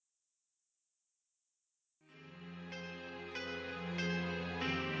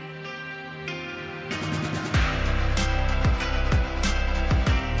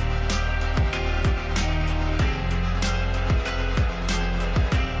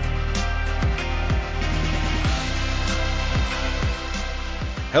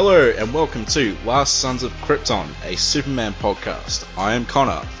Hello and welcome to Last Sons of Krypton, a Superman podcast. I am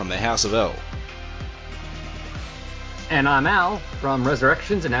Connor from the House of L. And I'm Al from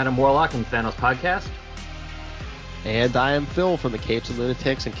Resurrections and Adam Warlock and Thanos podcast. And I am Phil from the Capes and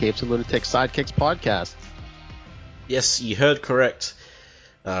Lunatics and Capes and Lunatics Sidekicks podcast. Yes, you heard correct.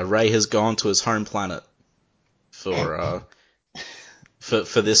 Ray has gone to his home planet for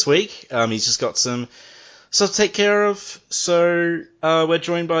this week. He's just got some stuff to take care of, so we're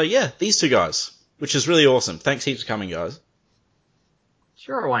joined by, these two guys, which is really awesome. Thanks heaps for coming, guys.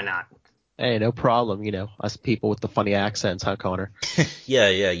 Sure, why not? Hey, no problem. You know, us people with the funny accents, huh, Connor? Yeah,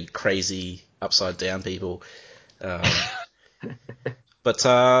 you crazy upside down people. But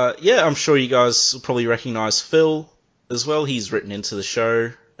I'm sure you guys will probably recognize Phil as well. He's written into the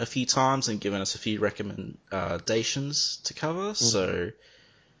show a few times and given us a few recommendations to cover. So,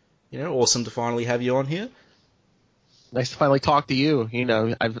 awesome to finally have you on here. Nice to finally talk to you. You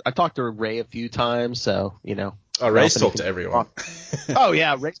know, I've talked to Ray a few times, so, you know. Oh, Ray's talked to everyone. Oh,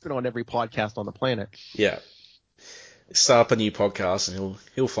 yeah, Ray's been on every podcast on the planet. Yeah. Start up a new podcast and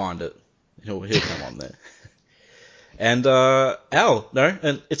he'll find it. He'll come on there. And Al,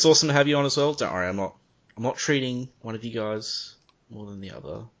 and it's awesome to have you on as well. Don't worry, I'm not treating one of you guys more than the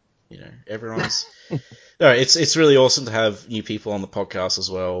other. You know, everyone's no, it's really awesome to have new people on the podcast as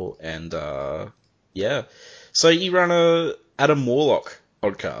well. And so you run a Adam Warlock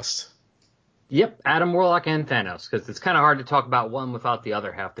podcast. Yep, Adam Warlock and Thanos, because it's kind of hard to talk about one without the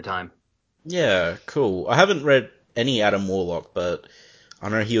other half the time. Yeah, cool. I haven't read any Adam Warlock, but I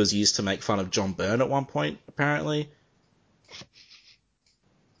know he was used to make fun of John Byrne at one point, apparently.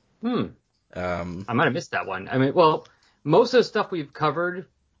 I might have missed that one. I mean, well, most of the stuff we've covered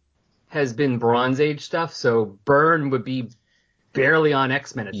has been Bronze Age stuff, so Byrne would be barely on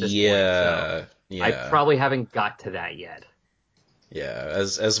X-Men at this point. So I probably haven't got to that yet. Yeah,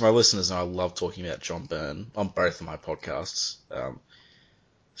 as my listeners know, I love talking about John Byrne on both of my podcasts.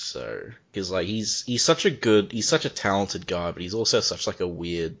 Because he's such a talented guy, but he's also such like a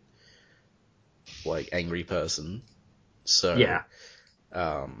weird, like angry person. So yeah.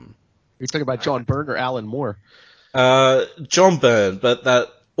 You're talking about John Byrne or Alan Moore? John Byrne, but that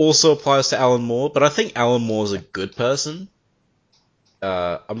also applies to Alan Moore. But I think Alan Moore's a good person.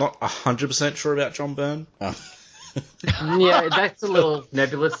 I'm not 100% sure about John Byrne. Yeah, that's a little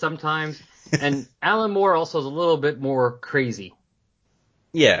nebulous sometimes. And Alan Moore also is a little bit more crazy.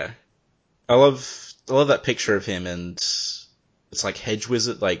 Yeah, I love that picture of him, and it's like Hedge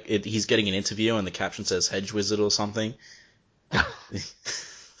Wizard. Like he's getting an interview, and the caption says Hedge Wizard or something.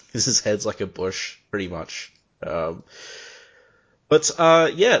 Because his head's like a bush, pretty much. Awesome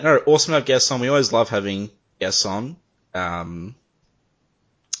to have guests on. We always love having guests on.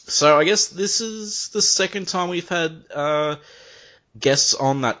 So I guess this is the second time we've had guests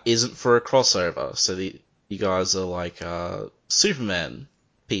on that isn't for a crossover. So you guys are like Superman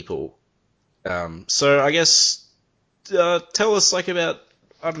people. So I guess tell us like about,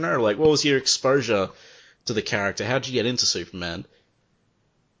 I don't know, like what was your exposure to the character? How'd you get into Superman?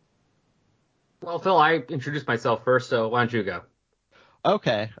 Well, Phil, I introduced myself first, so why don't you go?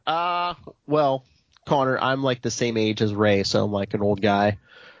 Okay. Well, Connor, I'm like the same age as Ray, so I'm like an old guy.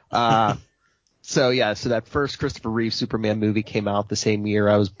 So that first Christopher Reeve Superman movie came out the same year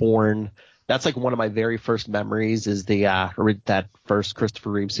I was born. That's like one of my very first memories is that first Christopher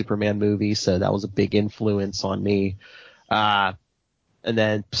Reeve Superman movie. So that was a big influence on me. And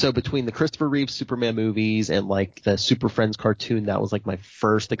then, so between the Christopher Reeve Superman movies and like the Super Friends cartoon, that was like my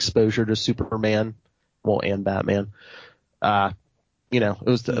first exposure to Superman, and Batman. It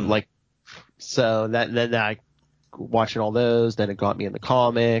was so then I watching all those, then it got me into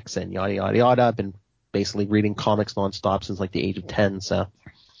comics and yada yada yada. I've been basically reading comics nonstop since like the age of 10. So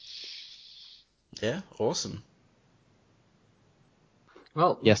yeah, awesome.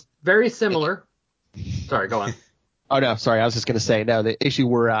 Well, yes, very similar. Sorry, go on. Oh, no, sorry. I was just going to say, no, the issue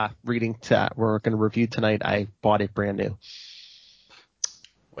we're going to review tonight, I bought it brand new.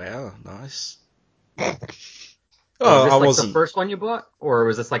 Wow, nice. Was this the first one you bought, or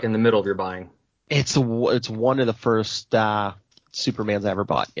was this like in the middle of your buying? It's one of the first Supermans I ever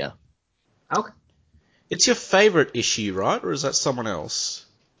bought, yeah. Okay. It's your favorite issue, right? Or is that someone else?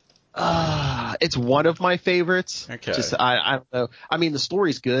 It's one of my favorites. Okay. Just I don't know. I mean, the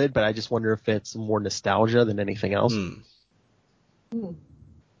story's good, but I just wonder if it's more nostalgia than anything else.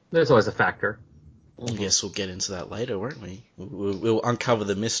 There's always a factor. I guess we'll get into that later, won't we? We'll uncover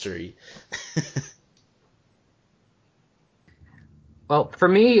the mystery. Well, for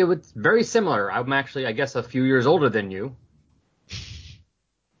me, it was very similar. I'm actually, I guess, a few years older than you.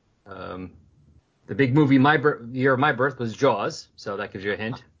 The big movie year of my birth was Jaws, so that gives you a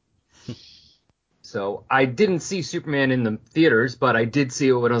hint. So I didn't see Superman in the theaters, but I did see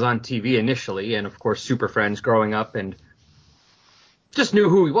it when it was on TV initially, and of course Super Friends growing up, and just knew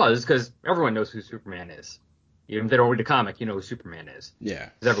who he was because everyone knows who Superman is. Even if they don't read the comic, you know who Superman is. Yeah.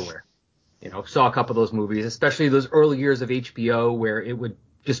 He's everywhere. Saw a couple of those movies, especially those early years of HBO where it would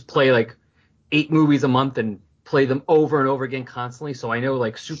just play like 8 movies a month and play them over and over again constantly. So I know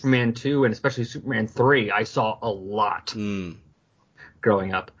like Superman 2 and especially Superman 3, I saw a lot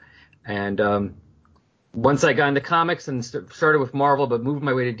growing up. And once I got into comics and started with Marvel, but moved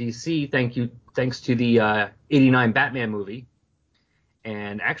my way to DC, thanks to the 89 Batman movie.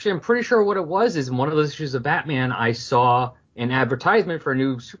 And actually, I'm pretty sure what it was is in one of those issues of Batman, I saw an advertisement for a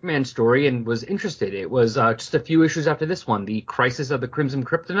new Superman story and was interested. It was just a few issues after this one, The Crisis of the Crimson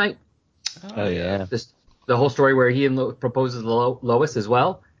Kryptonite. Oh, yeah. The whole story where he proposes Lois as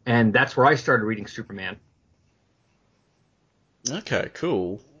well. And that's where I started reading Superman. Okay,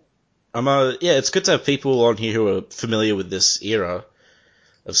 cool. Yeah, it's good to have people on here who are familiar with this era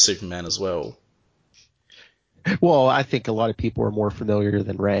of Superman as well. Well, I think a lot of people are more familiar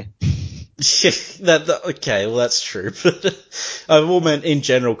than Ray. Okay, well that's true, but I've all meant in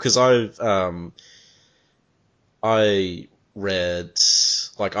general because I read,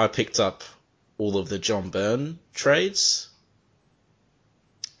 like, I picked up all of the John Byrne trades.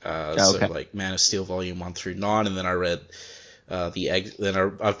 So like Man of Steel Volume 1 through 9, and then I read I've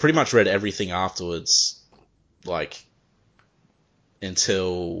pretty much read everything afterwards, like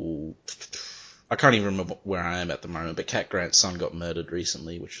until I can't even remember where I am at the moment. But Cat Grant's son got murdered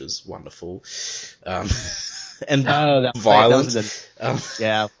recently, which was wonderful, and violent.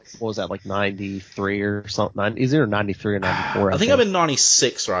 Yeah, what was that, like 93 or something? Is it 93 or 94? I think I'm in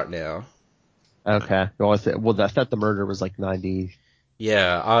 96 right now. Okay, well, I thought the murder was like 90.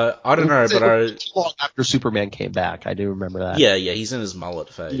 Yeah, I don't know, but long after Superman came back, I do remember that. Yeah, he's in his mullet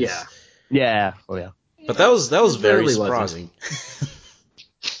phase. Yeah, oh yeah. But that was very surprising.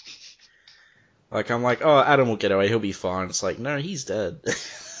 Like, I'm like, oh, Adam will get away, he'll be fine. It's like, no, he's dead.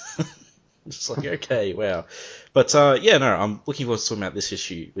 It's like, okay, wow. But yeah, no, I'm looking forward to talking about this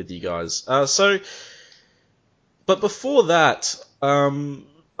issue with you guys. But before that,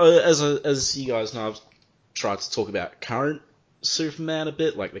 as you guys know, I've tried to talk about current Superman a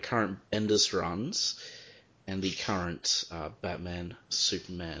bit, like the current Bendis runs and the current Batman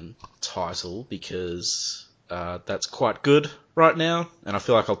Superman title, because that's quite good right now, and I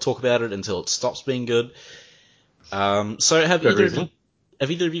feel like I'll talk about it until it stops being good. So have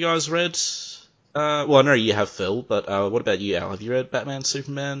either of you guys read? Well, I know you have, Phil, but what about you, Al? Have you read Batman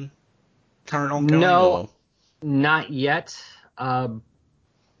Superman current ongoing? No, not yet. One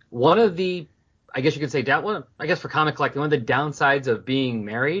of the, I guess you could say, I guess for comic collecting, one of the downsides of being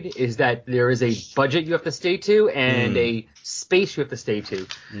married is that there is a budget you have to stay to and a space you have to stay to.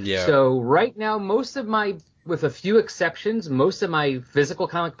 Yeah. So right now, with a few exceptions, most of my physical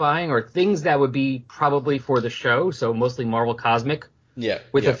comic buying are things that would be probably for the show, so mostly Marvel Cosmic. Yeah.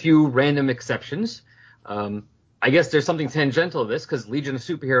 With a few random exceptions. I guess there's something tangential to this because Legion of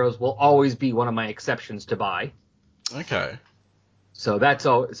Superheroes will always be one of my exceptions to buy. Okay. So that's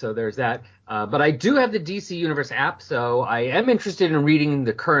all. So there's that. But I do have the DC Universe app, so I am interested in reading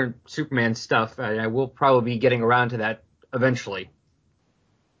the current Superman stuff, and I will probably be getting around to that eventually.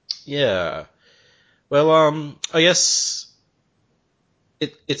 Yeah. Well, I guess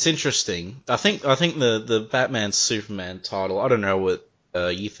it's interesting. I think the Batman Superman title, I don't know what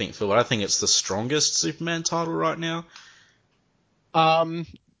you think, Phil, but I think it's the strongest Superman title right now.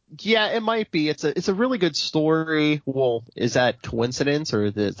 Yeah, it might be. It's a really good story. Well, is that coincidence,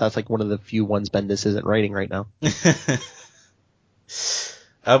 or that's like one of the few ones Bendis isn't writing right now?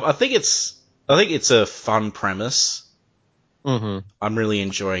 I think it's a fun premise. Mm-hmm. I'm really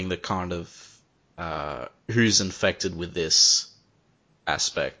enjoying the kind of who's infected with this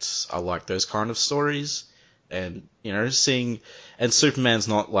aspect. I like those kind of stories, and and Superman's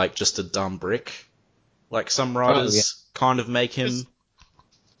not like just a dumb brick, like some writers kind of make him.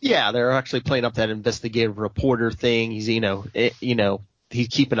 Yeah, they're actually playing up that investigative reporter thing. He's, he's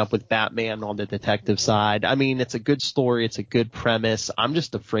keeping up with Batman on the detective side. I mean, it's a good story. It's a good premise. I'm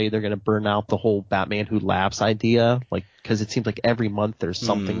just afraid they're going to burn out the whole Batman Who Laughs idea, like, because it seems like every month there's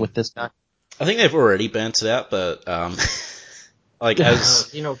something with this guy. I think they've already burnt it out, but like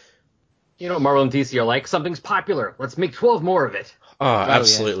as Marvel and DC are like, something's popular, let's make 12 more of it. Oh,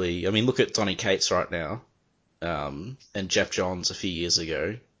 absolutely. Yeah. I mean, look at Donny Cates right now, and Jeff Johns a few years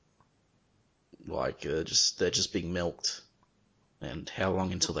ago. Like, they're just being milked. And how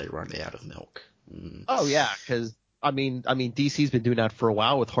long until they run out of milk? Oh, yeah, because I mean, DC's been doing that for a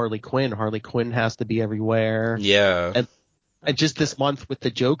while with Harley Quinn. Harley Quinn has to be everywhere. Yeah. And just this month with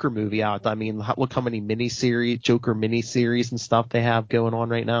the Joker movie out, I mean, look how many Joker miniseries and stuff they have going on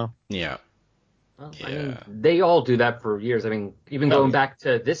right now. Yeah. Well, I mean, they all do that for years. I mean, even going back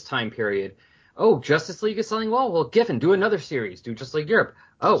to this time period. Oh, Justice League is selling well. Well, Giffen, do another series. Do Justice League Europe.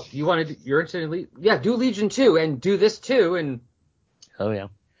 Oh, you're interested in do Legion 2 and do this too. And oh yeah,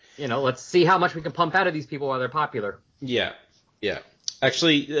 let's see how much we can pump out of these people while they're popular. Yeah. Yeah.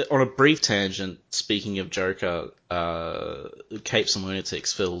 Actually, on a brief tangent, speaking of Joker, Capes and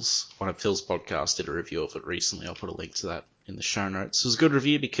Lunatics, one of Phil's podcasts, did a review of it recently. I'll put a link to that in the show notes. It was a good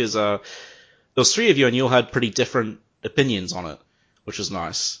review because there was 3 of you and you all had pretty different opinions on it, which was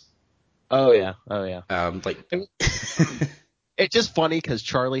nice. Oh yeah. It's just funny because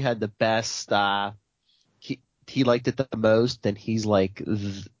Charlie had the best. He liked it the most, and he's like,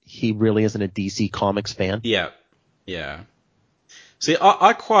 he really isn't a DC Comics fan. Yeah. See,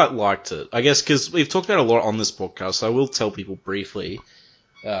 I quite liked it. I guess because we've talked about it a lot on this podcast, so I will tell people briefly.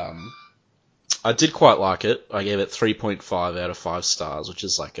 I did quite like it. I gave it 3.5 out of 5 stars, which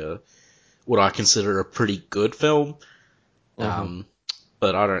is like what I consider a pretty good film. Mm-hmm.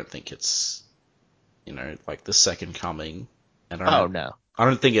 But I don't think it's, like the second coming. And no. I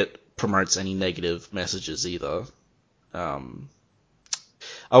don't think it promotes any negative messages either. I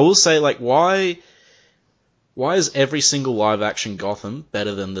will say, like, why is every single live action Gotham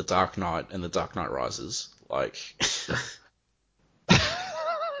better than The Dark Knight and The Dark Knight Rises? Like,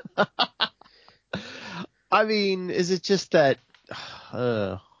 I mean, is it just that?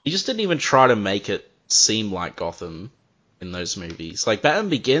 He just didn't even try to make it seem like Gotham in those movies. Like, Batman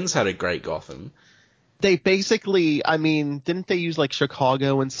Begins had a great Gotham. They basically, I mean, didn't they use like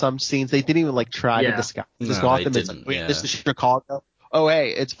Chicago in some scenes? They didn't even like try to disguise Gotham. It's like, wait, this is Chicago. Oh,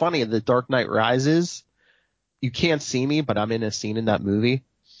 hey, it's funny. The Dark Knight Rises. You can't see me, but I'm in a scene in that movie.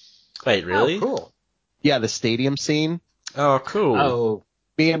 Wait, really? Oh, cool. Yeah, the stadium scene. Oh, cool. Oh.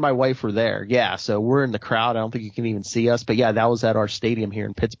 Me and my wife were there. Yeah, so we're in the crowd. I don't think you can even see us. But yeah, that was at our stadium here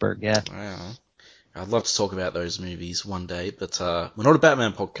in Pittsburgh. Yeah. Wow. I'd love to talk about those movies one day, but we're not a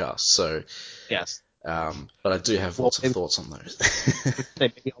Batman podcast, so... Yes. But I do have lots of thoughts on those.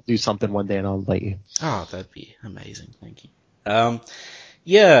 Maybe I'll do something one day and I'll invite you. Oh, that'd be amazing. Thank you.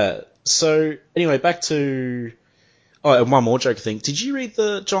 Yeah, so anyway, back to... Oh, and one more Joker thing. Did you read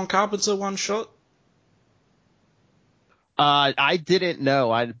the John Carpenter one-shot? I didn't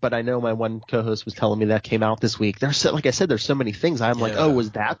know, but I know my one co-host was telling me that came out this week. Like I said, there's so many things. I'm like, oh,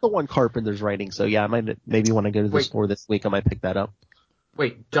 was that the one Carpenter's writing? So yeah, I might maybe when I go to the store this week, I might pick that up.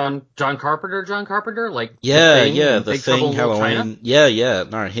 Wait, John Carpenter? Like, The Thing, Halloween. Yeah,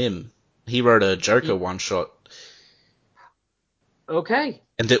 no, him. He wrote a Joker one-shot. Okay.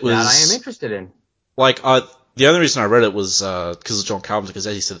 And it was... That I am interested in. Like, the only reason I read it was because of John Carpenter, because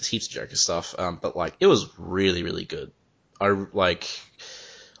as he said, there's heaps of Joker stuff, but like, it was really, really good. I've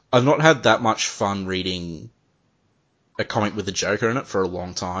not had that much fun reading a comic with the Joker in it for a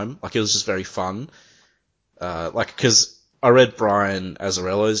long time. Like, it was just very fun. Because I read Brian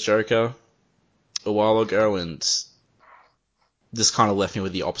Azzarello's Joker a while ago, and this kind of left me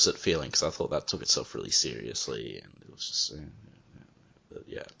with the opposite feeling, because I thought that took itself really seriously, and it was just...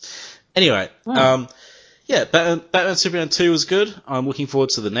 yeah. Anyway, Batman Superman 2 was good. I'm looking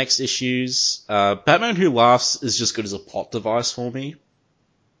forward to the next issues. Batman Who Laughs is just good as a plot device for me.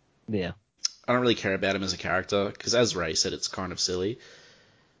 Yeah. I don't really care about him as a character, because as Ray said, it's kind of silly.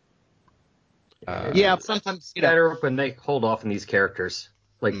 Sometimes it's better when they hold off on these characters.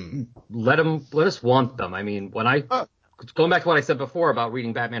 Like, let us want them. I mean, going back to what I said before about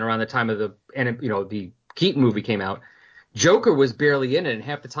reading Batman around the time of the Keaton movie came out, Joker was barely in it, and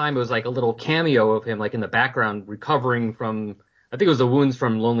half the time it was like a little cameo of him, like in the background, recovering from, I think it was the wounds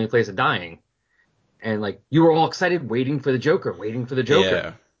from Lonely Place of Dying. And like, you were all excited, waiting for the Joker.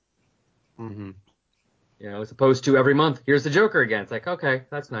 Yeah. Mm-hmm. As opposed to every month, here's the Joker again. It's like, okay,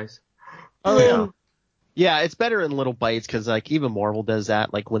 that's nice. Oh yeah. Yeah, it's better in little bites, because like even Marvel does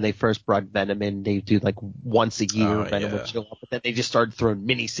that. Like when they first brought Venom in, they do like once a year Venom would show up, but then they just started throwing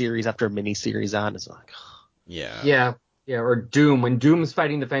miniseries after miniseries on. It's like, yeah. Yeah, or Doom. When Doom's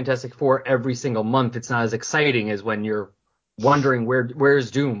fighting the Fantastic Four every single month, it's not as exciting as when you're wondering where's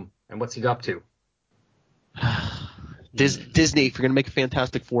Doom and what's he up to. Disney, if you're gonna make a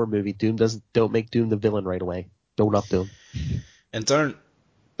Fantastic Four movie, don't make Doom the villain right away. Don't up Doom. And don't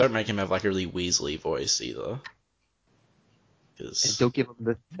make him have like a really Weasley voice either.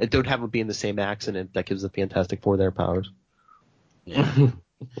 And don't have him be in the same accent that gives the Fantastic Four their powers. Yeah.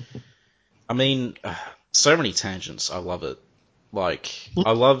 I mean, so many tangents. I love it. Like,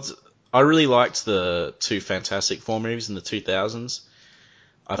 I loved I really liked the two Fantastic Four movies in the 2000s.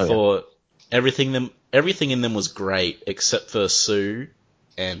 I thought everything in them was great except for Sue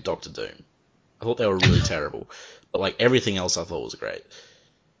and Doctor Doom. I thought they were really terrible, but like everything else I thought was great.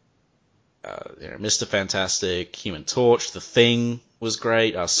 Mr. Fantastic, Human Torch, The Thing was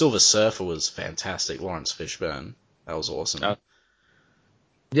great. Silver Surfer was fantastic. Lawrence Fishburne, that was awesome.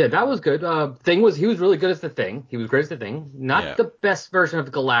 Yeah, that was good. He was really good as the Thing. He was great as the Thing. Not the best version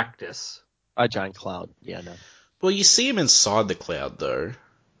of Galactus. A giant cloud. Yeah, no. Well, you see him inside the cloud though.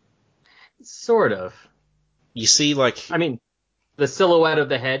 Sort of. You see, like, I mean, the silhouette of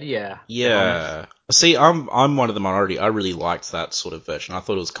the head, yeah. Yeah. See, I'm one of the minority. I really liked that sort of version. I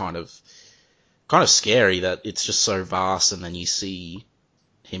thought it was kind of scary that it's just so vast, and then you see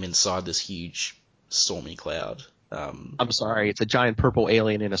him inside this huge stormy cloud. I'm sorry, it's a giant purple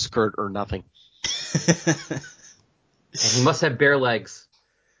alien in a skirt or nothing. And he must have bare legs.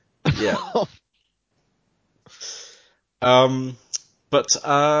 Yeah.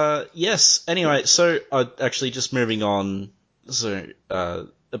 Yes. Anyway, so actually just moving on. So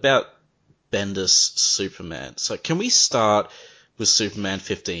about Bendis Superman. So can we start with Superman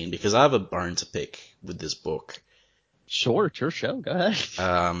 15 because I have a bone to pick with this book. Sure, it's your show. Go ahead.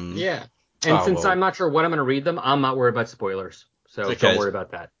 Yeah. And since I'm not sure when I'm going to read them, I'm not worried about spoilers. So don't worry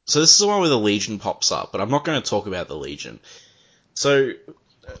about that. So this is the one where the Legion pops up, but I'm not going to talk about the Legion. So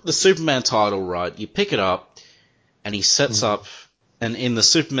the Superman title, right? You pick it up, and he sets up, and in the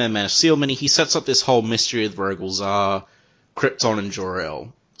Superman Man of Steel mini, he sets up this whole mystery with Rogol Zaar, Krypton, and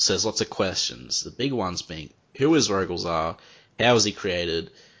Jor-El. Says lots of questions. The big ones being, who is Rogol Zaar? How was he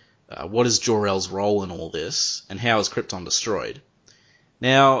created? What is Jor-El's role in all this? And how is Krypton destroyed?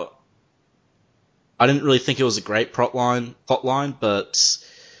 Now, I didn't really think it was a great plotline, but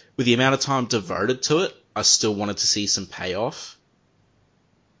with the amount of time devoted to it, I still wanted to see some payoff.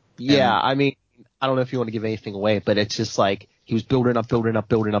 Yeah, I mean, I don't know if you want to give anything away, but it's just like he was building up,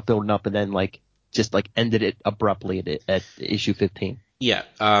 and then just ended it abruptly at issue 15. Yeah,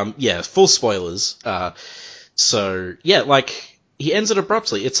 full spoilers. So yeah, he ends it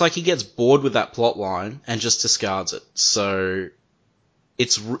abruptly. It's like he gets bored with that plot line and just discards it. So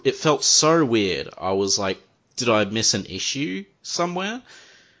it felt so weird. I was like, did I miss an issue somewhere?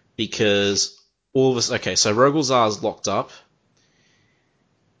 Because all of us, okay, so Rogol Zaar is locked up,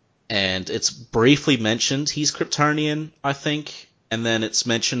 and it's briefly mentioned he's Kryptonian, I think, and then it's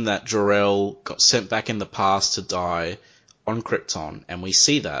mentioned that Jor-El got sent back in the past to die on Krypton, and we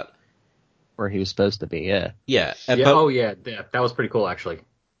see that. Where he was supposed to be, yeah. Yeah. That was pretty cool, actually.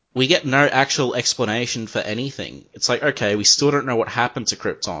 We get no actual explanation for anything. It's like, okay, we still don't know what happened to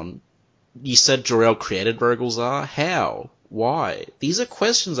Krypton. You said Jor-El created Rogol Zaar? How? Why? These are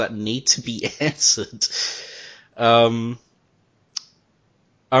questions that need to be answered. I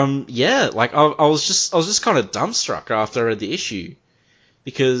was just kind of dumbstruck after I read the issue.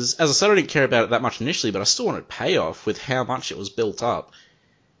 Because, as I said, I didn't care about it that much initially, but I still wanted payoff with how much it was built up.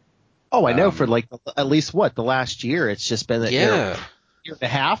 Oh, I know, for at least the last year, it's just been year and a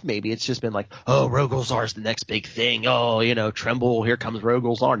half, maybe. It's just been like, oh, Rogol Zaar's the next big thing. Oh, Tremble, here comes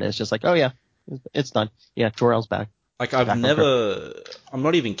Rogol Zaar. And it's just like, oh yeah, it's done. Yeah, Jor-El's back. I'm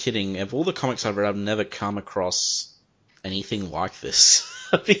not even kidding. Of all the comics I've read, I've never come across anything like this.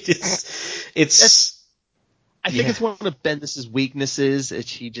 I mean, I think it's one of Bendis' weaknesses.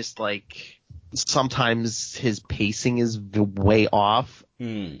 He just sometimes his pacing is way off.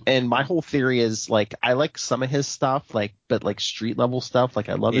 And my whole theory is I like some of his stuff, but street level stuff. I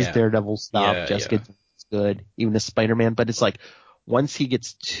love his Daredevil stuff. Yeah, Jessica's good, even his Spider-Man. But it's once he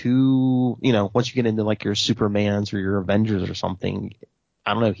gets too, once you get into your Supermans or your Avengers or something,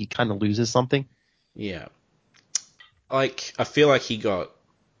 I don't know, he kind of loses something. Yeah. I feel like he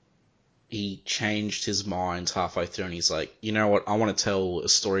changed his mind halfway through and he's like, you know what, I want to tell a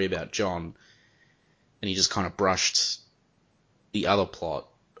story about John. And he just kind of brushed the other plot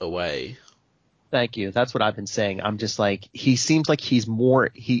away. Thank you. That's what I've been saying. I'm just he seems like he's more,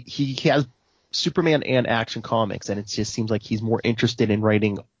 he has Superman and Action Comics, and it just seems like he's more interested in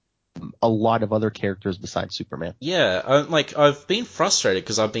writing a lot of other characters besides Superman. Yeah, I've been frustrated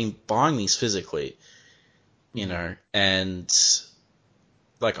because I've been buying these physically, and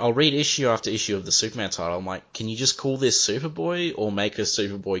I'll read issue after issue of the Superman title. I'm like, can you just call this Superboy or make a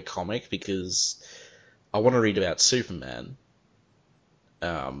Superboy comic? Because I want to read about Superman.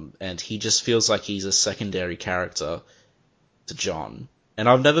 And he just feels like he's a secondary character to John. And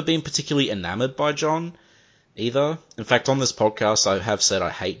I've never been particularly enamored by John either. In fact, on this podcast, I have said I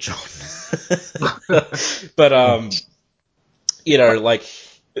hate John. But,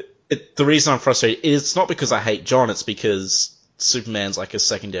 the reason I'm frustrated, it's not because I hate John, it's because Superman's like a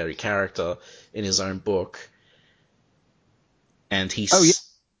secondary character in his own book. And he's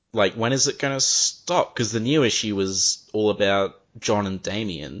like, when is it going to stop? Because the new issue was all about John and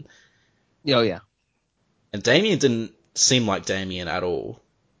Damian. Oh, yeah. And Damian didn't seem like Damian at all.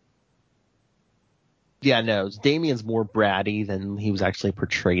 Yeah, no, Damian's more bratty than he was actually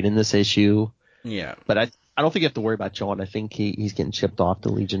portrayed in this issue. Yeah. But I don't think you have to worry about John. I think he's getting shipped off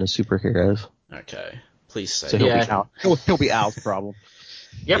the Legion of Superheroes. Okay. Please say so he'll be out. He'll be Al's problem.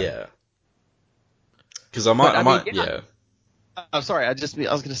 Yep. Yeah. Because I might. Yeah. I'm sorry. I was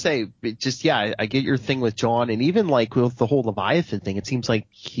going to say, I get your thing with John, and even like with the whole Leviathan thing, it seems like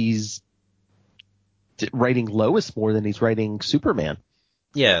he's writing Lois more than he's writing Superman.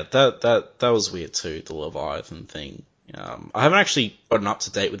 Yeah, that was weird too, the Leviathan thing. I haven't actually gotten up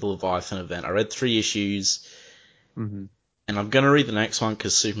to date with the Leviathan event. I read 3 issues, and I'm going to read the next one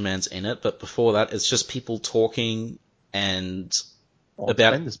because Superman's in it, but before that, it's just people talking and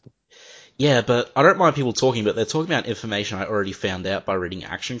about... Yeah, but I don't mind people talking, but they're talking about information I already found out by reading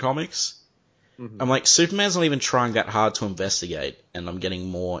Action Comics. I'm like, Superman's not even trying that hard to investigate, and I'm getting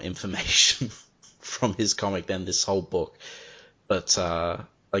more information from his comic than this whole book. But I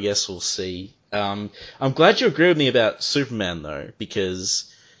guess we'll see. I'm glad you agree with me about Superman, though,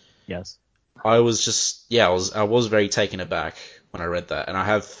 because yes, I was very taken aback when I read that, and I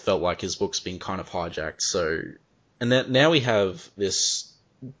have felt like his book's been kind of hijacked. So, and that now we have this...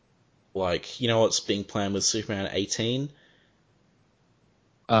 Like, you know what's being planned with Superman 18?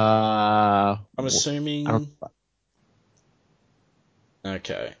 I'm assuming...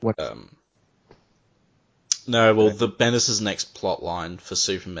 Okay. What? No, well, the Bendis' next plot line for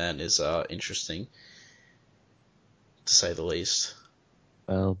Superman is interesting, to say the least.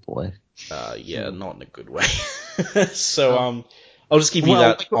 Oh, boy. Yeah, not in a good way. So, I'll just give you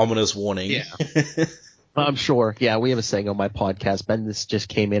that ominous warning. Yeah. I'm sure. Yeah, we have a saying on my podcast. Bendis just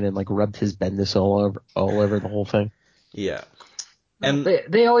came in and like rubbed his Bendis all over the whole thing. Yeah. And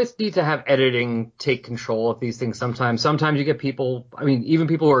they always need to have editing take control of these things sometimes. Sometimes you get people, I mean, even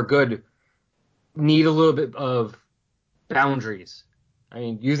people who are good need a little bit of boundaries. I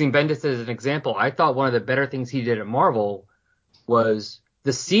mean, using Bendis as an example, I thought one of the better things he did at Marvel was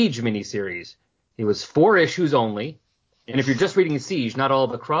the Siege miniseries. It was 4 issues only. And if you're just reading Siege, not all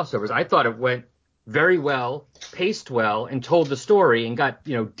the crossovers, I thought it went very well, paced well, and told the story and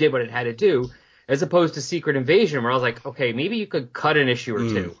did what it had to do, as opposed to Secret Invasion, where I was like, okay, maybe you could cut an issue or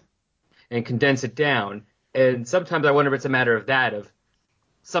 2 and condense it down. And sometimes I wonder if it's a matter of that, of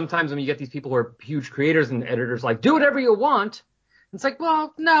sometimes when you get these people who are huge creators and editors like, do whatever you want, it's like,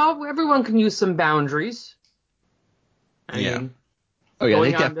 well, no, everyone can use some boundaries. I mean,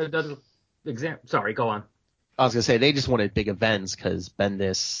 going on another example. Sorry, go on. I was gonna say they just wanted big events because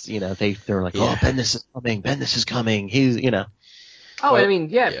Bendis, they're like, oh, Bendis is coming. He's, Oh, I mean,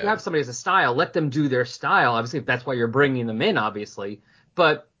 if you have somebody as a style, let them do their style. Obviously, if that's why you're bringing them in, obviously.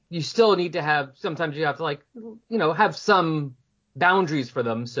 But you still need to have, sometimes you have to have some boundaries for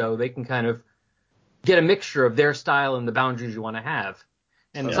them so they can kind of get a mixture of their style and the boundaries you want to have.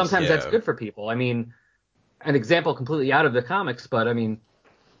 And sometimes that's good for people. I mean, an example completely out of the comics, but I mean,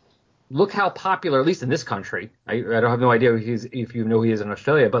 look how popular, at least in this country, I don't have no idea if you know who he is in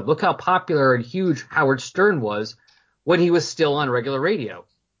Australia, but look how popular and huge Howard Stern was when he was still on regular radio.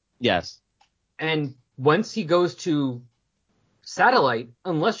 Yes. And once he goes to satellite,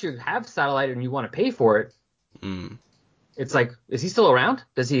 unless you have satellite and you want to pay for it, it's like, is he still around?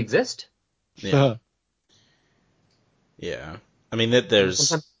 Does he exist? Yeah. Yeah. I mean,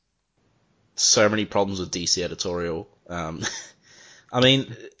 there's so many problems with DC editorial. I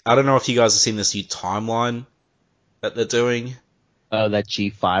mean, I don't know if you guys have seen this new timeline that they're doing. Oh, that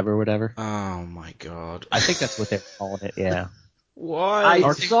G5 or whatever. Oh my god! I think that's what they're calling it. Yeah. Why?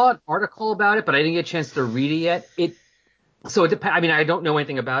 I saw an article about it, but I didn't get a chance to read it yet. It depends. I mean, I don't know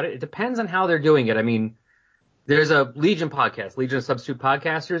anything about it. It depends on how they're doing it. I mean, there's a Legion podcast, Legion of Substitute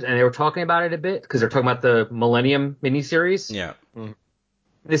Podcasters, and they were talking about it a bit because they're talking about the Millennium miniseries. Yeah.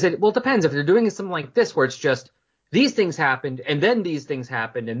 They said, well, it depends. If they're doing something like this, where it's just these things happened, and then these things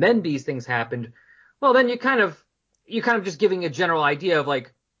happened, and then these things happened, well, then you're kind of just giving a general idea of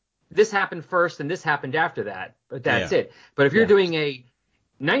like, this happened first and this happened after that, but that's it. But if you're doing a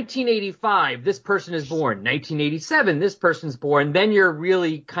 1985, this person is born, 1987, this person's born, then you're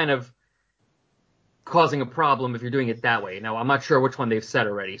really kind of causing a problem if you're doing it that way. Now, I'm not sure which one they've said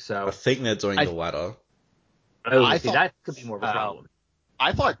already, so. I think they're doing the latter. That could be more of a problem.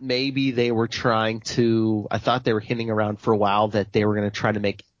 I thought maybe they were I thought they were hinting around for a while that they were going to try to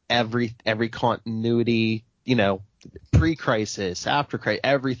make every continuity, pre-Crisis, after Crisis,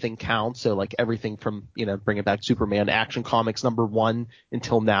 everything counts. So like everything from, bringing back Superman, Action Comics #1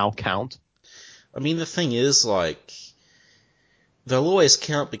 until now count. I mean, the thing is, like, they'll always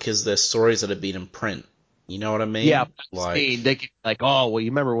count because they're stories that have been in print. You know what I mean? Yeah, like, they could, like, oh, well,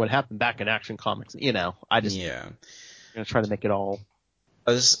 you remember what happened back in Action Comics? yeah. I'm gonna try to make it all.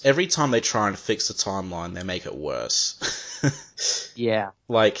 Every time they try and fix the timeline, they make it worse. Yeah.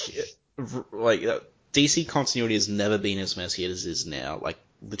 Like, DC continuity has never been as messy as it is now. Like,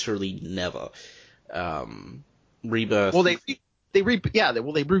 literally never. Rebirth. Well, they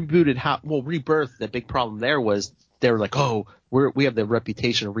rebooted Rebirth. The big problem there was they were like, oh, we have the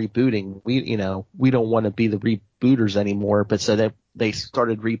reputation of rebooting. We don't want to be the rebooters anymore. But so they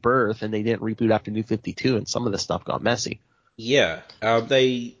started Rebirth and they didn't reboot after New 52, and some of the stuff got messy. Yeah.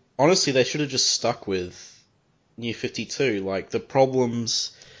 They should have just stuck with New 52. Like,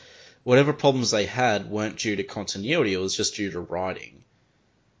 whatever problems they had weren't due to continuity. It was just due to writing.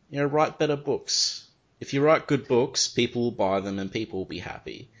 Write better books. If you write good books, people will buy them and people will be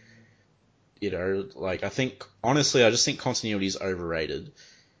happy. I just think continuity is overrated.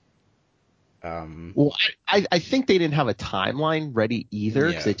 Well, I think they didn't have a timeline ready either,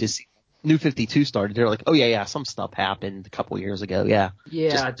 because it just New 52 started. They're like, oh yeah, some stuff happened a couple years ago. Yeah.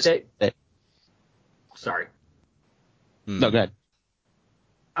 Yeah. Sorry. No, go ahead.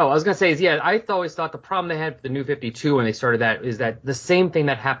 Oh, I was gonna say I always thought the problem they had with the New 52 when they started that is that the same thing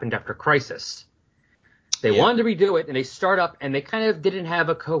that happened after Crisis. They wanted to redo it, and they start up, and they kind of didn't have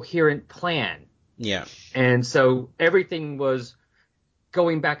a coherent plan. Yeah. And so everything was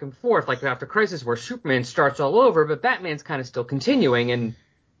going back and forth, like after Crisis, where Superman starts all over, but Batman's kind of still continuing, and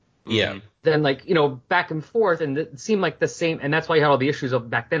then back and forth, and it seemed like the same, and that's why you had all the issues of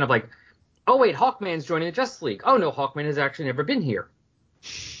back then of like, oh wait, Hawkman's joining the Justice League. Oh no, Hawkman has actually never been here.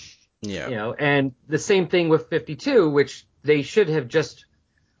 Yeah. And the same thing with 52, which they should have just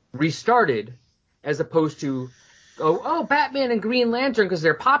restarted, as opposed to, oh, Batman and Green Lantern, because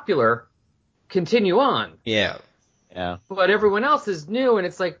they're popular, continue on. Yeah. Yeah. But everyone else is new, and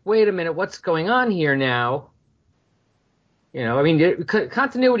it's like, wait a minute, what's going on here now?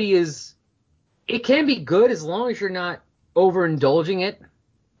 Continuity it can be good as long as you're not overindulging it.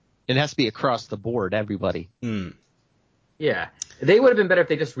 It has to be across the board, everybody. Yeah. They would have been better if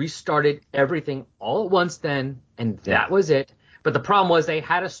they just restarted everything all at once then, and that was it. But the problem was they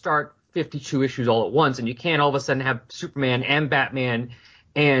had to start 52 issues all at once, and you can't all of a sudden have Superman and Batman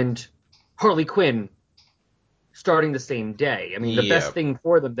and Harley Quinn starting the same day. I mean, the best thing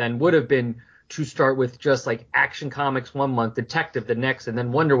for them then would have been to start with just like Action Comics 1 month, Detective the next, and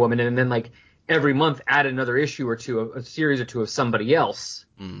then Wonder Woman, and then like every month add another issue or two, a series or two of somebody else.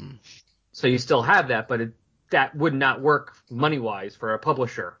 So you still have that, but that would not work money-wise for a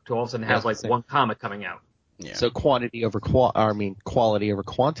publisher to all of a sudden have like one comic coming out. Yeah. So quality over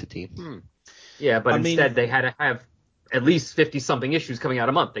quantity. Yeah, but instead they had to have at least 50-something issues coming out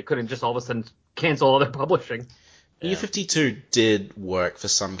a month. They couldn't just all of a sudden cancel all their publishing. New 52 did work for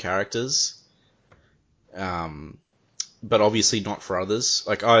some characters, but obviously not for others.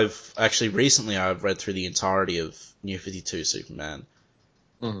 Like, I've read through the entirety of New 52 Superman.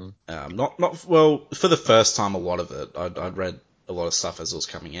 For the first time, a lot of it. I'd read a lot of stuff as it was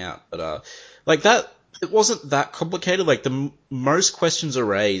coming out, but it wasn't that complicated. Like, the most questions are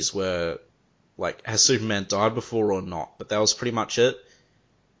raised were like, has Superman died before or not? But that was pretty much it.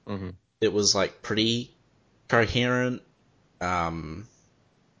 It was like pretty coherent. But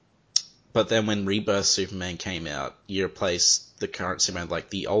then when Rebirth Superman came out, you replaced the current Superman, like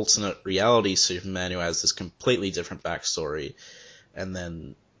the alternate reality Superman, who has this completely different backstory. And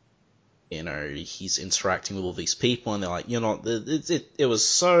then, he's interacting with all these people, and they're like, it was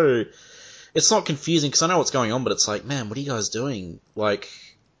so... It's not confusing, because I know what's going on, but it's like, man, what are you guys doing? Like,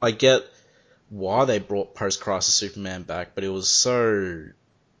 I get why they brought Post-Crisis Superman back, but it was so...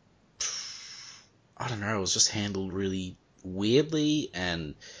 I don't know, it was just handled really weirdly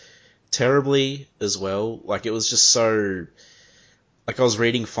and terribly as well. Like, it was just so... Like, I was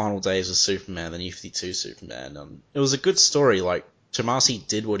reading Final Days of Superman, the New 52 Superman, and it was a good story. Like, Tomasi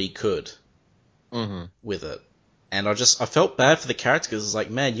did what he could with it. And I felt bad for the character, because it's like,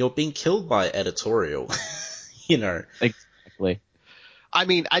 man, you're being killed by editorial. Exactly. I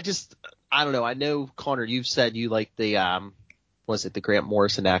mean, I don't know. I know, Connor, you've said you like the, the Grant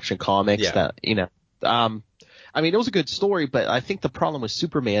Morrison Action Comics that, I mean, it was a good story, but I think the problem with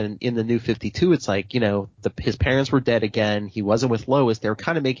Superman in the New 52, it's like, his parents were dead again. He wasn't with Lois. They were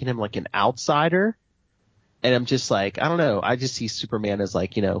kind of making him like an outsider. And I'm just like, I don't know. I just see Superman as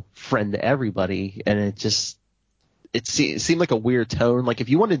like, friend to everybody. And it seemed like a weird tone. Like if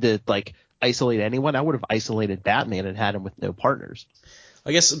you wanted to like isolate anyone, I would have isolated Batman and had him with no partners.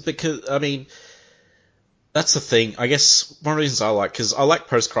 I guess because, I mean, that's the thing. I guess one of the reasons because I like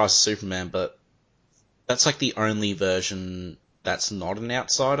Post-Crisis Superman, but that's like the only version that's not an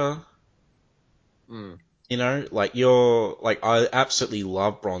outsider. Mm. You know, I absolutely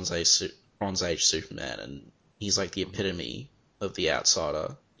love Bronze Age Superman, and he's like the epitome of the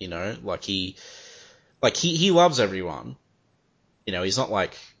outsider. You know, he loves everyone. You know, he's not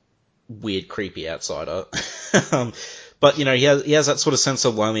like weird, creepy outsider. But you know, he has that sort of sense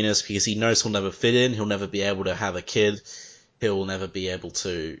of loneliness because he knows he'll never fit in. He'll never be able to have a kid. He'll never be able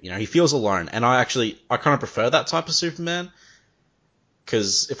to, you know, he feels alone. And I kind of prefer that type of Superman.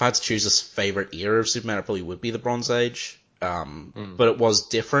 Because if I had to choose a favorite era of Superman, it probably would be the Bronze Age. But it was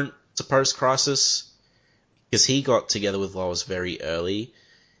different to Post-Crisis. Because he got together with Lois very early.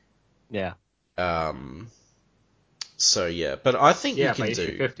 Yeah. So yeah, but I think you by can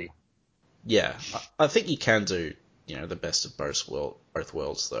issue do 50. Yeah, I think you can do, you know, the best of both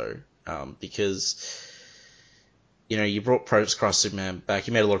worlds though, because you know you brought Post-Crisis Superman back,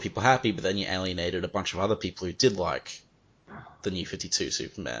 you made a lot of people happy, but then you alienated a bunch of other people who did like the New 52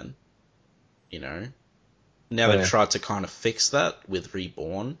 Superman. You know, now they've tried to kind of fix that with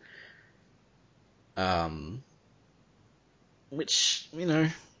Reborn, which, you know,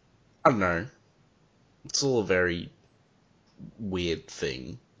 I don't know, it's all a very weird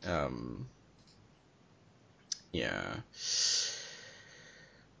thing. Yeah.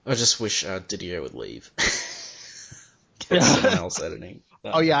 I just wish Didier would leave. Get someone else editing.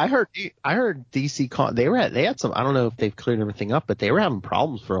 Oh yeah, I heard DC they had some, I don't know if they've cleared everything up, but they were having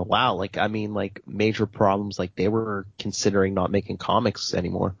problems for a while. Like I mean like major problems, like they were considering not making comics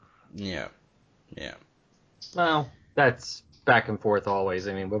anymore. Yeah. Yeah. Well, that's back and forth always.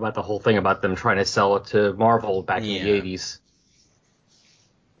 I mean, what about the whole thing about them trying to sell it to Marvel back in the 80s?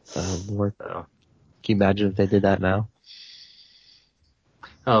 Lord. So, Can you imagine if they did that now?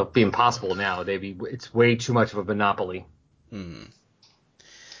 oh, it'd be impossible now. It's way too much of a monopoly. Mm.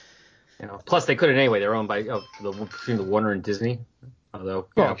 You know, plus they couldn't anyway. They're owned by between the Warner and Disney. Although,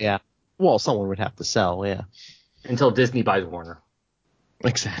 yeah. Well, someone would have to sell, yeah. Until Disney buys Warner.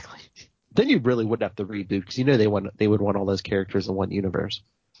 Exactly. Then you really would have to reboot because you know they would want all those characters in one universe.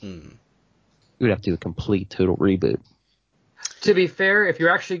 Mm. You would have to do a complete total reboot. To be fair, if you're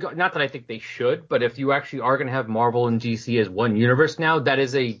actually not that I think they should, but if you actually are going to have Marvel and DC as one universe now, that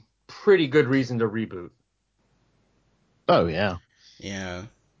is a pretty good reason to reboot. Oh yeah. Yeah.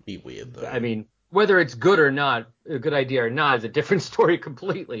 Be weird though. I mean, whether it's good or not, a good idea or not, is a different story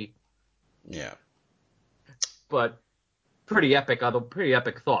completely. Yeah. But pretty epic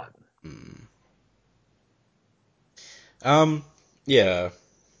thought. Yeah.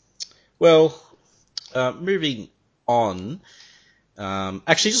 Well, moving on.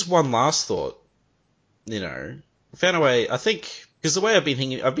 Actually, just one last thought. You know, I found a way. I think because the way I've been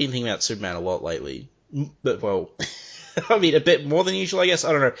thinking about Superman a lot lately. But well, I mean, a bit more than usual, I guess.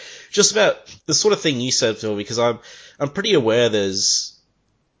 I don't know. Just about the sort of thing you said, Phil, because I'm pretty aware there's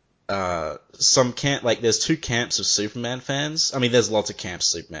there's two camps of Superman fans. I mean, there's lots of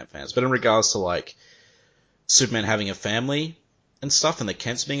camps of Superman fans, but in regards to like Superman having a family and stuff, and the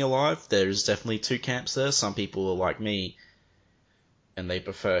Kents being alive, there's definitely two camps there. Some people are like me, and they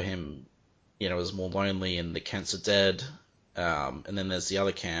prefer him, you know, as more lonely, and the Kents are dead. And then there's the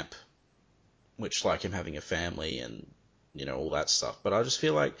other camp, which like him having a family and, you know, all that stuff. But I just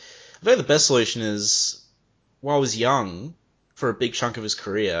feel like the best solution is, while he was young, for a big chunk of his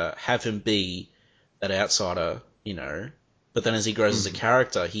career, have him be that outsider, you know. But then as he grows as a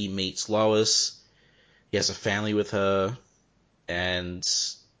character, he meets Lois, he has a family with her, and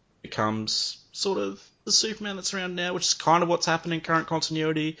becomes sort of the Superman that's around now, which is kind of what's happened in current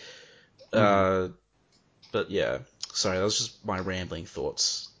continuity. But yeah, sorry, that was just my rambling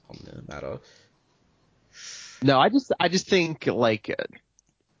thoughts on the matter. No, I just think like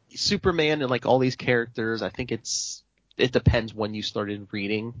Superman and like all these characters, I think it depends when you started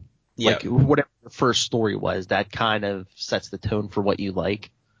reading. Yeah. Like whatever the first story was, that kind of sets the tone for what you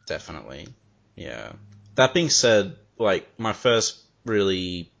like. Definitely. Yeah. That being said, like, my first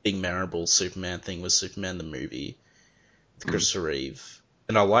really big memorable Superman thing was Superman the movie with Christopher Reeve.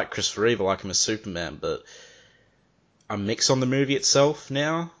 And I like Christopher Reeve, I like him as Superman, but I'm mixed on the movie itself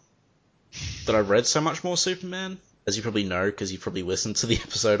now that I've read so much more Superman, as you probably know, because you probably listened to the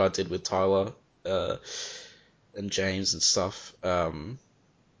episode I did with Tyler and James and stuff. And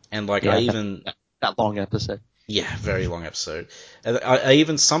like, Yeah, I even... that long episode. Yeah, very long episode. And I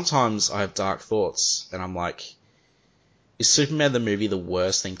even sometimes I have dark thoughts, and I'm like, is Superman the movie the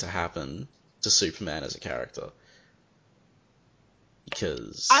worst thing to happen to Superman as a character?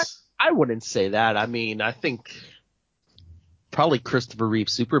 Because I wouldn't say that. I mean, I think probably Christopher Reeve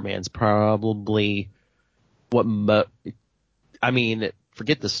Superman's probably I mean,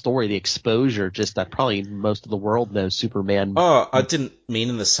 forget the story, the exposure, just that probably most of the world knows Superman. Oh, I didn't mean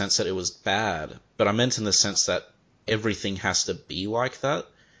in the sense that it was bad, but I meant in the sense that everything has to be like that.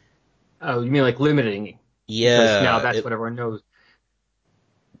 Oh, you mean like limiting? Yeah. Because now that's what everyone knows.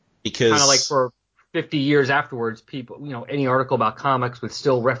 Because kind of like for 50 years afterwards, people, any article about comics would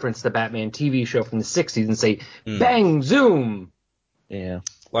still reference the Batman TV show from the 60s and say, bang, zoom. Yeah.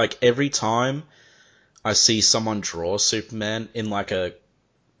 Like every time I see someone draw Superman in like a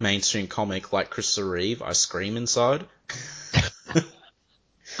mainstream comic like Christopher Reeve, I scream inside.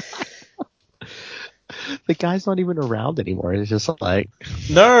 The guy's not even around anymore. It's just like...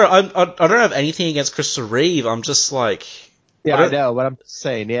 No, I don't have anything against Christopher Reeve. I'm just like... Yeah, I know, but I'm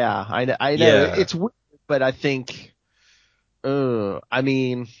saying, yeah. I know. Yeah. It's weird, but I think... I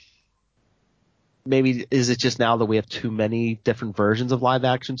mean... Maybe is it just now that we have too many different versions of live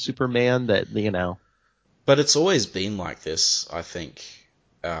action Superman that, But it's always been like this, I think.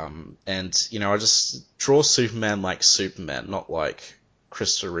 And, I just draw Superman like Superman, not like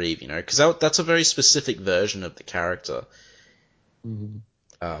Christopher Reeve, because that's a very specific version of the character. Mm-hmm.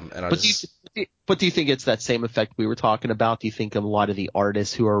 But do you think it's that same effect we were talking about? Do you think a lot of the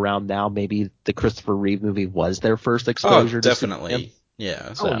artists who are around now, maybe the Christopher Reeve movie was their first exposure to definitely. Superman?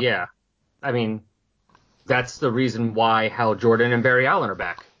 Yeah. So. Oh, yeah. I mean, that's the reason why Hal Jordan and Barry Allen are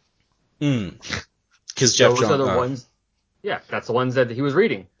back. Because those are the ones. Yeah, that's the ones that he was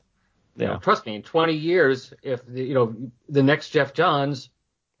reading. Yeah. Trust me, in 20 years, if the next Jeff Johns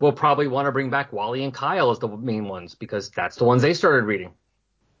will probably want to bring back Wally and Kyle as the main ones because that's the ones they started reading.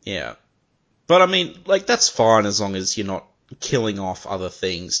 Yeah. But I mean, like, that's fine as long as you're not killing off other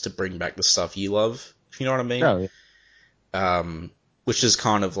things to bring back the stuff you love, if you know what I mean. Oh, yeah. Which is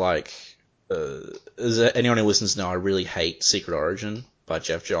kind of like, as anyone who listens know, I really hate Secret Origin by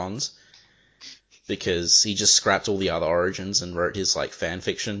Jeff Johns because he just scrapped all the other origins and wrote his like fan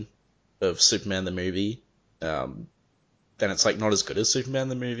fiction of Superman the movie. Then it's like not as good as Superman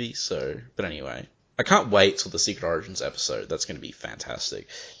the movie. So, but anyway, I can't wait till the Secret Origins episode. That's going to be fantastic.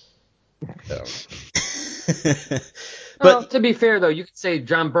 But to be fair though, you could say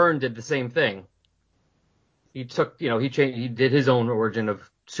John Byrne did the same thing. He took, he changed, he did his own origin of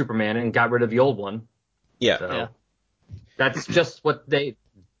Superman and got rid of the old one. Yeah. So yeah. That's just what they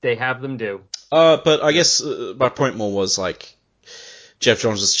have them do. But I guess my point more was like Jeff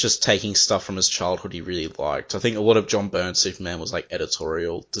Johns was just taking stuff from his childhood he really liked. I think a lot of John Byrne's Superman was like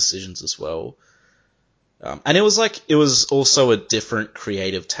editorial decisions as well. And it was also a different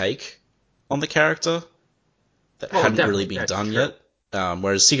creative take on the character that hadn't really been done yet.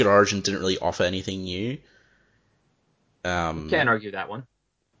 Whereas Secret Origin didn't really offer anything new. Can't argue that one.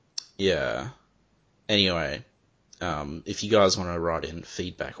 Yeah. Anyway, if you guys want to write in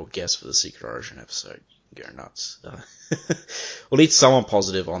feedback or guess for the Secret Origin episode, you can go nuts. We'll need someone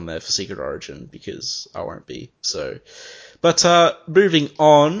positive on there for Secret Origin because I won't be. So, but moving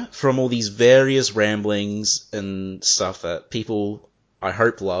on from all these various ramblings and stuff that people I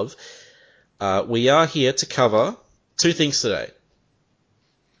hope love, we are here to cover two things today.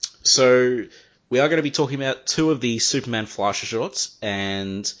 So we are going to be talking about two of the Superman Fleischer shorts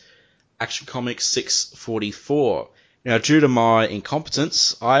and Action Comics 644. Now, due to my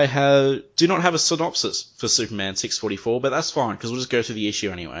incompetence, I do not have a synopsis for Superman 644, but that's fine because we'll just go through the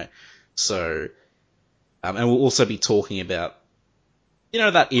issue anyway. So, and we'll also be talking about,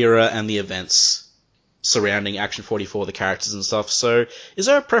 that era and the events surrounding Action 44, the characters and stuff. So, is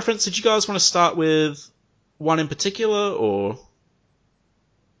there a preference? Did you guys want to start with one in particular, or?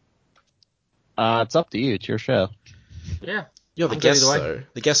 It's up to you. It's your show. Yeah. You're the guest, though.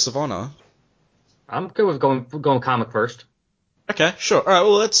 The guest of honor. I'm good with going comic first. Okay, sure. All right.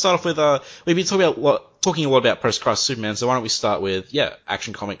 Well, let's start off with we've been talking a lot about post-Crisis Superman. So why don't we start with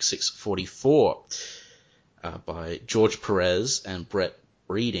Action Comics 644 by George Perez and Brett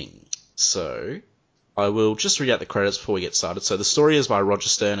Breeding. So I will just read out the credits before we get started. So the story is by Roger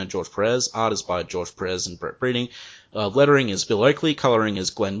Stern and George Perez. Art is by George Perez and Brett Breeding. Lettering is Bill Oakley. Coloring is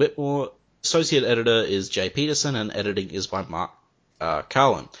Glenn Whitmore. Associate editor is Jay Peterson, and editing is by Mark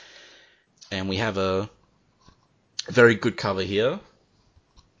Carlin. And we have a very good cover here.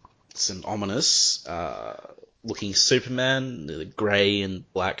 It's an ominous looking Superman, the grey and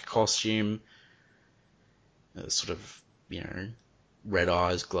black costume, sort of, red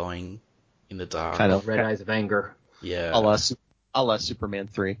eyes glowing in the dark. Kind of red eyes of anger. Yeah. A la Superman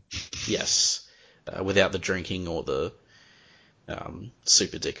 3. Yes. Without the drinking or the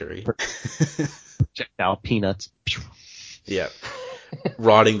super dickery. Check out peanuts. Yeah.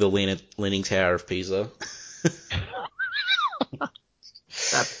 riding the Leaning Tower of Pisa.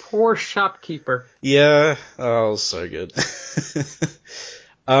 That poor shopkeeper. Yeah, oh, it was so good.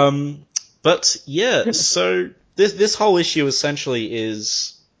 But yeah, so this whole issue essentially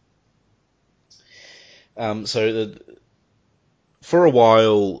is, for a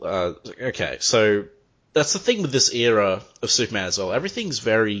while, okay, so that's the thing with this era of Superman as well. Everything's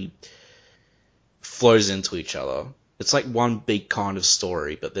very flows into each other. It's like one big kind of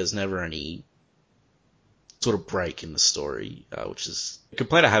story, but there's never any sort of break in the story, which is a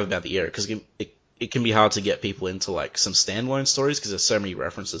complaint I have about the era, because it can be hard to get people into like some standalone stories because there's so many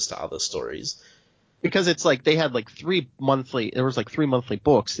references to other stories. Because it's like they had like three monthly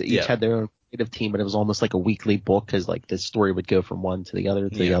books that each had their own creative team, but it was almost like a weekly book because like the story would go from one to the other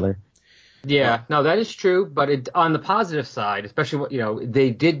to the other. Yeah, no, that is true. But on the positive side, especially what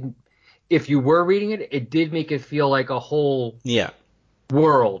they did, if you were reading it, it did make it feel like a whole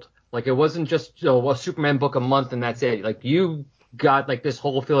world. Like it wasn't just a Superman book a month and that's it. Like you got like this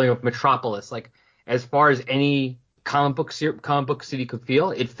whole feeling of Metropolis. Like as far as any comic book city could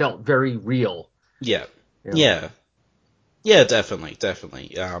feel, it felt very real. Yeah. Yeah, definitely.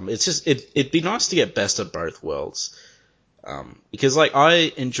 It's just it'd be nice to get best of both worlds. Because like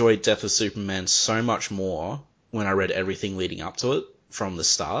I enjoyed Death of Superman so much more when I read everything leading up to it from the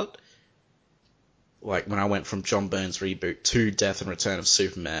start. Like when I went from John Byrne's reboot to Death and Return of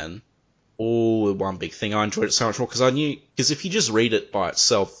Superman, all in one big thing. I enjoyed it so much more because if you just read it by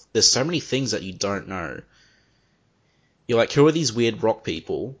itself, there's so many things that you don't know. You're like, who are these weird rock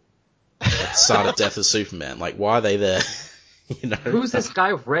people that started Death of Superman? Like, why are they there? Who's this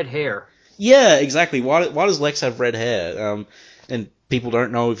guy with red hair? Yeah, exactly. Why does Lex have red hair? And people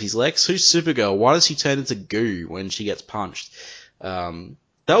don't know if he's Lex. Who's Supergirl? Why does she turn into goo when she gets punched? That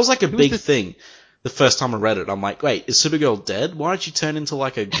was like a big thing. The first time I read it, I'm like, wait, is Supergirl dead? Why did she turn into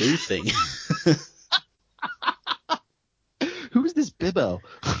like a goo thing? Who's this Bibbo?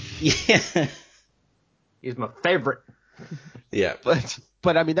 Yeah. He's my favorite. Yeah.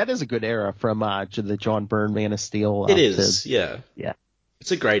 But I mean, that is a good era from the John Byrne Man of Steel. It is, yeah. Yeah.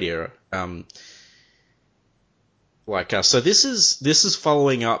 It's a great era. So this is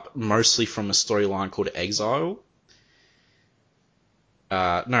following up mostly from a storyline called Exile.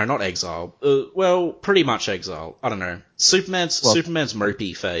 No, not Exile. Well, pretty much Exile. I don't know. Superman's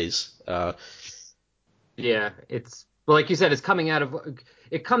mopey phase. Yeah, it's like you said, it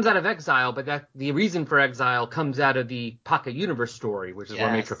comes out of Exile, but the reason for Exile comes out of the Pocket Universe story, which is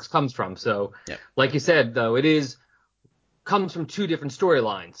where Matrix comes from. So, like you said, though, comes from two different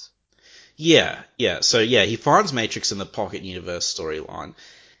storylines. Yeah. So he finds Matrix in the Pocket Universe storyline,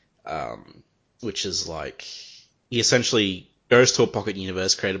 which is like he essentially goes to a pocket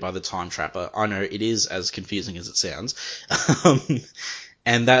universe created by the Time Trapper. I know it is as confusing as it sounds.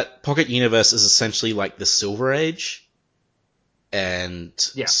 And that pocket universe is essentially like the Silver Age. And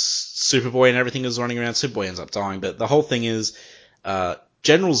Superboy and everything is running around. Superboy ends up dying, but the whole thing is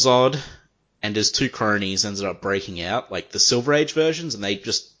General Zod and his two cronies ended up breaking out, like the Silver Age versions, and they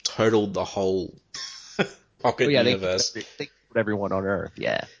just totaled the whole pocket universe. They killed everyone on Earth,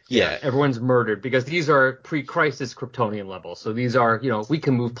 yeah. Everyone's murdered because these are pre-crisis Kryptonian levels. So these are, we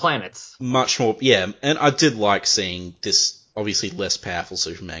can move planets. Much more, yeah. And I did like seeing this obviously less powerful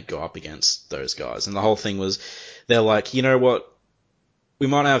Superman go up against those guys. And the whole thing was, they're like, you know what? We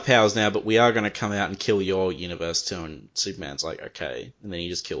might have powers now, but we are going to come out and kill your universe too. And Superman's like, okay. And then he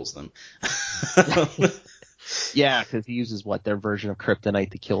just kills them. Yeah, because he uses their version of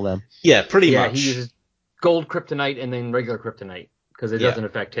kryptonite to kill them. Yeah, pretty much. Yeah, he uses gold kryptonite and then regular kryptonite because it doesn't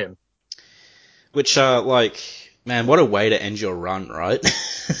affect him. Which, man, what a way to end your run, right?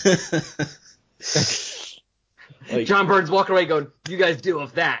 John Byrne's walking away going, you guys deal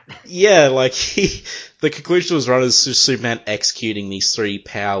with that. Yeah, the conclusion was run as just Superman executing these three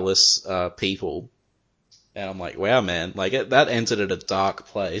powerless people. And I'm like, wow, man, that ended at a dark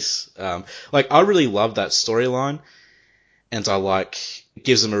place. I really love that storyline, and it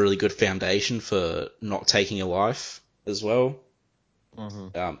gives them a really good foundation for not taking a life as well.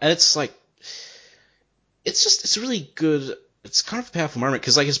 Mm-hmm. And it's it's really good. It's kind of a powerful moment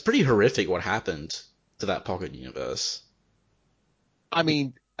because it's pretty horrific what happened to that pocket universe. I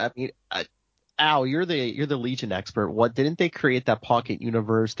mean, Al, you're the Legion expert. Didn't they create that pocket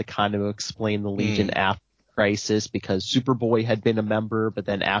universe to kind of explain the Legion after Crisis, because Superboy had been a member, but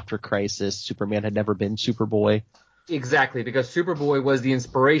then after Crisis, Superman had never been Superboy? Exactly, because Superboy was the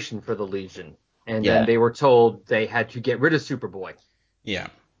inspiration for the Legion, and then they were told they had to get rid of Superboy. Yeah.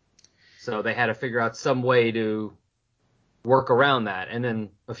 So they had to figure out some way to work around that, and then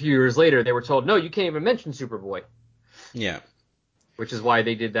a few years later, they were told, no, you can't even mention Superboy. Yeah. which is why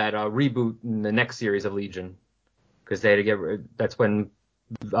they did that reboot in the next series of Legion, because they had to get. That's when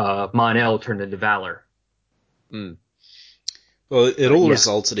Mon-El turned into Valor. Mm. Well, it all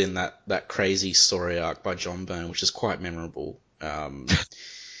resulted in that crazy story arc by John Byrne, which is quite memorable. I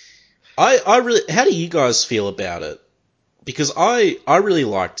really, how do you guys feel about it? Because I really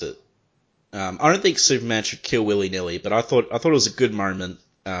liked it. I don't think Superman should kill willy-nilly, but I thought it was a good moment.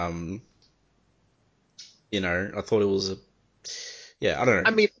 I thought it was I don't know. I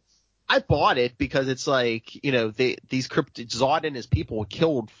mean, I bought it because it's like, these Zod and his people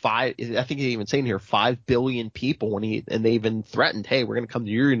killed I think they even saying here 5 billion people and they even threatened, hey, we're going to come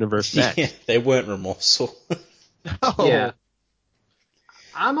to your universe next. Yeah, they weren't remorseful. Oh. Yeah.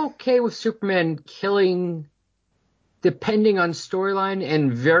 I'm okay with Superman killing depending on storyline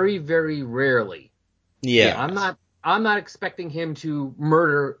and very, very rarely. Yeah. I'm not expecting him to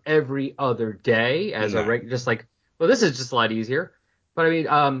murder every other day as just like, well, this is just a lot easier. But I mean,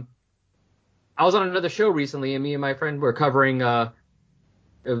 I was on another show recently, and me and my friend were covering the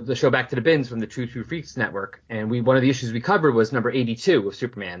show Back to the Bins from the True Freaks Network, and one of the issues we covered was number 82 of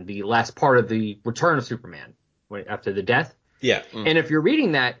Superman, the last part of the return of Superman after the death. Yeah. Mm. And if you're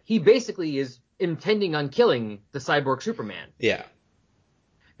reading that, he basically is intending on killing the cyborg Superman. Yeah.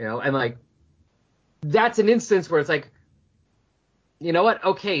 And like, that's an instance where it's like, you know what?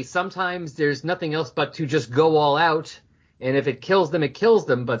 Okay, sometimes there's nothing else but to just go all out, and if it kills them, it kills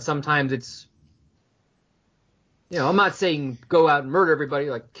them, but sometimes it's, I'm not saying go out and murder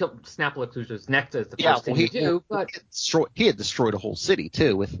everybody, like snap Luthor's neck as the first thing you do, but he had destroyed a whole city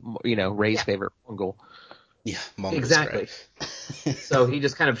too with, Ray's favorite Mongol. Yeah, Mongol's exactly. So he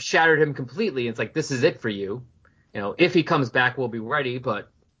just kind of shattered him completely. It's like, this is it for you. If he comes back, we'll be ready. But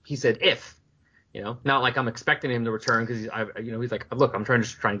he said if, not like I'm expecting him to return because he's like, look, I'm trying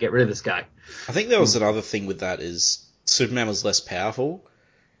to get rid of this guy. I think there was another thing with that is Superman was less powerful,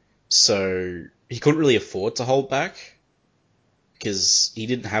 so he couldn't really afford to hold back because he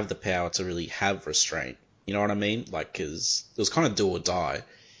didn't have the power to really have restraint. You know what I mean? Like, because it was kind of do or die.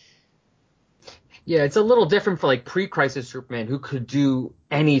 Yeah, it's a little different for like pre-crisis Superman who could do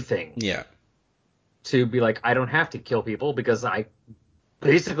anything. Yeah. To be like, I don't have to kill people because I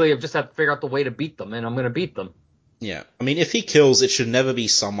basically have just have to figure out the way to beat them, and I'm going to beat them. Yeah. I mean, if he kills, it should never be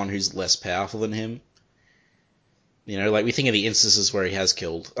someone who's less powerful than him. Like we think of the instances where he has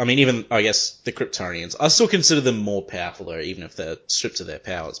killed. I mean, even, I guess, the Kryptonians. I still consider them more powerful, though, even if they're stripped of their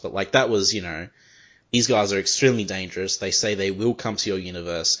powers. But, like, that was, these guys are extremely dangerous. They say they will come to your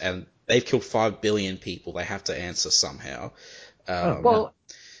universe, and they've killed 5 billion people. They have to answer somehow.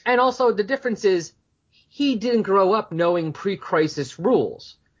 And also the difference is he didn't grow up knowing pre-crisis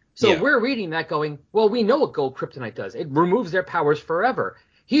rules. So we're reading that going, well, we know what gold kryptonite does. It removes their powers forever.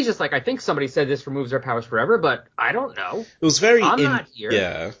 He's just like, I think somebody said this removes their powers forever, but I don't know. It was very... I'm not here.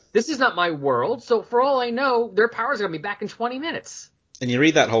 Yeah. This is not my world, so for all I know, their powers are going to be back in 20 minutes. And you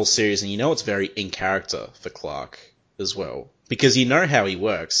read that whole series, and it's very in character for Clark as well. Because you know how he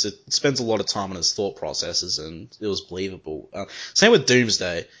works. It spends a lot of time on his thought processes, and it was believable. Same with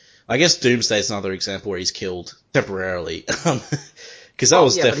Doomsday. I guess Doomsday is another example where he's killed temporarily. Because that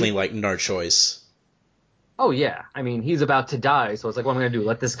was definitely, like, no choice. Oh, yeah. I mean, he's about to die, so it's like, what am I going to do?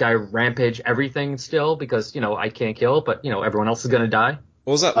 Let this guy rampage everything still? Because, I can't kill, but, everyone else is going to die?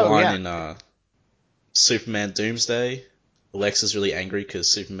 What was that line in Superman Doomsday? Lex is really angry because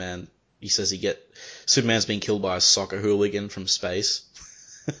Superman, he says Superman's being killed by a soccer hooligan from space.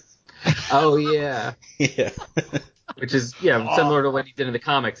 Oh, yeah. Yeah. Which is, similar to what he did in the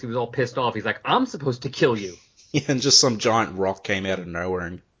comics. He was all pissed off. He's like, I'm supposed to kill you. Yeah, and just some giant rock came out of nowhere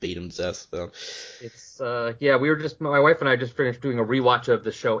and beat him to death. So. It's, my wife and I just finished doing a rewatch of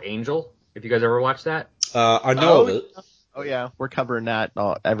the show Angel. If you guys ever watched that? I know of it. Oh, yeah. We're covering that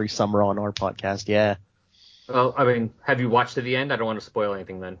every summer on our podcast, yeah. Well, I mean, have you watched to the end? I don't want to spoil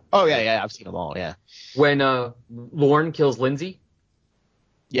anything then. Oh, yeah, I've seen them all, yeah. When Lorne kills Lindsay?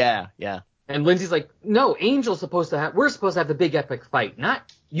 Yeah. And Lindsay's like, no, we're supposed to have the big epic fight,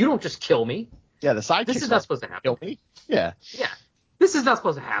 not, you don't just kill me. Yeah, the sidekicks. This is not supposed to happen. Kill me? Yeah. Yeah. This is not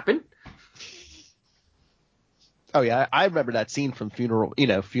supposed to happen. Oh yeah, I remember that scene from Funeral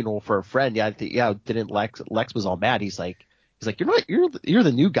for a Friend. Yeah, didn't Lex was all mad. He's like, you're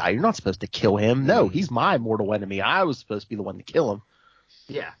the new guy. You're not supposed to kill him. No, he's my mortal enemy. I was supposed to be the one to kill him.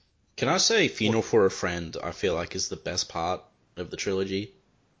 Yeah. Can I say Funeral for a Friend, I feel like, is the best part of the trilogy?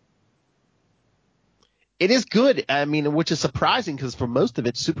 It is good. I mean, which is surprising because for most of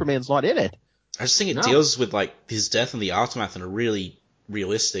it, Superman's not in it. I just think it deals with, like, his death and the aftermath in a really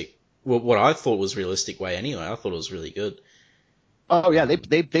realistic, what I thought was realistic way anyway. I thought it was really good. Oh yeah, they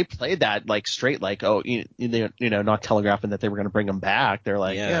played that like straight, like, oh, not telegraphing that they were going to bring him back. They're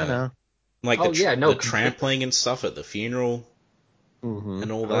like, yeah, no. Like Oh, yeah, no, the trampling and stuff at the funeral Mm-hmm.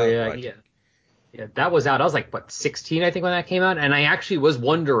 and all Oh, that. yeah, like, yeah. Yeah, that was out. I was like, what, 16, I think, when that came out? And I actually was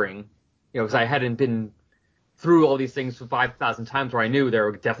wondering, because I hadn't been through all these things 5,000 times where I knew they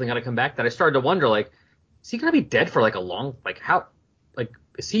were definitely going to come back, that I started to wonder, like, is he going to be dead for, like, a long, like, how, like,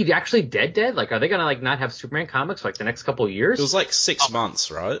 is he actually dead? Like, are they going to, like, not have Superman comics for, like, the next couple of years? It was like 6 months,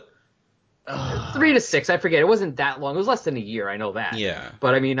 right? 3 to 6, I forget. It wasn't that long. It was less than a year, I know that. Yeah.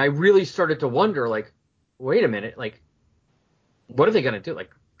 But, I mean, I really started to wonder, like, wait a minute, like, what are they going to do? Like,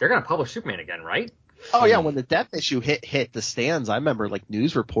 they're going to publish Superman again, right? Oh yeah, when the death issue hit the stands, I remember like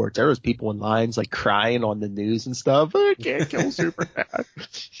news reports. There was people in lines like crying on the news and stuff. I can't kill Superman.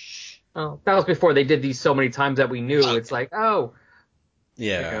 Oh, that was before they did these so many times that we knew. It's like, oh,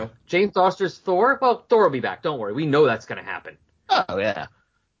 Yeah. James Foster's Thor. Well, Thor will be back. Don't worry. We know that's going to happen. Oh yeah.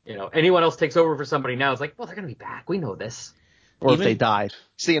 Anyone else takes over for somebody now, it's like, well, they're going to be back. We know this. Or if they die,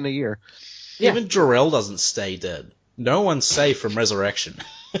 see in a year. Even Jor-El doesn't stay dead. No one's safe from resurrection.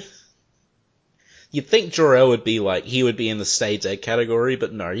 You'd think Jor-El would be like, he would be in the stay dead category,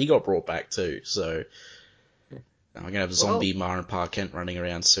 but no, he got brought back too, so I'm gonna have zombie Mara Park Kent running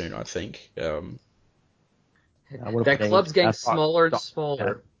around soon, I think. That club's getting smaller and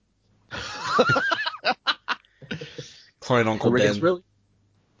smaller. Clone Uncle Ben. It's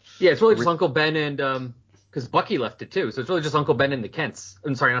really just Uncle Ben and, because Bucky left it too, so it's really just Uncle Ben and the Kents.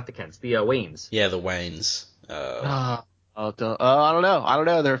 I'm sorry, not the Kents, the Waynes. Yeah, the Waynes. I don't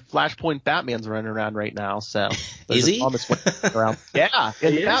know. Their Flashpoint Batman's running around right now, so is he? Around.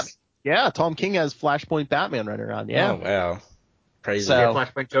 Yeah, Tom King has Flashpoint Batman running around. Yeah. Oh wow, crazy. So,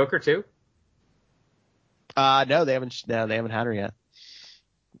 Flashpoint Joker too? No, they haven't had her yet.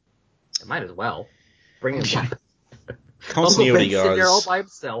 It might as well bring him back. Continuity, guys. Sitting there all by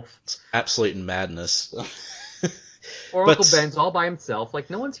himself. It's absolute madness. Or Uncle Ben's all by himself, like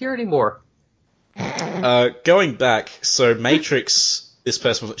no one's here anymore. Going back, so Matrix, this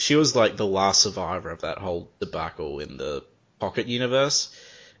person, she was like the last survivor of that whole debacle in the Pocket universe.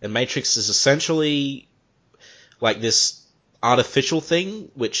 And Matrix is essentially like this artificial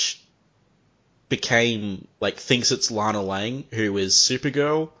thing, which became, like, thinks it's Lana Lang, who is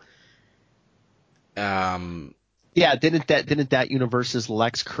Supergirl. Yeah, didn't that universe's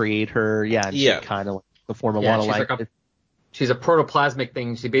Lex create her? Yeah, and she kind of like the form of Lana Lang. She's a protoplasmic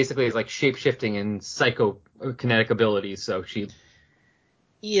thing. She basically is like shape-shifting and psychokinetic abilities, so she...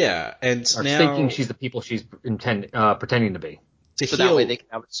 Yeah, and now... thinking she's the people she's pretending to be. So that way they can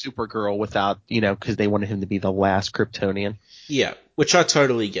have Supergirl without, because they wanted him to be the last Kryptonian. Yeah, which I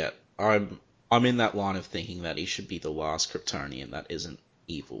totally get. I'm in that line of thinking that he should be the last Kryptonian that isn't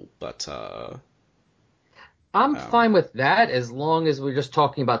evil, but... I'm fine with that as long as we're just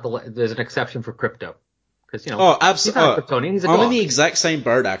talking about there's an exception for Crypto. Because, he's not a Kryptonian, he's a god. I'm in the exact same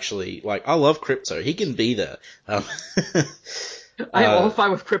boat, actually. Like, I love Crypto. He can be there. I am all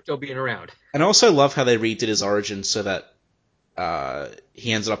fine with Crypto being around. And I also love how they redid his origin so that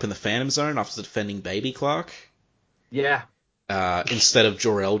he ended up in the Phantom Zone after defending Baby Clark. Yeah. Instead of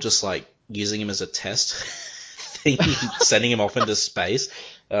Jor-El just, like, using him as a test thing, sending him off into space.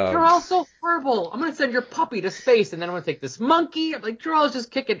 You're all so horrible. I'm going to send your puppy to space, and then I'm going to take this monkey. I'm like, Jor-El's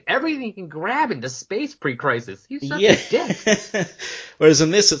just kicking everything he can grab into space pre-crisis. He's such a dick. Whereas in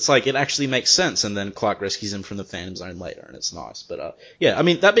this, it's like, it actually makes sense, and then Clark rescues him from the Phantom Zone later, and it's nice. But, yeah, I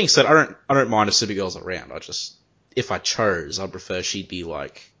mean, that being said, I don't mind if Supergirl's around. If I chose, I'd prefer she'd be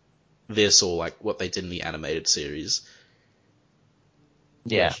like this or like what they did in the animated series.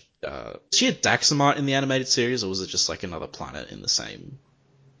 Yeah. Was she a Daxamite in the animated series, or was it just like another planet in the same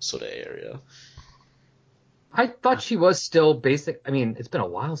sort of area? I thought she was still basic. I mean, it's been a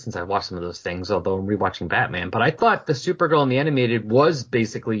while since I watched some of those things, although I'm rewatching Batman. But I thought the Supergirl in the animated was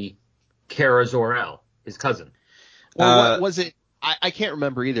basically Kara Zor-El, his cousin. Or was it? I can't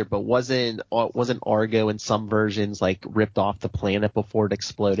remember either. But wasn't Argo in some versions like ripped off the planet before it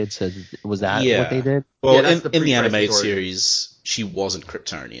exploded? So was that what they did? Well, in the animated series, she wasn't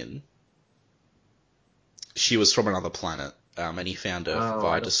Kryptonian. She was from another planet. And he found her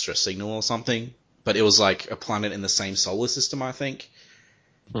via distress signal or something. But it was like a planet in the same solar system, I think.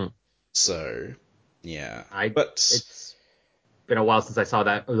 So, yeah. It's been a while since I saw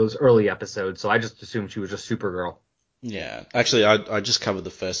those early episodes, so I just assumed she was just Supergirl. Yeah. Actually, I just covered the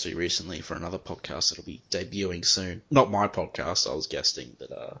first 3 recently for another podcast that'll be debuting soon. Not my podcast, I was guesting,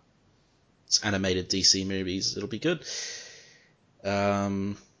 but it's animated DC movies. It'll be good.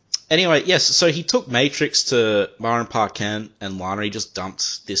 Anyway, yes, so he took Matrix to Mara Park Kent, and Lana just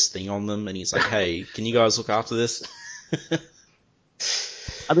dumped this thing on them, and he's like, hey, can you guys look after this?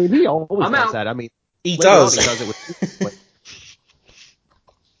 I mean, he always I'm does out. that. I mean, He later on does. he does it with.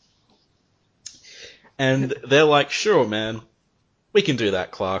 And they're like, sure, man, we can do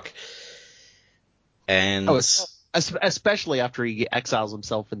that, Clark. And especially after he exiles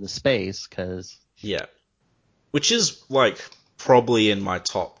himself into space, because yeah, which is like probably in my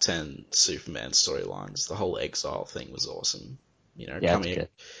top 10 Superman storylines. The whole exile thing was awesome. You know, good.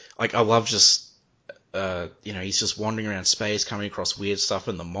 Like, I love just, you know, he's just wandering around space, coming across weird stuff,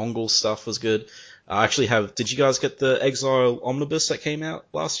 and the Mongol stuff was good. I actually did you guys get the Exile Omnibus that came out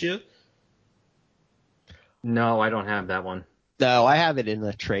last year? No, I don't have that one. No, I have it in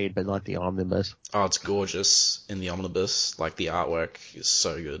the trade, but not the omnibus. Oh, it's gorgeous in the omnibus. Like, the artwork is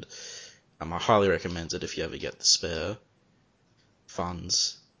so good. I highly recommend it if you ever get the spare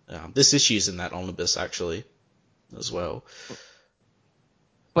funds. This issue's in that omnibus, actually, as well.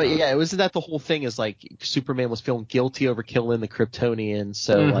 But yeah, it was that the whole thing is like Superman was feeling guilty over killing the Kryptonians,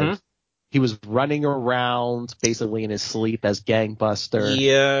 so like he was running around basically in his sleep as Gangbuster.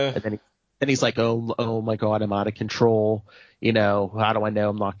 Yeah. And then he's like, oh my God, I'm out of control. You know, how do I know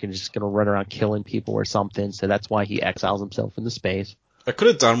I'm not just gonna run around killing people or something? So that's why he exiles himself into space. I could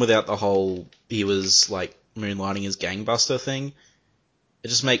have done without the whole he was like moonlighting as Gangbuster thing. It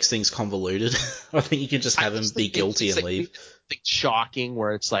just makes things convoluted. I think you can just have him be guilty and leave. It's shocking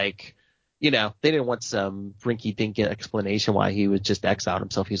where it's like, you know, they didn't want some rinky-dinky explanation why he would just exile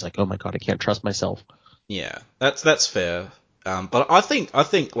himself. He's like, oh my God, I can't trust myself. Yeah, that's fair. But I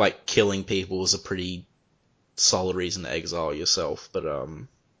think like killing people is a pretty solid reason to exile yourself. But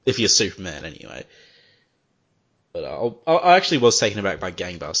if you're Superman anyway. But I actually was taken aback by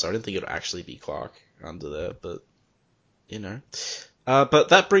Gangbuster. I didn't think it would actually be Clark under there, but you know. But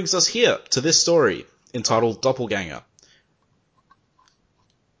that brings us here to this story entitled Doppelganger,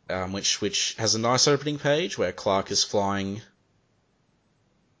 which has a nice opening page where Clark is flying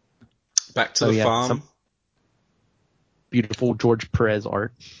back to the farm. Some beautiful George Perez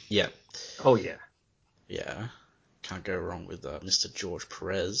art. Yeah. Oh yeah. Yeah. Can't go wrong with Mr. George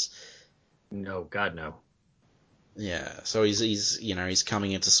Perez. No, God no. Yeah. So he's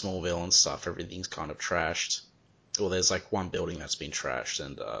coming into Smallville and stuff. Everything's kind of trashed. Well, there's like one building that's been trashed,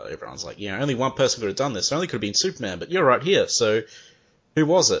 and everyone's like, only one person could have done this. It only could have been Superman, but you're right here. So who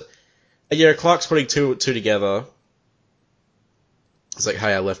was it? And yeah, Clark's putting two together. It's like,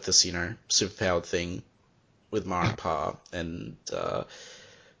 hey, I left this, superpowered thing with Ma and Pa, and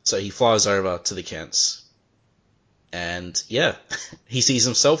so he flies over to the Kents, and yeah, he sees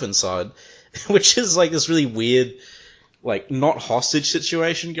himself inside, which is like this really weird, like not hostage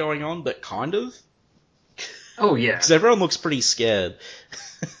situation going on, but kind of. Oh yeah, because everyone looks pretty scared.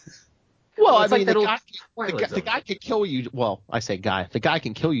 Well, I like mean, the guy could kill you. Well, I say guy. The guy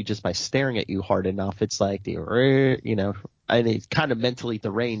can kill you just by staring at you hard enough. It's like, and he's kind of mentally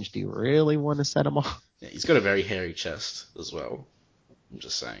deranged. Do you really want to set him off? Yeah, he's got a very hairy chest as well. I'm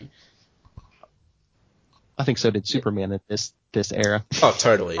just saying. I think so did Superman at this era. Oh,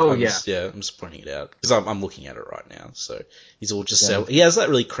 totally. Oh, I'm just pointing it out because I'm looking at it right now. So he's all just Yeah. he has that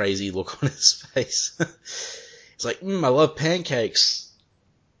really crazy look on his face. He's like, I love pancakes.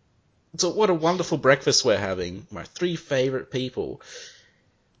 So what a wonderful breakfast we're having. My 3 favorite people.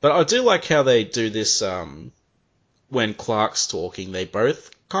 But I do like how they do this. When Clark's talking, they both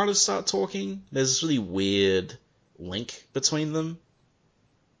kind of start talking. There's this really weird link between them.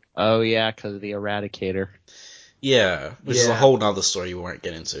 Oh yeah, because of the Eradicator. Yeah, which is a whole nother story we won't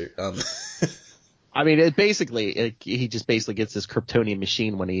get into. I mean, he just basically gets this Kryptonian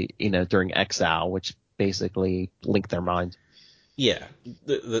machine when he, during exile, which basically link their minds. Yeah,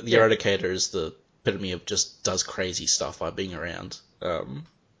 the Eradicator is the epitome of just does crazy stuff by being around.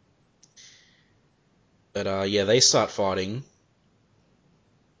 But they start fighting.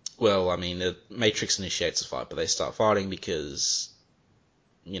 Well, I mean, Matrix initiates a fight, but they start fighting because,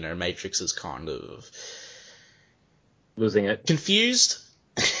 Matrix is kind of losing it. Confused.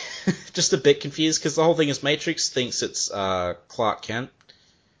 Just a bit confused, because the whole thing is Matrix thinks it's Clark Kent,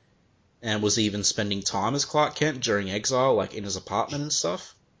 and was even spending time as Clark Kent during exile, like in his apartment and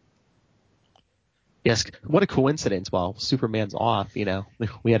stuff. Yes, what a coincidence. While Superman's off,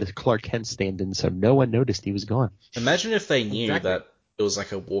 we had a Clark Kent stand-in, so no one noticed he was gone. Imagine if they knew that it was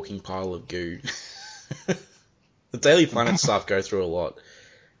like a walking pile of goo. The Daily Planet staff go through a lot.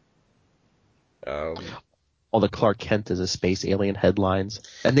 All the Clark Kent is a space alien headlines,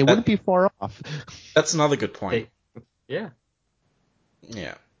 and they wouldn't be far off. That's another good point. Yeah.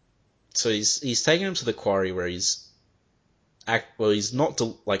 So he's taking him to the quarry where he's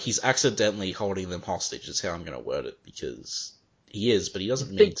accidentally holding them hostage is how I'm going to word it, because he is, but he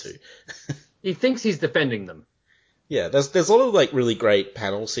doesn't mean to. He thinks he's defending them. Yeah, there's a lot of like really great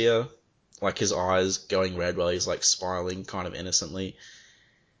panels here, like his eyes going red while he's like smiling kind of innocently.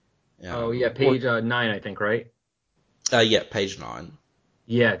 Oh yeah, page 9, I think, right? Yeah, page 9.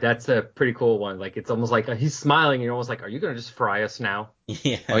 Yeah, that's a pretty cool one. Like it's almost like he's smiling, and you're almost like, are you gonna just fry us now?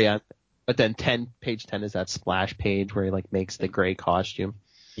 Yeah. Oh yeah. But then page 10 is that splash page where he like makes the gray costume.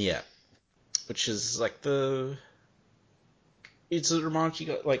 Yeah. Which is like it reminds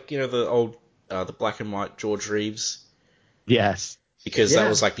you like, the old, the black and white George Reeves. Yes. Because that Yeah.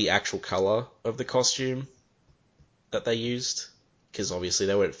 was like the actual color of the costume that they used. Because obviously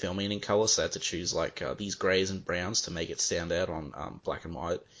they weren't filming in color, so they had to choose like these grays and browns to make it stand out on black and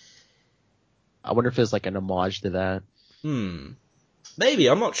white. I wonder if it's like an homage to that. Maybe,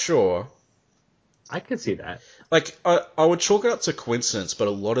 I'm not sure. I could see that. Like, I would chalk it up to coincidence, but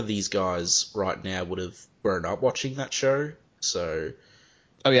a lot of these guys right now would have grown up watching that show, so...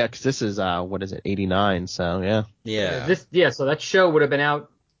 Oh yeah, because this is, what is it, 89, so yeah. Yeah. So that show would have been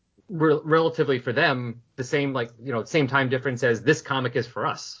out relatively for them the same, like, same time difference as this comic is for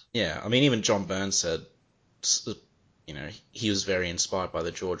us. Yeah, I mean, even John Byrne said, he was very inspired by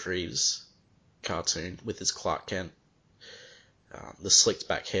the George Reeves cartoon with his Clark Kent. The slicked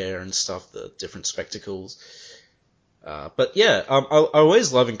back hair and stuff, the different spectacles. But yeah, I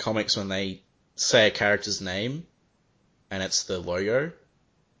always love in comics when they say a character's name and it's the logo.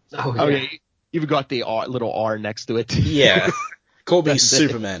 Oh yeah. You've got the little R next to it. Yeah. Call me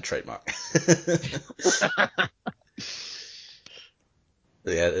Superman trademark.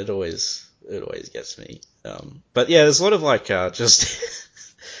 Yeah, it always gets me. But yeah, there's a lot of like just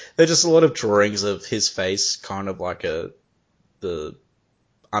there's just a lot of drawings of his face, kind of like the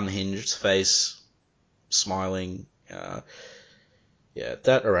unhinged face, smiling. Yeah,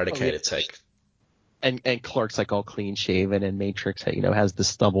 that Eradicator take. And Clark's like all clean shaven, and Matrix, has the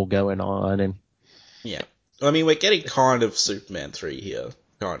stubble going on, and Yeah, I mean we're getting kind of Superman 3 here,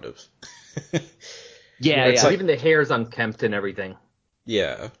 kind of. Yeah. It's like, Even the hair's unkempt and everything.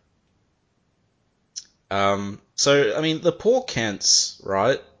 yeah. So I mean the poor Kents,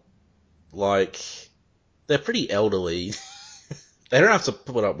 right? Like they're pretty elderly. They don't have to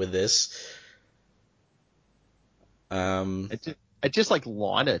put up with this. I just like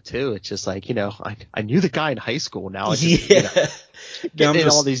Lana too. It's just like, I knew the guy in high school. Now it's just, Yeah. getting in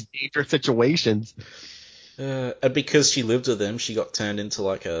all these dangerous situations. And because she lived with him, she got turned into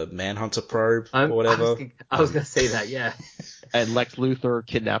like a manhunter probe or whatever. I was gonna say that, yeah. And Lex Luthor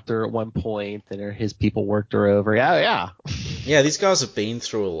kidnapped her at one point, and his people worked her over. Yeah. Yeah, these guys have been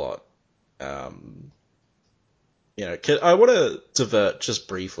through a lot. I want to divert just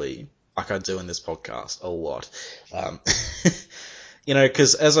briefly, like I do in this podcast a lot.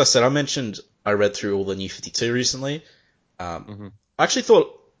 Because as I said, I mentioned I read through all the New 52 recently. I actually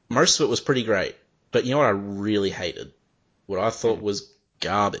thought most of it was pretty great. But you know what I really hated? What I thought was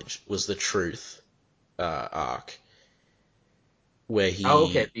garbage was the Truth arc. Where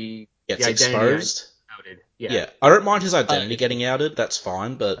he gets exposed. Outed. Yeah, I don't mind his identity getting outed, that's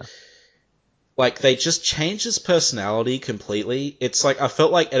fine, but like they just changed his personality completely. It's like I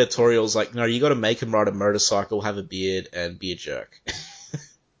felt like editorials like, no, you got to make him ride a motorcycle, have a beard, and be a jerk.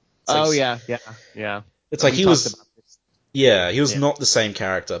 Yeah. It's like he was not the same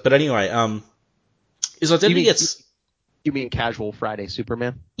character. But anyway, his identity gets. You mean casual Friday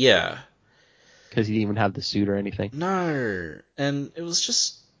Superman? Yeah. Because he didn't even have the suit or anything. No, and it was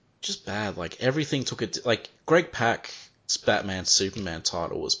just bad. Like everything took it. Like Greg Pak's Batman Superman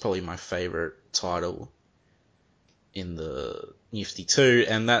title was probably my favorite title in the New 52,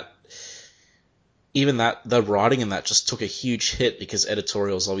 and the writing in that just took a huge hit because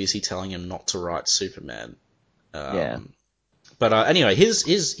editorials obviously telling him not to write Superman. But anyway,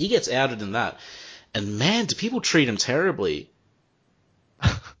 he gets outed in that, and man, do people treat him terribly.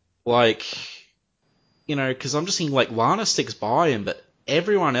 Like. Because I'm just thinking, like, Lana sticks by him, but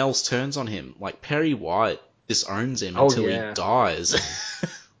everyone else turns on him. Like, Perry White disowns him until he dies.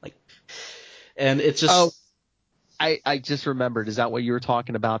 And it's just... Oh, I just remembered. Is that what you were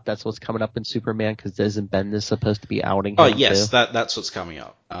talking about? That's what's coming up in Superman? Because isn't Bendis supposed to be outing him, Oh, yes, too? that's what's coming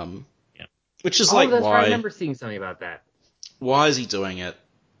up. Which is like, that's why... right. I remember seeing something about that. Why is he doing it?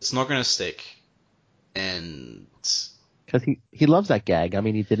 It's not going to stick. And... Because he loves that gag. I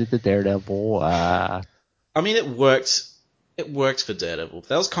mean, he did it to Daredevil. I mean, it worked. It worked for Daredevil.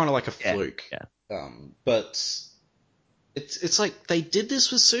 That was kind of like a fluke. Yeah. But it's like they did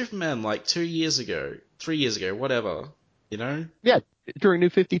this with Superman like 2 years ago, 3 years ago, whatever. Yeah, during New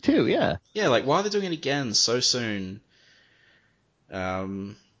 52. Yeah. Yeah, like why are they doing it again so soon? I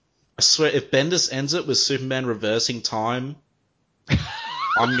swear, if Bendis ends it with Superman reversing time,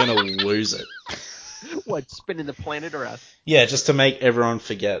 I'm gonna lose it. What, spinning the planet around? Yeah, just to make everyone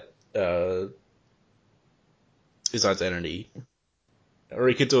forget his identity. Or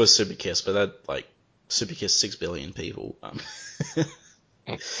he could do a super kiss, but that like super kiss 6 billion people.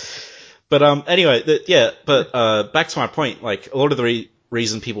 But anyway, back to my point. Like a lot of the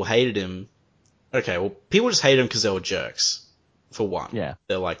reason people hated him. Okay, well, people just hated him because they were jerks. For one, Yeah,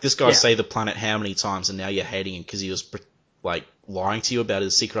 they're like, this guy saved the planet how many times, and now you're hating him because he was like lying to you about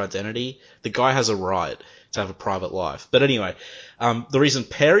his secret identity. The guy has a right to have a private life. But anyway, the reason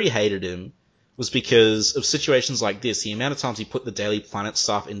Perry hated him was because of situations like this. The amount of times he put the Daily Planet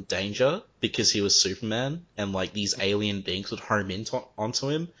staff in danger because he was Superman, and like these alien beings would home in onto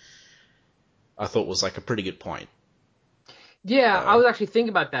him, I thought was like a pretty good point. Yeah, I was actually thinking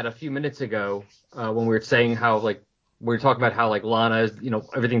about that a few minutes ago when we were saying how like we were talking about how like Lana is,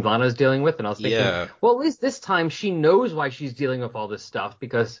 everything Lana is dealing with, and I was thinking, well, at least this time she knows why she's dealing with all this stuff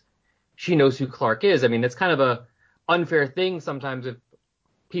because she knows who Clark is. I mean, it's kind of a unfair thing sometimes if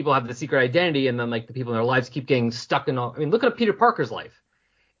people have the secret identity and then like the people in their lives keep getting stuck in all. I mean, look at Peter Parker's life.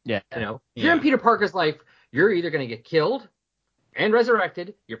 Yeah. If you're in Peter Parker's life, you're either going to get killed and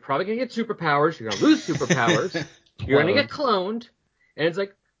resurrected. You're probably going to get superpowers. You're going to lose superpowers. You're going to get cloned. And it's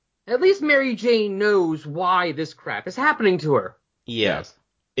like, at least Mary Jane knows why this crap is happening to her. Yeah. Yes.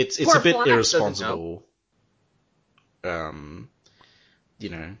 It's a bit irresponsible.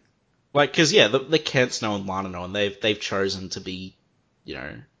 Like, cause the Kents know and Lana know, and they've chosen to be,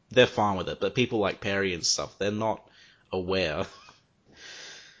 they're fine with it, but people like Perry and stuff, they're not aware.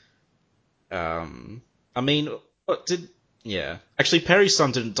 Actually, Perry's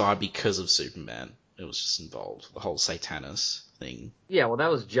son didn't die because of Superman. It was just involved, the whole Satanus thing. Yeah, well,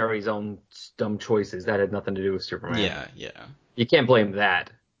 that was Jerry's own dumb choices. That had nothing to do with Superman. Yeah. You can't blame that.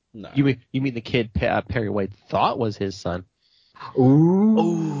 No. You mean the kid Perry White thought was his son?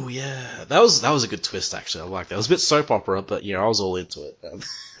 Ooh, yeah, that was a good twist actually. I like that. It was a bit soap opera, but I was all into it.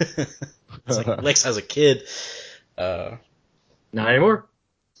 It's like Lex has a kid. Not anymore.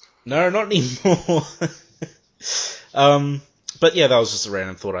 No, not anymore. But yeah, that was just a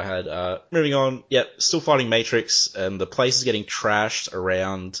random thought I had. Moving on, still fighting Matrix, and the place is getting trashed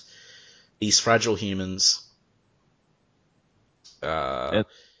around these fragile humans. And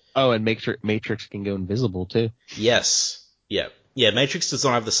Matrix can go invisible too. Yes. Yeah, Matrix does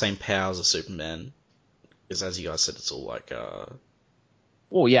not have the same powers as Superman. Because as you guys said, it's all like,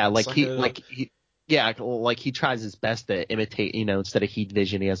 well, yeah, he tries his best to imitate, instead of heat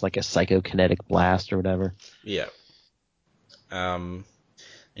vision, he has like a psychokinetic blast or whatever. Yeah. And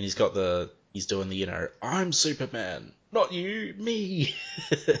he's doing the, I'm Superman, not you, me.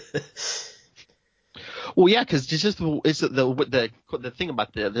 Well, yeah, because the thing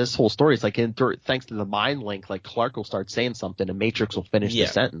about this whole story is like, thanks to the mind link, like Clark will start saying something and Matrix will finish the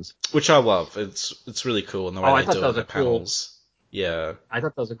sentence, which I love. It's really cool in the way they do it in the panels. Yeah, I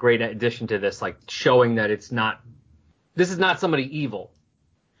thought that was a great addition to this, like showing that this is not somebody evil.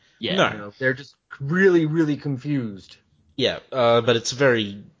 Yeah, no, they're just really, really confused. Yeah, but it's a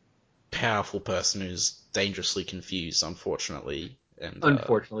very powerful person who's dangerously confused, unfortunately. And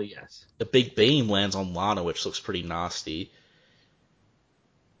unfortunately, yes. The big beam lands on Lana, which looks pretty nasty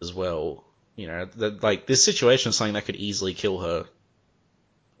as well. Like this situation is something that could easily kill her,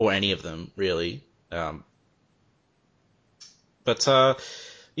 or any of them, really. But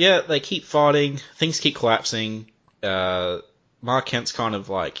they keep fighting. Things keep collapsing. Mark Kent's kind of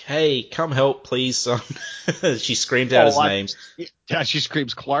like, "Hey, come help, please, son." She screamed out his name. Yeah, she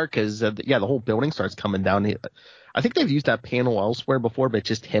screams Clark because the whole building starts coming down. I think they've used that panel elsewhere before, but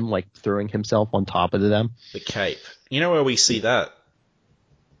just him like throwing himself on top of them. The cape. You know where we see that?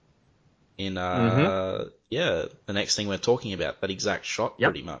 In the next thing we're talking about, that exact shot,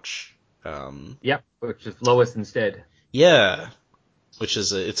 pretty much. Which is Lois instead. Yeah, which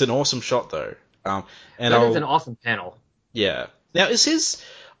is it's an awesome shot though. And that is an awesome panel. Yeah. Now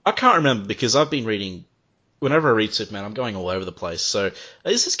I can't remember because I've been reading. Whenever I read Superman, I'm going all over the place. So,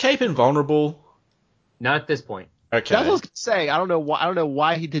 is his cape invulnerable? Not at this point. Okay. That's what I was gonna say. I don't know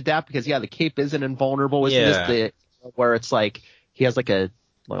why he did that because the cape isn't invulnerable. It's just where it's like he has like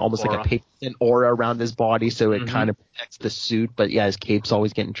almost aura. like a paper thin aura around his body, so it kind of protects the suit. But his cape's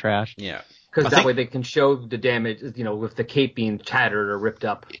always getting trashed. Yeah. Because way they can show the damage, with the cape being tattered or ripped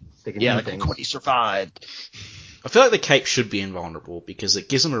up. They can see things. When he survived. I feel like the cape should be invulnerable because it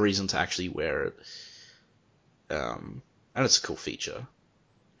gives him a reason to actually wear it. And it's a cool feature.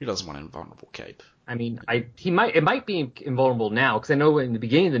 Who doesn't want an invulnerable cape? I mean, it might be invulnerable now because I know in the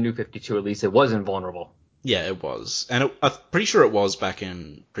beginning of the New 52 at least it was invulnerable. Yeah, it was, and I'm pretty sure it was back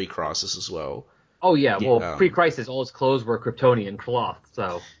in pre-Crisis as well. Oh yeah, well pre-Crisis all his clothes were Kryptonian cloth,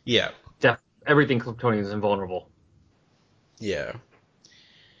 so yeah, definitely everything Kryptonian is invulnerable. Yeah.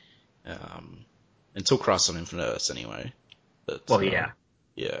 Until Crisis on Infinite Earths, anyway. But, Well, yeah.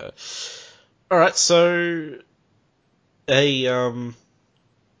 Yeah. All right, so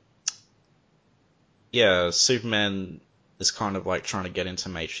Superman is kind of like trying to get into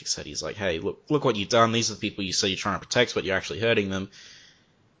Matrix head. He's like, hey, look what you've done. These are the people you say you're trying to protect, but you're actually hurting them.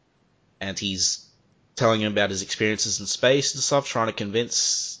 And he's telling him about his experiences in space and stuff, trying to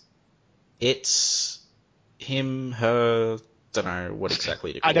convince him, her, don't know what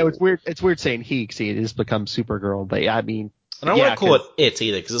exactly to call it. I know it's weird. It's weird saying he, because it has become Supergirl, but yeah, I mean, and I don't want to call it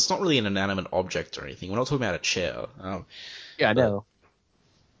either, because it's not really an inanimate object or anything. We're not talking about a chair. Yeah, I know.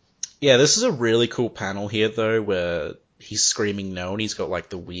 Yeah, this is a really cool panel here, though, where he's screaming no, and he's got like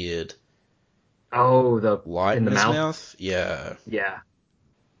the weird the light in his mouth. Yeah. Yeah.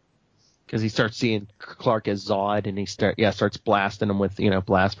 Because he starts seeing Clark as Zod, and he starts blasting him with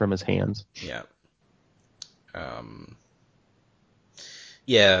blast from his hands. Yeah.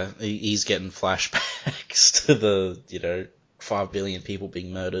 Yeah, he's getting flashbacks to the 5 billion people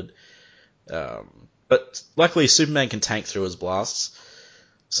being murdered. But luckily Superman can tank through his blasts,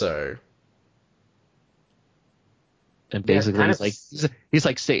 so. And basically, he's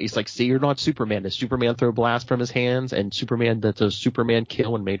like, see, you're not Superman. Does Superman throw blast from his hands? And does Superman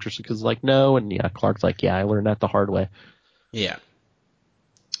kill? And Matrix is like, no. And yeah, Clark's like, yeah, I learned that the hard way. Yeah.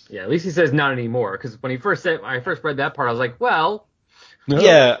 Yeah, at least he says not anymore. Because when I first read that part, I was like, well. No.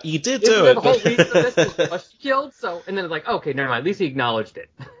 Yeah, you did do it. The whole reason of this was she killed, so. And then it's like, okay, never mind. At least he acknowledged it.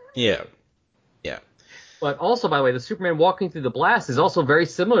 Yeah. Yeah. But also, by the way, the Superman walking through the blast is also very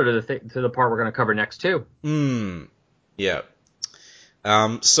similar to the part we're going to cover next, too. Yeah.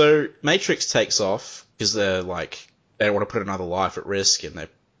 So Matrix takes off because they don't want to put another life at risk, and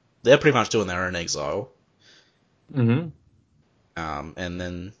they're pretty much doing their own exile. Mm-hmm. And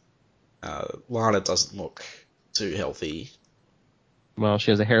then Lana doesn't look too healthy. Well,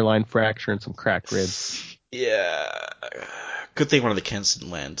 she has a hairline fracture and some cracked ribs. Yeah. Good thing one of the Kents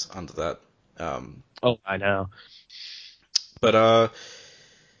didn't land under that. Oh, I know. But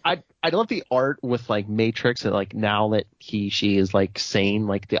I love the art with like Matrix, and like now that she is like sane,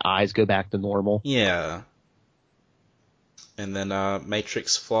 like the eyes go back to normal. Yeah. And then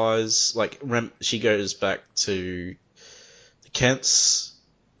Matrix flies, she goes back to the Kents,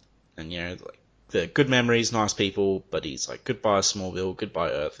 and they're good memories, nice people, but he's like, goodbye Smallville, goodbye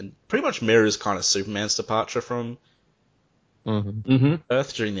Earth, and pretty much mirrors kind of Superman's departure from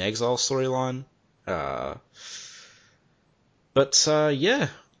Earth during the Exile storyline. But yeah,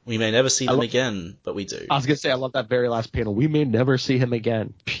 we may never see them again, but we do. I was gonna say, I love that very last panel. We may never see him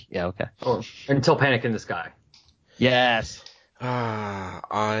again. Yeah, okay. Oh, until Panic in the Sky. Yes.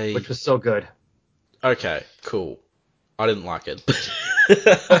 Which was so good. Okay, cool. I didn't like it.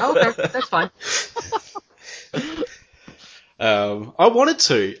 Okay, that's fine. I wanted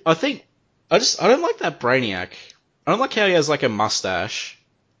to. I don't like that Brainiac. I don't like how he has like a mustache.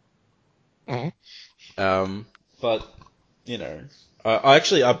 But I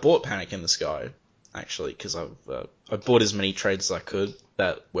bought Panic in the Sky actually because I bought as many trades as I could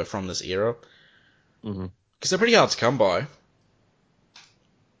that were from this era because they're pretty hard to come by.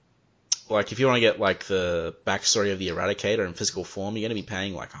 Like if you want to get like the backstory of the Eradicator in physical form, you're going to be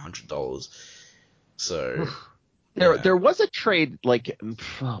paying like $100. So. There was a trade,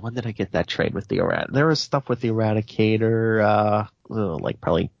 when did I get that trade with the Eradicator? There was stuff with the Eradicator, like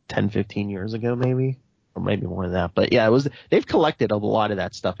probably 10, 15 years ago, maybe, or maybe more than that. But yeah, they've collected a lot of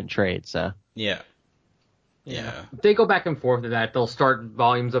that stuff in trade, so. Yeah. They go back and forth with that. They'll start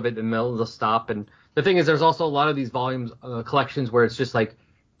volumes of it, and they'll stop. And the thing is, there's also a lot of these volumes, collections where it's just like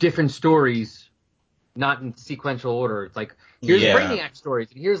different stories, not in sequential order. It's like, here's Brainiac stories,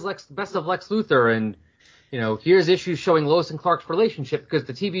 and here's Best of Lex Luthor, and here's issues showing Lois and Clark's relationship because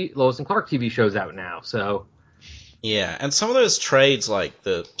the Lois and Clark TV show's out now. So. Yeah, and some of those trades, like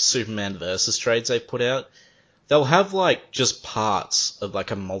the Superman versus trades they put out, they'll have like just parts of like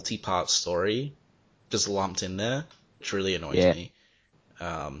a multi-part story just lumped in there, which really annoys me.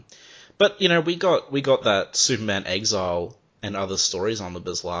 But we got that Superman Exile and other stories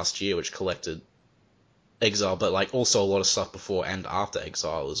omnibus last year, which collected Exile, but like also a lot of stuff before and after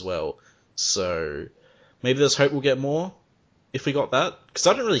Exile as well. So maybe there's hope we'll get more if we got that, because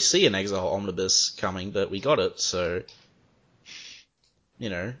I didn't really see an Exile omnibus coming, but we got it. So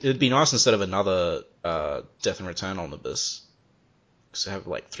it'd be nice instead of another Death and Return omnibus, because I have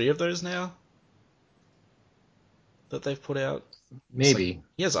like 3 of those now that they've put out. Maybe.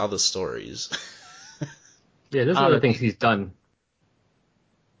 He has other stories. Yeah, there's other things he's done.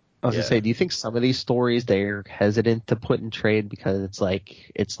 I was gonna say, do you think some of these stories they're hesitant to put in trade because it's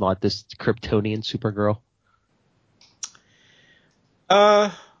like it's not this Kryptonian Supergirl?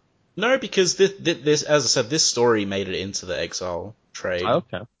 No, because this, as I said, this story made it into the Exile trade. Oh,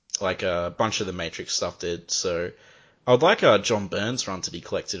 okay. Like a bunch of the Matrix stuff did. So I would like John Byrne's run to be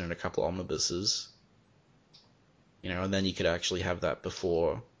collected in a couple of omnibuses. And then you could actually have that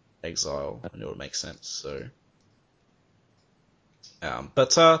before Exile, and it would make sense. So,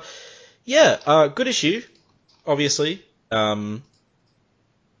 good issue, obviously. Good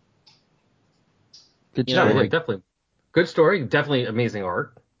story. Yeah, definitely. Good story. Definitely amazing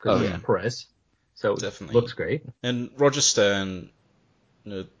art. Perez. So definitely looks great. And Roger Stern,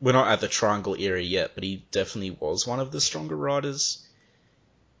 we're not at the Triangle era yet, but he definitely was one of the stronger writers.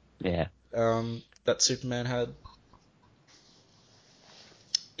 Yeah. That Superman had.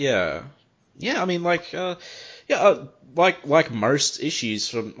 Yeah. I mean, like most issues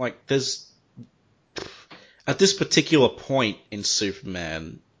from there's at this particular point in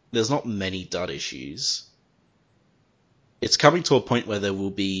Superman, there's not many dud issues. It's coming to a point where there will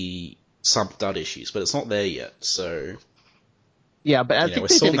be some dud issues, but it's not there yet. So yeah, but I think we're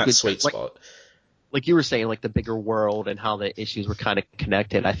they still did in a that good sweet spot. Like you were saying, like the bigger world and how the issues were kind of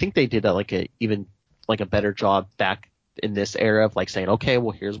connected. I think they did a better job back in this era of saying, okay,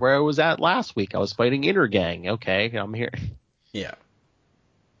 well here's where I was at last week. I was fighting Intergang. Okay, I'm here. Yeah.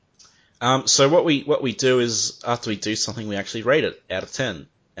 So what we do is after we do something, we actually rate it out of 10,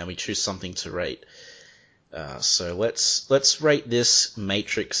 and we choose something to rate. So let's rate this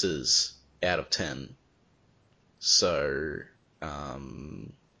Matrixes out of 10. So,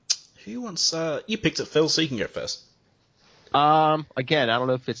 who wants? You picked it, Phil, so you can go first. Again, I don't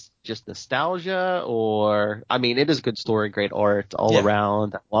know if it's just nostalgia or, I mean, it is a good story, great art all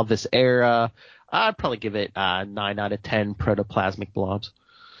around. I love this era. I'd probably give it 9 out of 10 protoplasmic blobs.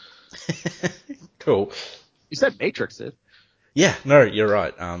 Cool. You said Matrixes. Yeah, no, you're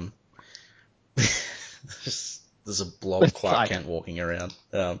right. There's a blob Clark Kent walking around.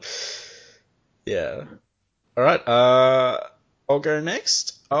 Yeah. All right. I'll go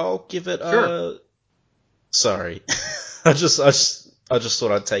next. I'll give it. Sure. Sorry, I just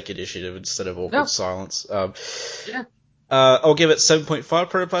thought I'd take initiative instead of awkward silence. I'll give it 7.5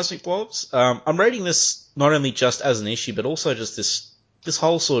 protoplasmic blobs. I'm rating this not only just as an issue, but also just this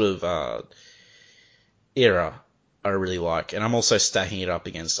whole sort of era I really like, and I'm also stacking it up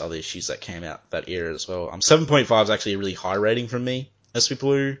against other issues that came out that era as well. 7.5 is actually a really high rating from me, as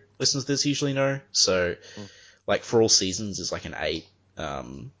people who listen to this usually know. So, For All Seasons is like an 8.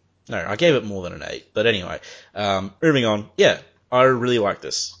 No, I gave it more than an 8. But anyway, moving on. Yeah, I really like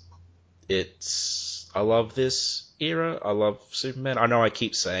this. I love this era. I love Superman. I know I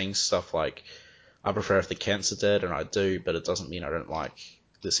keep saying stuff like, I prefer if the Kents are dead, and I do, but it doesn't mean I don't like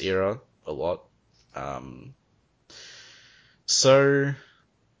this era a lot. So,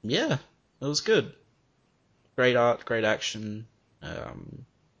 yeah, it was good. Great art, great action.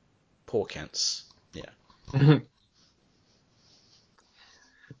 Poor Kents. Yeah.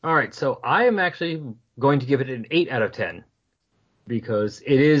 All right, so I am actually going to give it an 8 out of 10 because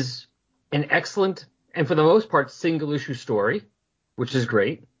it is an excellent and for the most part single issue story, which is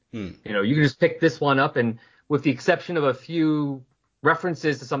great. You can just pick this one up, and with the exception of a few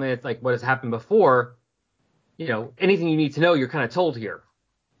references to something that's like what has happened before, anything you need to know, you're kind of told here.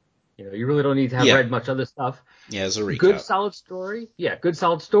 You really don't need to have read much other stuff. Yeah, as a recap. Good solid story. Yeah, good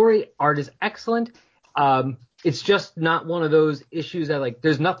solid story. Art is excellent. It's just not one of those issues that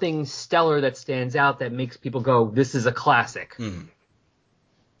there's nothing stellar that stands out that makes people go, this is a classic.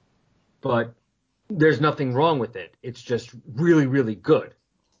 But there's nothing wrong with it. It's just really, really good.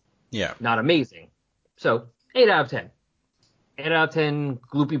 Yeah. Not amazing. So 8 out of 10. 8 out of 10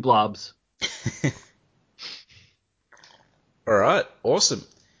 gloopy blobs. All right. Awesome.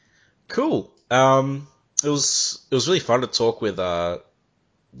 Cool. It was really fun to talk with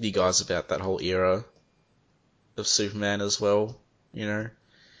you guys about that whole era of Superman as well. If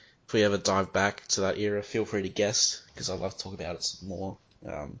we ever dive back to that era, feel free to guest because I'd love to talk about it some more.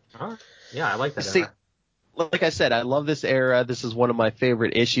 Yeah, I like that. See, like I said, I love this era. This is one of my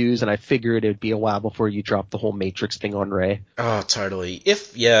favorite issues, and I figured it'd be a while before you dropped the whole Matrix thing on Ray. Oh, totally.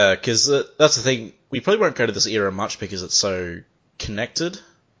 Because that's the thing. We probably won't go to this era much because it's so connected.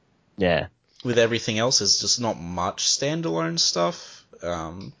 Yeah. With everything else, there's just not much standalone stuff.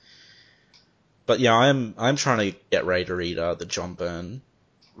 But yeah, I'm trying to get Ray to read the John Byrne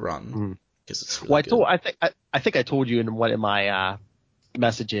run because it's really good. I think I told you in one of my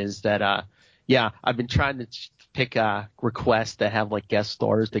messages that I've been trying to pick requests that have guest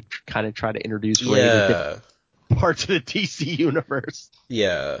stars to kind of try to introduce Ray to parts of the DC universe.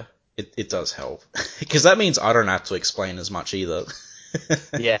 Yeah, it does help. Because that means I don't have to explain as much either.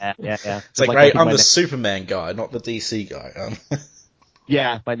 Yeah. It's like, right, I'm the Superman guy, not the DC guy.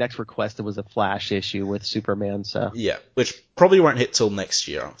 Yeah, my next request was a Flash issue with Superman, so. Yeah, which probably won't hit till next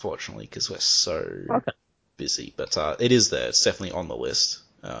year, unfortunately, because we're so busy. But it is there. It's definitely on the list.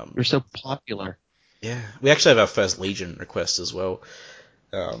 You're so popular. Yeah, we actually have our first Legion request as well,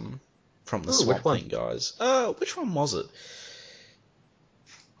 from the Swamp Thing guys. Which one was it?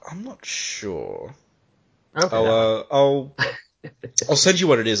 I'm not sure. Okay. I'll send you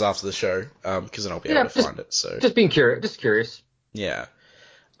what it is after the show, because then I'll be able to find it. So just being curious, just curious. Yeah.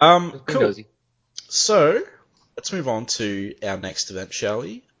 Cool. So let's move on to our next event, shall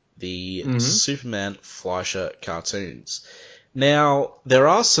we? The Superman Fleischer cartoons. Now, there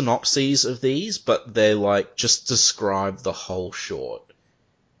are synopses of these, but they're like just describe the whole short.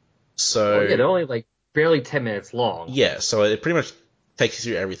 So they're only like barely 10 minutes long. Yeah, so it pretty much takes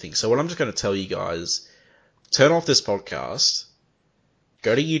you through everything. So what I'm just going to tell you guys, turn off this podcast,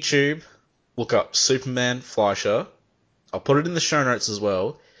 go to YouTube, look up Superman Fleischer. I'll put it in the show notes as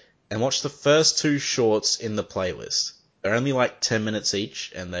well, and watch the first 2 shorts in the playlist. They're only like 10 minutes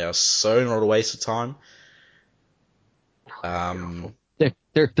each, and they are so not a waste of time.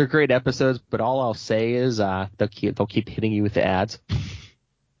 They're great episodes, but all I'll say is they'll keep hitting you with the ads.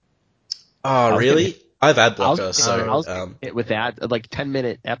 Oh, really? I have ad blocker, I was hit with ads, like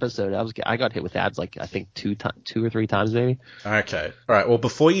 10-minute episode. I got hit with ads like I think 2 or 3 times maybe. Okay, all right. Well,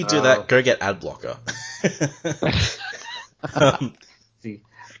 before you do that, go get ad blocker. See,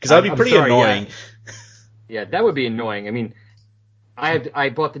 because that'd be pretty annoying. Yeah, that would be annoying. I mean, I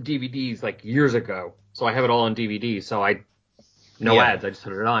bought the DVDs like years ago, so I have it all on DVD. So ads. I just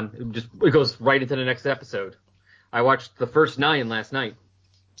put it on. It goes right into the next episode. I watched the first 9 last night.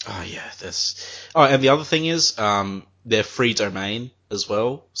 Oh yeah, and the other thing is, they're free domain as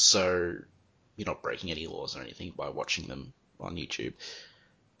well, so you're not breaking any laws or anything by watching them on YouTube.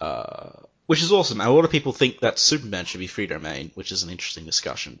 Which is awesome. And a lot of people think that Superman should be free domain, which is an interesting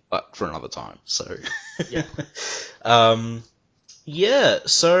discussion, but for another time. So yeah.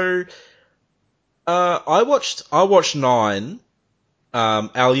 So I watched 9.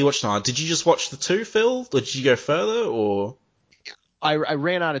 Al, you watched 9. Did you just watch the 2, Phil? Or did you go further, or? I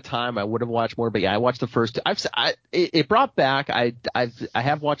ran out of time. I would have watched more, but yeah, I watched the first 2. It brought back. I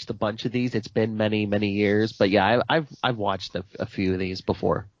have watched a bunch of these. It's been many years, but yeah, I've watched a few of these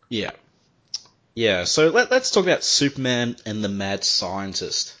before. Yeah. So let's talk about Superman and the Mad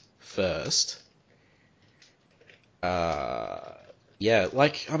Scientist first. Wow. I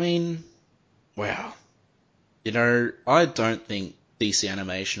don't think DC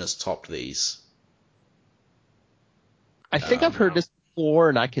Animation has topped these. I think I've heard this before,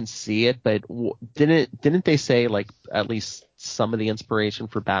 and I can see it, but didn't they say like at least some of the inspiration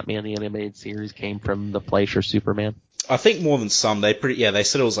for Batman the Animated Series came from the Fleischer Superman? I think more than some. They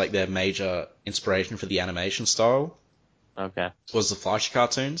said it was like their major inspiration for the animation style. Okay. Was the Fleischer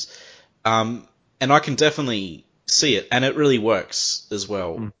cartoons, and I can definitely see it, and it really works as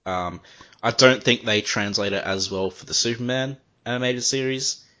well. I don't think they translate it as well for the Superman animated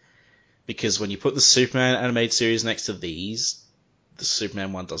series. Because when you put the Superman animated series next to these, the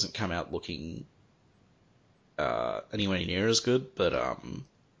Superman one doesn't come out looking anywhere near as good. But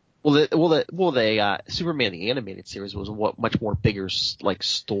Superman the animated series was much more bigger like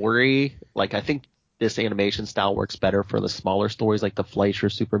story. Like I think this animation style works better for the smaller stories like the Fleischer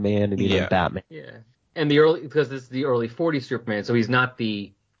Superman and even Batman. Yeah, and because this is the early '40s Superman, so he's not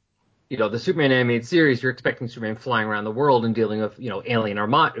the the Superman animated series, you're expecting Superman flying around the world and dealing with, alien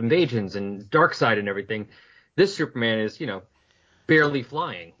invasions and Darkseid and everything. This Superman is, barely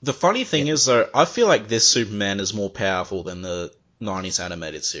flying. The funny thing is, though, I feel like this Superman is more powerful than the 90s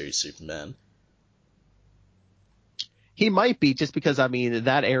animated series Superman. He might be, just because,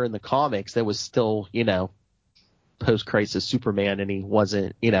 that era in the comics, there was still, post-crisis Superman, and he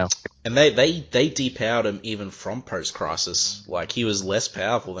wasn't, And they depowered him even from post-crisis. Like, he was less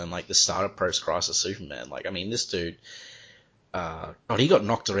powerful than, like, the start of post-crisis Superman. Like, this dude, he got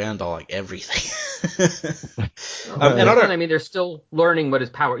knocked around by, like, everything. They're still learning what his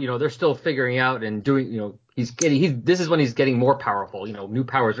power, they're still figuring out and doing, this is when he's getting more powerful, new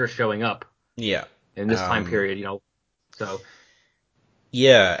powers are showing up. Yeah. In this time period, so.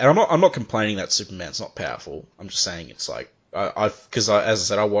 Yeah, and I'm not complaining that Superman's not powerful. I'm just saying it's like as I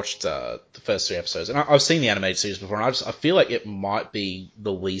said, I watched the first 3 episodes, and I've seen the animated series before, and I feel like it might be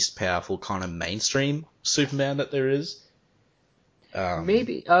the least powerful kind of mainstream Superman that there is.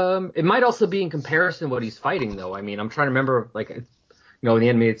 Maybe it might also be in comparison to what he's fighting, though. I'm trying to remember, like, in the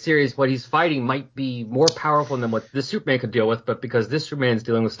animated series, what he's fighting might be more powerful than what this Superman could deal with, but because this Superman's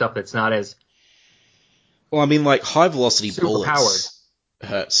dealing with stuff that's not as Well, I mean, like, high velocity super bullets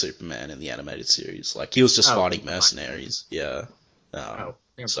hurt Superman in the animated series. Like, he was just fighting mercenaries. Yeah.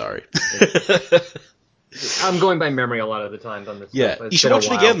 Sorry. I'm going by memory a lot of the times on this. Yeah, stuff. You should watch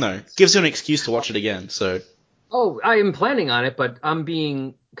it again, though. Gives you an excuse to watch it again, so. Oh, I am planning on it, but I'm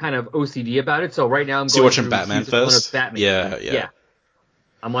being kind of OCD about it, so right now I'm going watching through Batman season 1 first? of Batman. Yeah.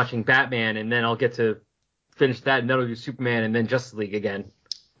 I'm watching Batman, and then I'll get to finish that, and then I'll do Superman, and then Justice League again.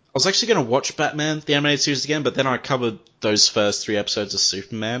 I was actually going to watch Batman, the animated series again, but then I covered those first 3 episodes of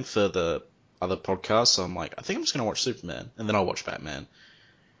Superman for the other podcast, so I'm like, I think I'm just going to watch Superman, and then I'll watch Batman.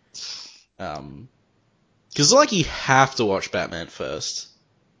 Because, like, you have to watch Batman first.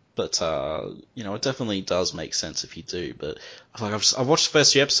 But, it definitely does make sense if you do. But, like, I've watched the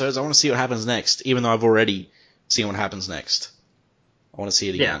first 3 episodes, I want to see what happens next, even though I've already seen what happens next. I want to see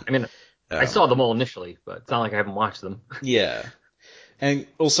it again. Yeah, I mean, I saw them all initially, but it's not like I haven't watched them. Yeah. And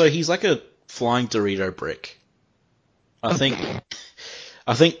also, he's like a flying Dorito brick. I think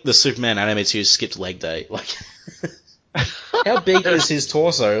the Superman animated series skipped leg day. Like, how big is his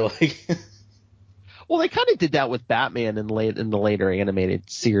torso? Like, well, they kind of did that with Batman in the later animated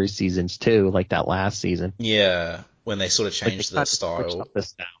series seasons too, like that last season. Yeah, when they sort of changed the style.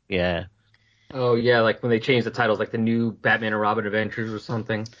 Yeah. Oh yeah, like when they changed the titles, like the new Batman and Robin Adventures or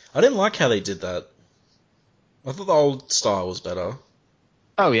something. I didn't like how they did that. I thought the old style was better.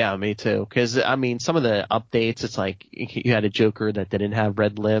 Oh yeah, me too. Because I mean, some of the updates, it's like you had a Joker that didn't have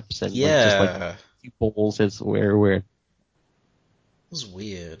red lips and just like pupils. It's weird. It was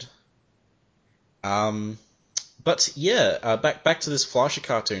weird. But yeah, back to this Fleischer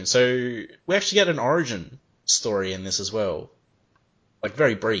cartoon. So we actually get an origin story in this as well, like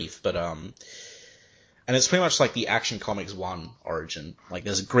very brief, but and it's pretty much like the Action Comics 1 origin. Like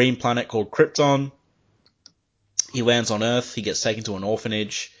there's a green planet called Krypton. He lands on Earth. He gets taken to an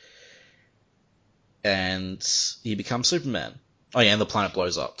orphanage, and he becomes Superman. Oh yeah, and the planet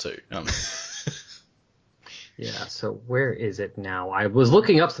blows up too. Yeah, so where is it now? I was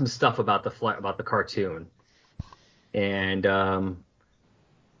looking up some stuff about the cartoon, and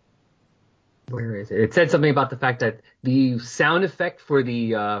where is it? It said something about the fact that the sound effect for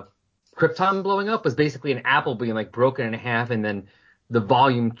the Krypton blowing up was basically an apple being like broken in half, and then the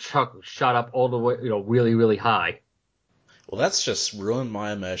volume shot up all the way, really, really high. Well, that's just ruined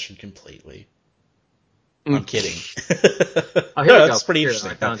my immersion completely. I'm kidding. Oh, here we go. That's pretty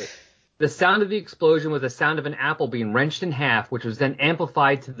interesting. I found it. The sound of the explosion was the sound of an apple being wrenched in half, which was then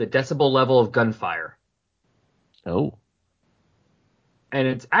amplified to the decibel level of gunfire. Oh. And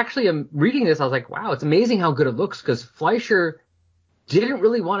it's actually, reading this, I was like, wow, it's amazing how good it looks, because Fleischer didn't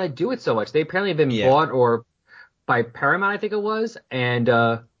really want to do it so much. They apparently have been bought or by Paramount, I think it was, and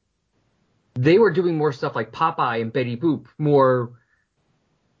they were doing more stuff like Popeye and Betty Boop, more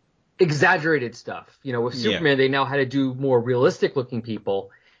exaggerated stuff. With Superman, they now had to do more realistic looking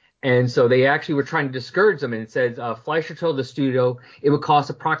people. And so they actually were trying to discourage them. And it says Fleischer told the studio it would cost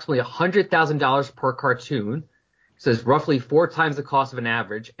approximately $100,000 per cartoon. It says roughly 4 times the cost of an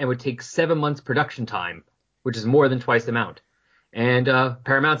average, and would take 7 months production time, which is more than twice the amount. And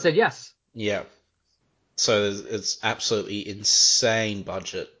Paramount said yes. Yeah. So it's absolutely insane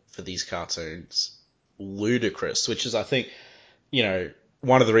budget for these cartoons. Ludicrous, which is, I think,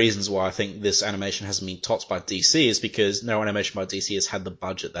 one of the reasons why I think this animation hasn't been topped by DC is because no animation by DC has had the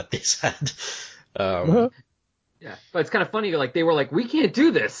budget that this had. Yeah, but it's kind of funny. Like they were like, we can't do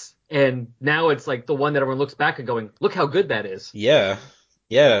this, and now it's like the one that everyone looks back and going, look how good that is. Yeah.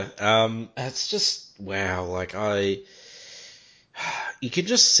 It's just wow. Like you can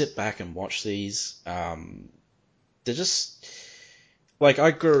just sit back and watch these. They're just like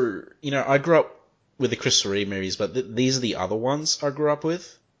I grew up with the Christopher Reeve movies, but these are the other ones I grew up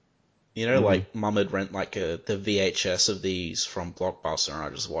with. Like Mum would rent like the VHS of these from Blockbuster, and I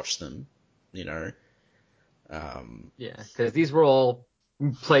just watched them. Yeah, because these were all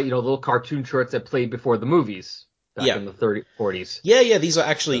little cartoon shorts that played before the movies back in the 30s, 40s. Yeah, these are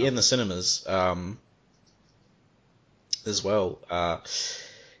actually in the cinemas as well.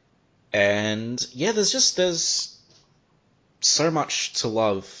 And yeah, there's so much to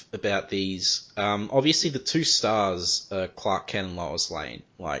love about these. Obviously, the 2 stars, Clark Kent and Lois Lane,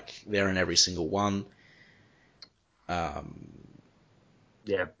 like they're in every single one.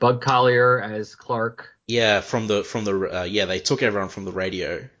 Yeah, Bug Collier as Clark. Yeah, they took everyone from the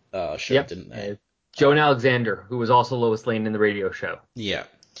radio show, didn't they? Joan Alexander, who was also Lois Lane in the radio show. Yeah.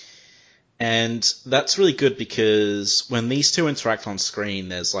 And that's really good because when these two interact on screen,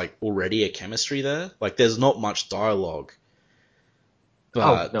 there's like already a chemistry there. Like there's not much dialogue.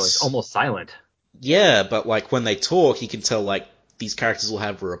 But no, it's almost silent. Yeah, but like when they talk, you can tell like these characters will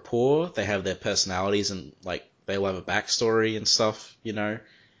have a rapport, they have their personalities, and like they'll have a backstory and stuff, you know.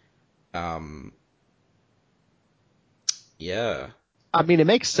 Yeah. I mean, it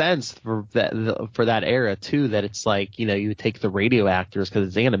makes sense for that era too. That it's like, you know, you would take the radio actors because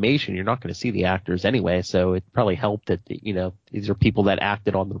it's animation. You're not going to see the actors anyway, so it probably helped that, you know, these are people that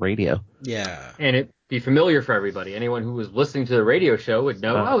acted on the radio. Yeah. And it'd be familiar for everybody. Anyone who was listening to the radio show would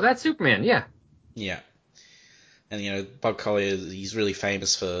know, oh, that's Superman. Yeah. Yeah. And you know, Bob Collier, he's really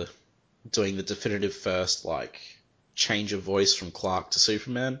famous for doing the definitive first like change of voice from Clark to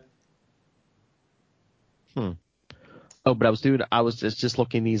Superman. Oh, but I was just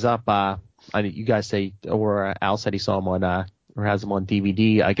looking these up. You guys say, or Al said he saw them on, or has them on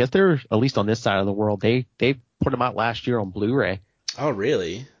DVD. I guess they're, at least on this side of the world, they put them out last year on Blu-ray. Oh,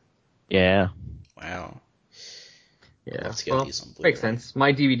 really? Yeah. Wow. Yeah. Let's get these on Blu-ray. Makes sense.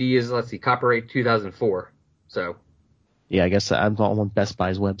 My DVD is, let's see, copyright 2004. So. Yeah, I guess I'm on Best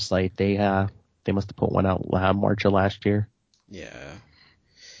Buy's website. They must have put one out March of last year. Yeah.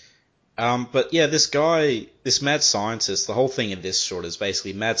 But yeah, this guy, this mad scientist, the whole thing in this short is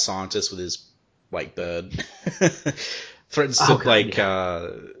basically mad scientist with his, like, bird. Threatens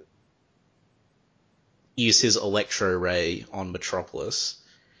to, use his electro ray on Metropolis.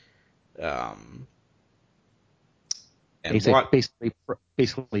 And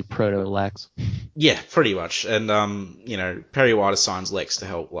basically proto-Lex. Yeah, pretty much. And, you know, Perry White assigns Lex to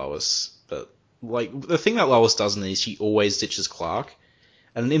help Lois. But, like, the thing that Lois doesn't is she always ditches Clark.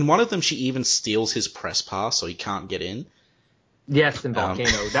 And in one of them, she even steals his press pass so he can't get in. Yes, in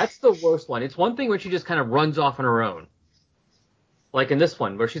Volcano. That's the worst one. It's one thing when she just kind of runs off on her own. Like in this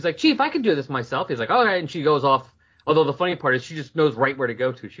one, where she's like, Chief, I can do this myself. He's like, all right, and she goes off. Although the funny part is she just knows right where to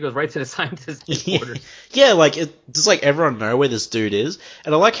go to. She goes right to the scientist's quarters. Yeah, like, does like everyone know where this dude is?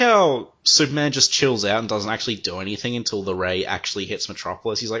 And I like how Superman just chills out and doesn't actually do anything until the ray actually hits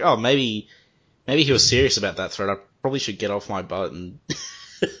Metropolis. He's like, oh, maybe he was serious about that threat. I probably should get off my butt and...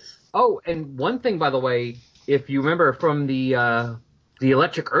 Oh, and one thing, by the way, if you remember from the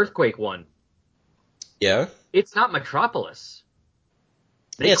electric earthquake one. Yeah? It's not Metropolis.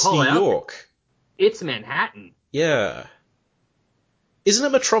 It's New York. It's Manhattan. Yeah. Isn't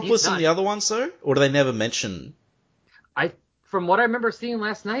it Metropolis in the other ones, though? Or do they never mention... From what I remember seeing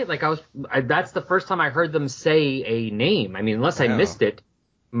last night, like that's the first time I heard them say a name. I mean, unless I missed it,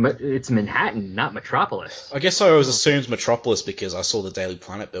 it's Manhattan, not Metropolis. I guess I always assumed Metropolis because I saw the Daily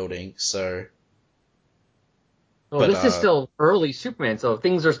Planet building, so... Well, this is still early Superman, so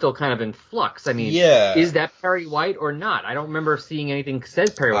things are still kind of in flux. I mean, is that Perry White or not? I don't remember seeing anything says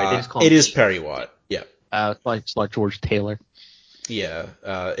Perry White. They just call him. It is Perry White, yeah. It's like George Taylor. Yeah,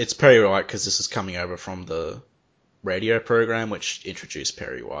 it's Perry White because this is coming over from the radio program, which introduced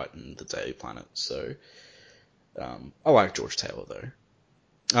Perry White and the Daily Planet, so... I like George Taylor, though.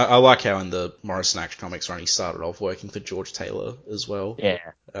 I like how in the Morrison Action comics run he started off working for George Taylor as well. Yeah.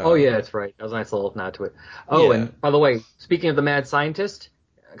 Yeah, that's right. That was a nice little nod to it. Oh, yeah. And by the way, speaking of the mad scientist,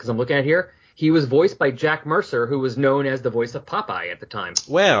 because I'm looking at it here, he was voiced by Jack Mercer, who was known as the voice of Popeye at the time.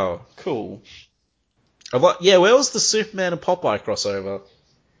 Wow, cool. Where was the Superman and Popeye crossover?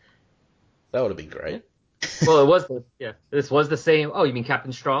 That would have been great. Well, it was this was the same. Oh, you mean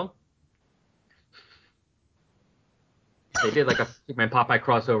Captain Strong? They did like a Superman Popeye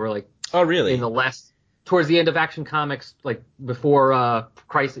crossover, like oh really? In the towards the end of Action Comics, like before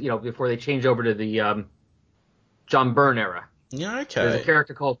before they changed over to the John Byrne era. Yeah, okay. There's a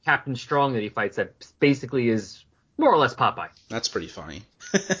character called Captain Strong that he fights that basically is more or less Popeye. That's pretty funny.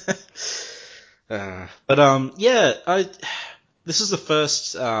 But this is the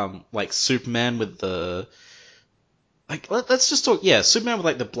first like Superman with the let's just talk Superman with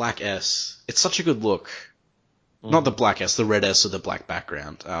like the black S. It's such a good look. Not the black S, the red S with the black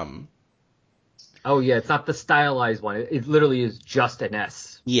background. Oh yeah, it's not the stylized one. It literally is just an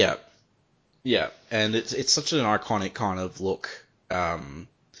S. Yeah, and it's such an iconic kind of look. And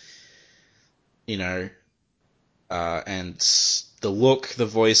the look, the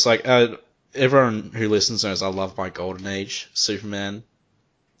voice, like everyone who listens knows I love my Golden Age Superman.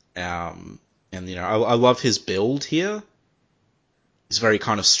 And I love his build here. He's very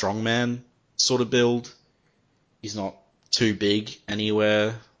kind of strongman sort of build. He's not too big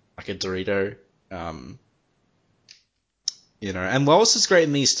anywhere, like a Dorito. And Lois is great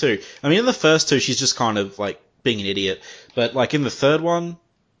in these too. I mean, in the first two, she's just kind of like being an idiot. But like in the third one,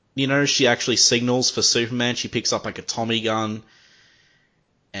 she actually signals for Superman. She picks up like a Tommy gun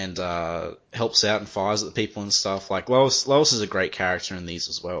and helps out and fires at the people and stuff. Like Lois is a great character in these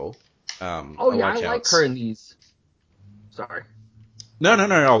as well. I like her in these. Sorry. No,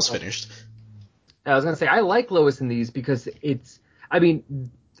 I was finished. I was gonna say I like Lois in these because it's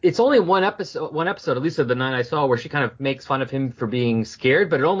only one episode, at least of the 9 I saw, where she kind of makes fun of him for being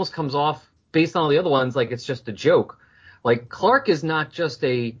scared, but it almost comes off based on all the other ones like it's just a joke. Like Clark is not just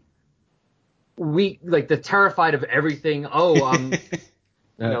the terrified of everything. Oh,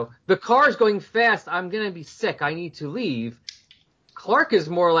 the car's going fast. I'm gonna be sick. I need to leave. Clark is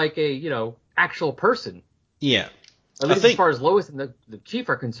more like a actual person. Yeah. At least as far as Lois and the Chief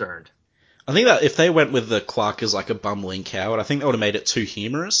are concerned. I think that if they went with the Clark as like a bumbling coward, I think that would have made it too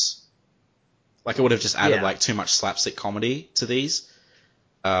humorous. Like it would have just added like too much slapstick comedy to these.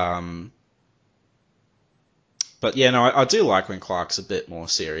 But yeah, no, I do like when Clark's a bit more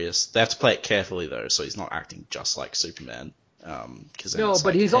serious. They have to play it carefully though, so he's not acting just like Superman.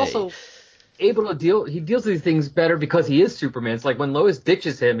 But he's also able to deals with these things better because he is Superman. It's like when Lois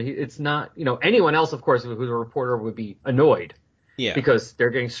ditches him, it's not, anyone else, of course, who's a reporter would be annoyed. Yeah. Because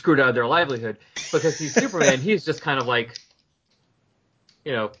they're getting screwed out of their livelihood. Because he's Superman, he's just kind of like,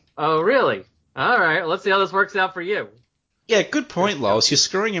 oh, really? All right, let's see how this works out for you. Yeah, good point, Lois. You're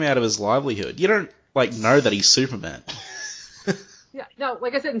screwing him out of his livelihood. You don't, know that he's Superman. Yeah, no,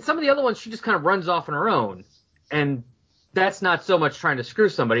 like I said, in some of the other ones, she just kind of runs off on her own. And that's not so much trying to screw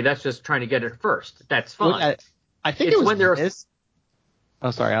somebody, that's just trying to get it first. That's fine. Well, I think it was this.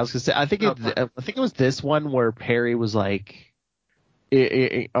 Oh, sorry, I was gonna say. I think it was this one where Perry was like,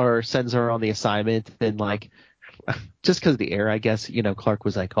 or sends her on the assignment, and like, just because of the air, I guess, Clark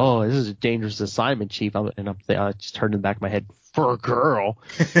was like, "Oh, this is a dangerous assignment, Chief," I just turned in the back of my head, for a girl.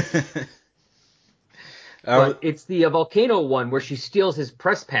 But it's the volcano one where she steals his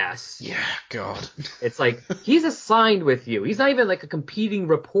press pass. Yeah, God. It's like, he's assigned with you. He's not even like a competing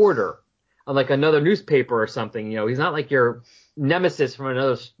reporter on like another newspaper or something. He's not like your nemesis from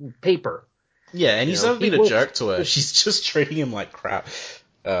another paper. Yeah, and he's never been a jerk to her. She's just treating him like crap.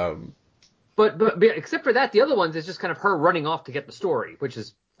 But except for that, the other ones is just kind of her running off to get the story, which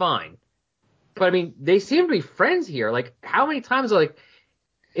is fine. But I mean, they seem to be friends here. Like, how many times, like,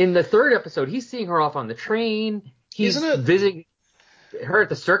 in the 3rd episode, he's seeing her off on the train. He's visiting her at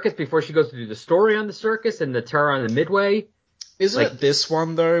the circus before she goes to do the story on the circus and the terror on the Midway. Isn't it this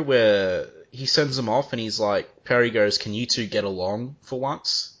one, though, where he sends them off and he's like, Perry goes, "Can you two get along for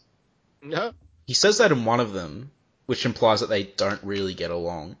once?" No. He says that in one of them, which implies that they don't really get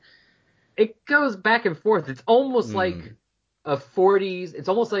along. It goes back and forth. It's almost like a 40s. It's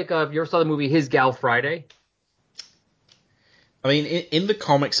almost like if you ever saw the movie His Gal Friday. I mean, in the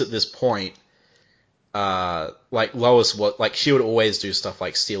comics at this point, like Lois, she would always do stuff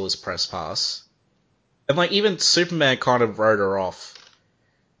like steal his press pass, and like even Superman kind of wrote her off.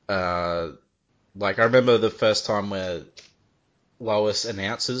 Like I remember the first time where Lois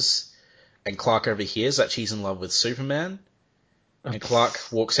announces and Clark overhears that she's in love with Superman. And Clark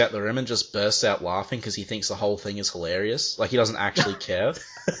walks out the room and just bursts out laughing because he thinks the whole thing is hilarious. Like, he doesn't actually care.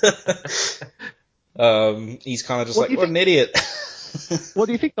 He's kind of just what an idiot. What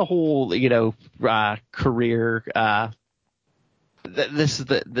do you think the whole, career,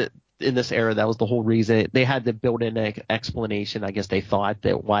 in this era, that was the whole reason they had to build in an explanation. I guess they thought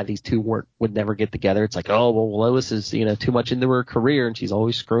that why these two would never get together. It's like, oh, well, Lois is, too much into her career and she's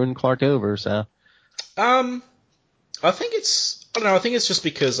always screwing Clark over. So, I think it's just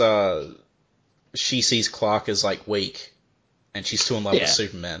because she sees Clark as like weak, and she's too in love with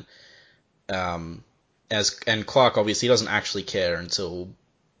Superman. And Clark obviously doesn't actually care until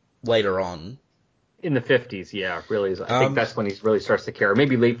later on. In the 50s, really. I think that's when he really starts to care.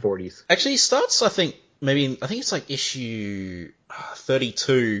 Maybe late 40s. Actually, he starts. I think it's like issue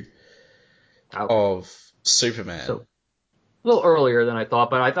 32 of Superman. So, a little earlier than I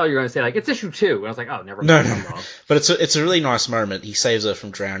thought, but I thought you were going to say, like, it's issue 2. And I was like, oh, never mind. No. I'm wrong. But it's a really nice moment. He saves her from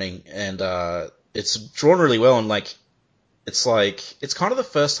drowning, and it's drawn really well. And, like, it's kind of the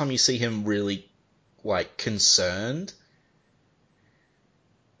first time you see him really, like, concerned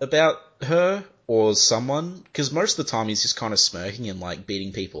about her or someone. Because most of the time he's just kind of smirking and, like,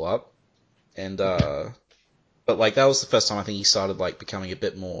 beating people up. And, but, like, that was the first time I think he started, like, becoming a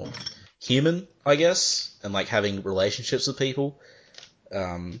bit more human, I guess, and like having relationships with people.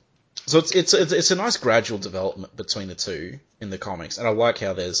 So it's a nice gradual development between the two in the comics, and I like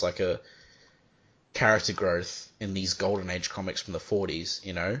how there's like a character growth in these Golden Age comics from the 40s,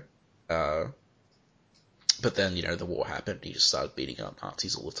 but then the war happened, and he just started beating up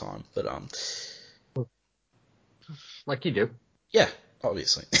Nazis all the time. But like you do. Yeah,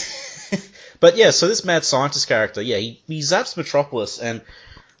 obviously. But yeah, so this mad scientist character, he zaps Metropolis, and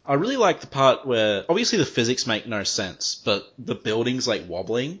I really like the part where, obviously the physics make no sense, but the building's like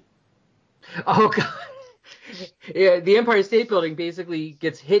wobbling. Oh god. Yeah, the Empire State Building basically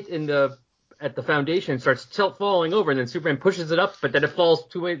gets hit at the foundation, starts falling over, and then Superman pushes it up, but then it falls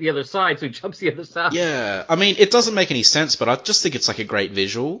to the other side, so he jumps the other side. Yeah, I mean, it doesn't make any sense, but I just think it's like a great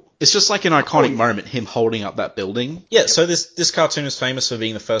visual. It's just like an iconic moment, him holding up that building. Yeah, so this cartoon is famous for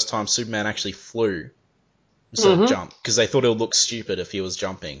being the first time Superman actually flew instead of jumped, because they thought it would look stupid if he was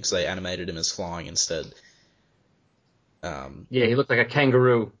jumping, so they animated him as flying instead. Yeah, he looked like a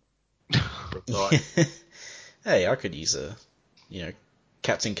kangaroo. Hey, I could use a,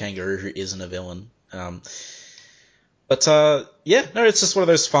 Captain Kangaroo who isn't a villain. But yeah, no, it's just one of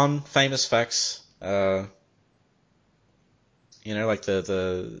those fun, famous facts. Like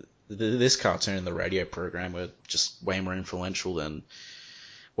this cartoon and the radio program were just way more influential than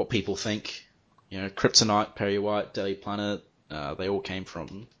what people think. Kryptonite, Perry White, Daily Planet, they all came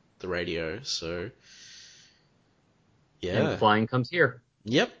from the radio. So yeah, and flying comes here.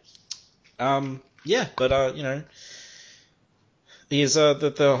 Yep. Yeah, but he's I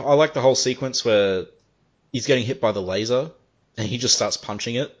like the whole sequence where he's getting hit by the laser and he just starts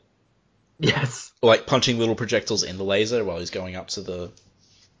punching it. Yes. Like punching little projectiles in the laser while he's going up to the...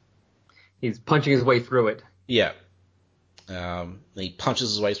 He's punching his way through it. Yeah. He punches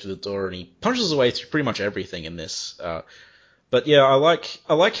his way through the door, and he punches his way through pretty much everything in this. But yeah, I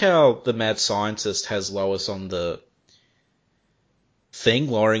like how the mad scientist has Lois on the thing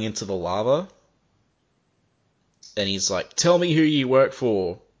lowering into the lava. And he's like, "Tell me who you work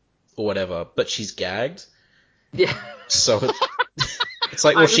for," or whatever, but she's gagged. Yeah. So it's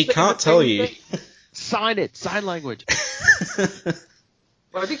like, well, she can't tell you. Sign it. Sign language.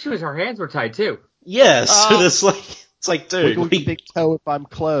 Well, I think her hands were tied too. Yeah, so it's like, dude. Wiggle your big toe if I'm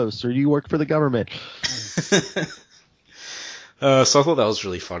close, or you work for the government. So I thought that was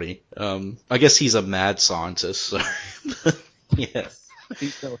really funny. I guess he's a mad scientist, so yeah.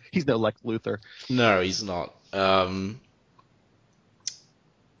 He's no Lex Luthor. No, he's not.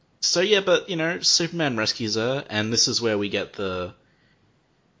 So yeah, but Superman rescues her, and this is where we get the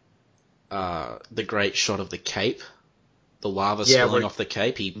great shot of the cape, the lava spilling off the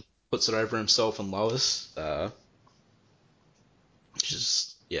cape. He puts it over himself and Lois, which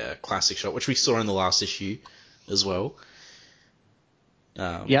is a classic shot, which we saw in the last issue as well.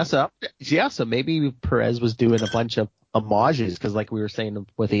 So maybe Perez was doing a bunch of homages, because like we were saying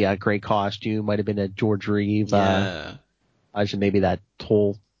with the gray costume, might have been a George Reeve. Maybe that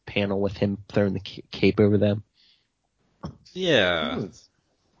whole panel with him throwing the cape over them. Yeah.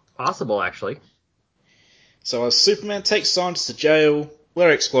 Possible, actually. So as Superman takes scientists to jail,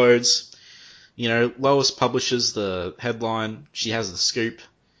 Blair explodes. Lois publishes the headline. She has the scoop.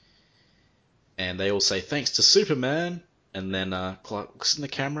 And they all say, "Thanks to Superman." And then Clark looks in the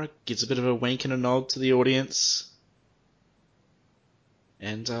camera, gives a bit of a wink and a nod to the audience.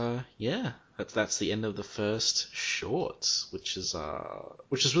 And that's the end of the first short, which is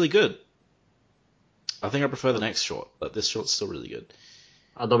really good. I think I prefer the next short, but this short's still really good.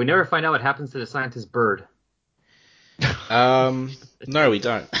 Although we never find out what happens to the scientist bird. No, we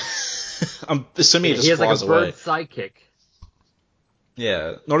don't. I'm assuming it just flies away. He has like a bird sidekick.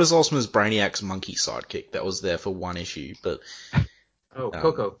 Yeah, not as awesome as Brainiac's monkey sidekick that was there for one issue, but...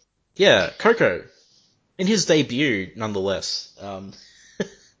 Coco. Yeah, Coco. In his debut, nonetheless.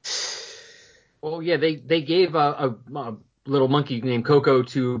 Well, yeah, they gave a little monkey named Coco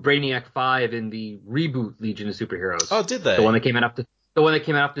to Brainiac 5 in the reboot Legion of Superheroes. Oh, did they? The one that came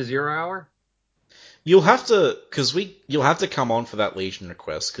out after Zero Hour? You'll have to come on for that Legion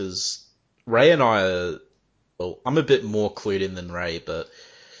request, because Ray and I are... Well, I'm a bit more clued in than Ray, but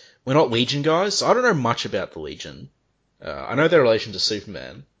we're not Legion guys, so I don't know much about the Legion. I know their relation to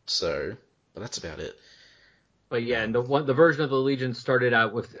Superman, but that's about it. But yeah, and the version of the Legion started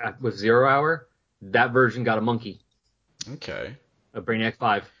out with Zero Hour. That version got a monkey. Okay. A Brainiac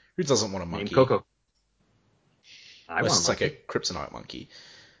 5. Who doesn't want a monkey? Named Coco. Unless it's like a kryptonite monkey.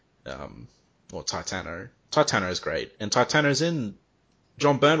 Or Titano. Titano is great. And Titano's in...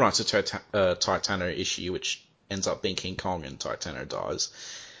 John Byrne writes a Titano issue, which ends up being King Kong, and Titano dies.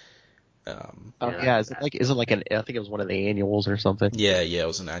 Is it like I think it was one of the annuals or something. Yeah, it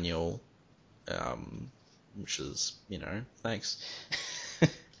was an annual, which is, thanks.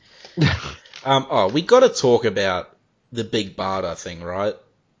 We got to talk about the Big Barda thing, right?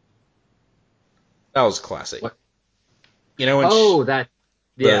 That was classic. What? When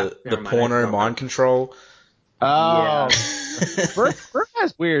the porno mind control. Oh. Yeah. Bert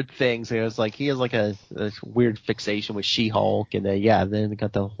has weird things. It was like he has like a weird fixation with She-Hulk, and then they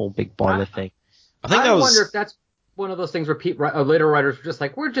got the whole Big Barda thing. I wonder if that's one of those things where later writers were just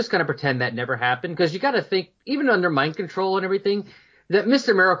like, we're just going to pretend that never happened, because you got to think, even under mind control and everything, that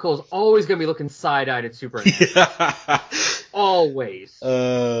Mr. Miracle is always going to be looking side-eyed at Superman. Always.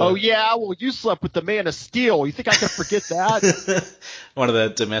 Oh yeah, well you slept with the Man of Steel. You think I can forget that? One of the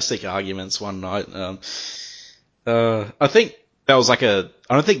domestic arguments one night. I think that was like I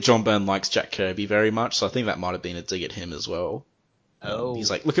don't think John Byrne likes Jack Kirby very much, so I think that might have been a dig at him as well. He's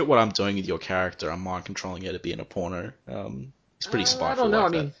like, look at what I'm doing with your character. I'm mind controlling it to be in a porno. He's pretty spiteful. I don't know.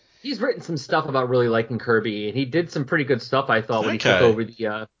 Like I mean, he's written some stuff about really liking Kirby, and he did some pretty good stuff, I thought, when he took over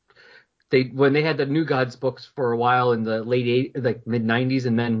the. When they had the New Gods books for a while in the mid '90s,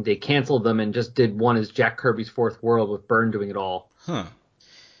 and then they canceled them and just did one as Jack Kirby's Fourth World with Byrne doing it all. Huh.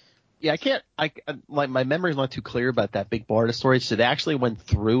 Yeah, my memory's not too clear about that big Barda story. So they actually went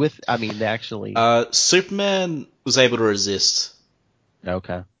through with. I mean, they actually. Superman was able to resist.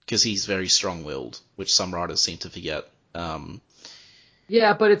 Okay. Because he's very strong-willed, which some writers seem to forget.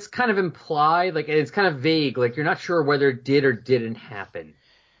 Yeah, but it's kind of implied, like it's kind of vague, like you're not sure whether it did or didn't happen.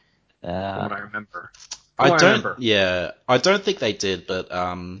 From what I remember. Yeah, I don't think they did, but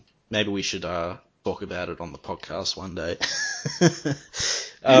maybe we should talk about it on the podcast one day.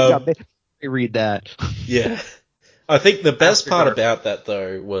 Read that. Yeah, I think the best part about that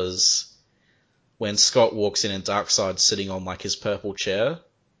though was when Scott walks in and Darkseid's sitting on like his purple chair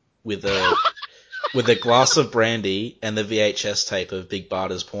with a glass of brandy and the VHS tape of Big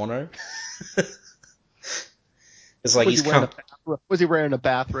Barda's porno. It's like was he wearing a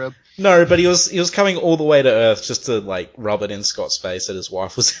bathrobe? No, but he was coming all the way to Earth just to like rub it in Scott's face that his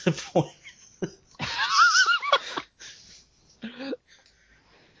wife was in a porno.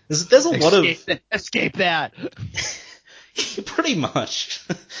 There's a lot of escape that. Pretty much.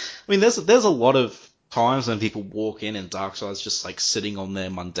 I mean, there's a lot of times when people walk in and Darkseid's just like sitting on their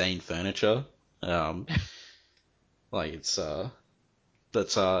mundane furniture. Like it's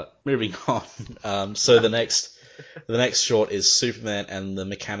but moving on. So the next short is Superman and the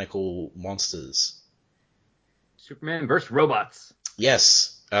Mechanical Monsters. Superman vs. Robots.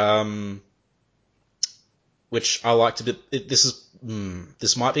 Yes. Which I liked a bit.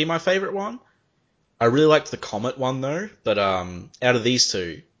 This might be my favorite one. I really liked the Comet one though, but out of these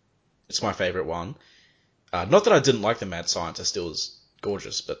two, it's my favorite one. Not that I didn't like the Mad Scientist; it was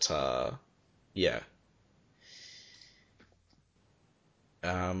gorgeous, but yeah.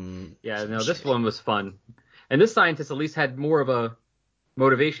 This one was fun, and this scientist at least had more of a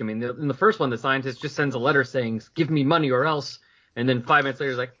motivation. I mean, in the first one, the scientist just sends a letter saying, "Give me money or else," and then 5 minutes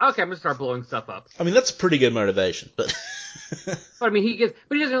later, he's like, "Okay, I'm gonna start blowing stuff up." I mean, that's pretty good motivation, but. But I mean, he doesn't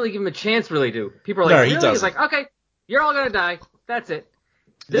really give him a chance, really. Do people are like, no, really? He's like, okay, you're all gonna die. That's it.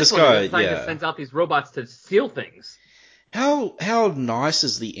 This guy, scientist sends out these robots to steal things. How nice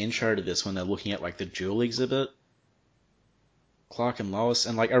is the intro to this when they're looking at like the jewel exhibit? Clark and Lois,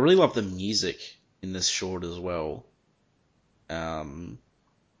 and like I really love the music in this short as well.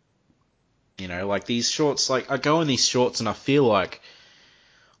 Like these shorts, like I go in these shorts and I feel like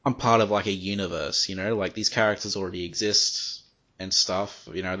I'm part of like a universe, like these characters already exist and stuff,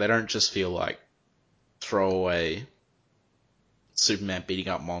 they don't just feel like throwaway Superman beating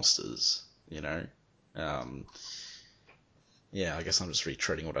up monsters, Yeah, I guess I'm just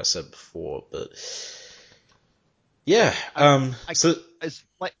retreading what I said before, but yeah, so it's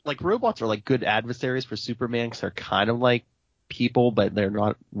like robots are like good adversaries for Superman because they're kind of like people, but they're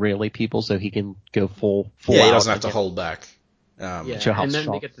not really people, so he can go full he out doesn't have to hold back. And then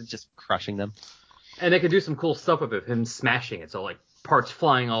they get to just crushing them. And they could do some cool stuff with him smashing it, so like parts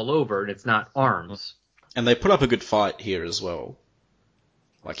flying all over, and it's not arms. And they put up a good fight here as well.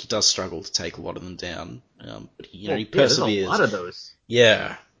 Like he does struggle to take a lot of them down, but he perseveres. There's a lot of those.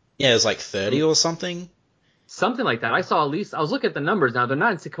 Yeah, it's like 30 or something. Something like that. I was looking at the numbers now. They're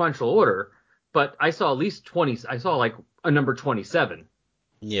not in sequential order, but I saw at least 20. I saw like a number 27.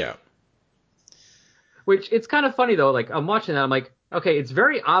 Yeah. Which, it's kind of funny, though. Like, I'm watching that. I'm like, okay, it's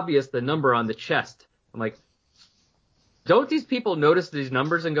very obvious the number on the chest. I'm like, don't these people notice these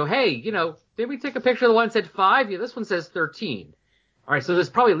numbers and go, hey, did we take a picture of the one that said 5? Yeah, this one says 13. All right, so there's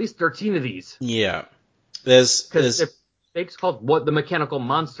probably at least 13 of these. Yeah. They just called what the Mechanical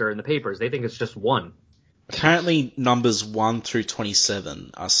Monster in the papers. They think it's just one. Apparently, numbers 1 through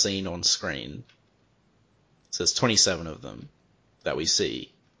 27 are seen on screen. So there's 27 of them that we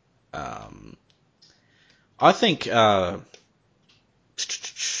see. I think, so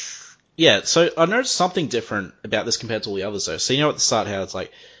I noticed something different about this compared to all the others, though. So at the start how it's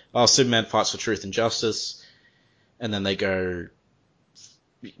like, Superman fights for truth and justice, and then they go,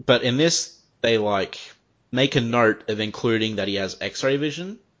 but in this, they like, make a note of including that he has X-ray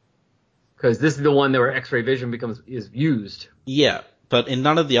vision. Because this is the one where X-ray vision is used. Yeah, But in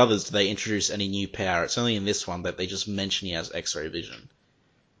none of the others do they introduce any new power. It's only in this one that they just mention he has X-ray vision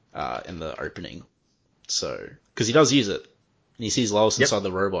in the opening. So, because he does use it. And he sees Lois inside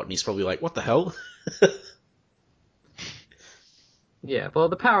the robot, and he's probably like, what the hell? Yeah, well,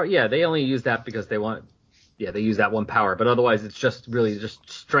 the power, they only use that because they use that one power. But otherwise, it's just really just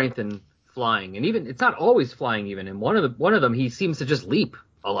strength and flying. And even, it's not always flying even. And one of them, he seems to just leap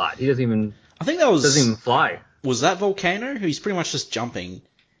a lot. He doesn't even... I think that was... Doesn't even fly. Was that Volcano? He's pretty much just jumping.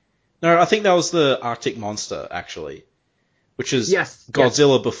 No, I think that was the Arctic Monster, actually. Which is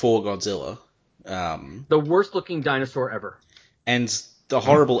Godzilla before Godzilla. The worst looking dinosaur ever. And the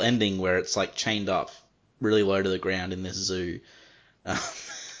horrible ending where it's like chained up really low to the ground in this zoo.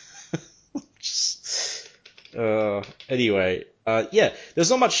 Anyway, there's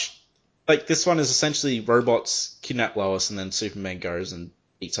not much... Like, this one is essentially robots kidnap Lois and then Superman goes and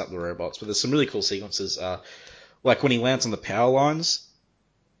beats up the robots. But there's some really cool sequences. Like when he lands on the power lines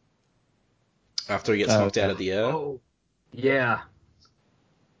after he gets knocked out of the air. Oh, yeah.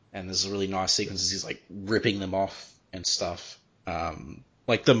 And there's really nice sequences. He's like ripping them off and stuff.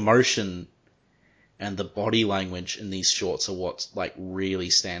 Like the motion and the body language in these shorts are what like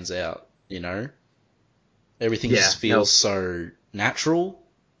really stands out. You know, everything just feels so natural.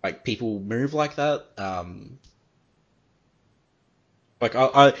 Like people move like that. Like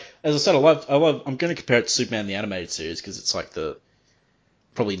I, as I said, I love. I'm going to compare it to Superman the Animated Series because it's like the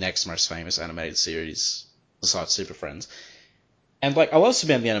probably next most famous animated series besides Super Friends. And like I love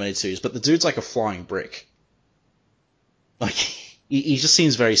Superman the Animated Series, but the dude's like a flying brick. Like he just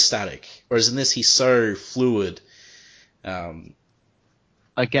seems very static, whereas in this he's so fluid.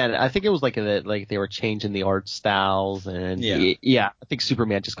 Again, I think it was like they were changing the art styles, and I think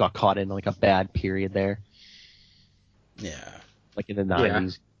Superman just got caught in like a bad period there. Yeah. Like in the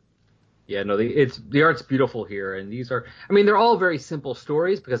 90s. Yeah, no, the art's beautiful here, and these are, I mean, they're all very simple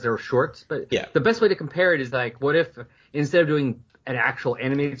stories because they're shorts, but the best way to compare it is like, what if instead of doing an actual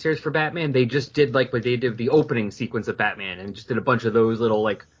animated series for Batman, they just did like what they did the opening sequence of Batman and just did a bunch of those little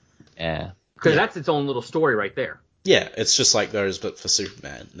like, because that's its own little story right there. Yeah, it's just like those, but for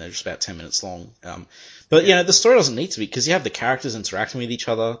Superman. They're just about 10 minutes long. But, you know, the story doesn't need to be, because you have the characters interacting with each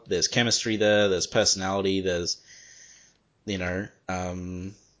other. There's chemistry there. There's personality. There's, you know,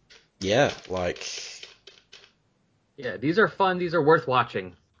 like... Yeah, these are fun. These are worth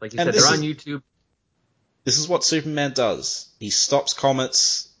watching. Like you said, they're on YouTube. This is what Superman does. He stops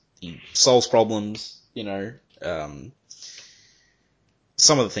comets. He solves problems, you know.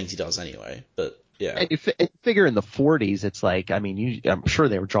 Some of the things he does anyway, but... Yeah. And you figure in the 40s, it's like, I mean, I'm sure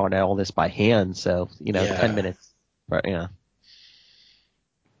they were drawing out all this by hand, so, 10 minutes. But, you're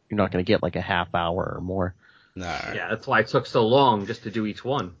not going to get like a half hour or more. No. Yeah, that's why it took so long just to do each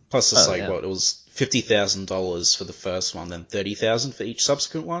one. Plus, it's it was $50,000 for the first one, then $30,000 for each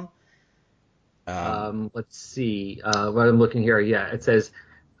subsequent one. Let's see. What I'm looking here, it says...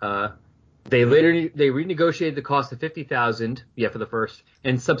 They renegotiated the cost of $50,000, for the first,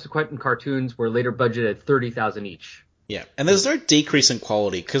 and subsequent cartoons were later budgeted at $30,000 each. Yeah, and there's no decrease in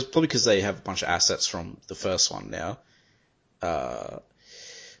quality probably because they have a bunch of assets from the first one now.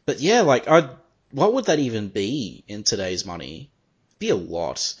 But yeah, like what would that even be in today's money? It'd be a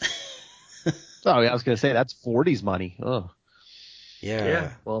lot. I was gonna say that's 40s money. Oh.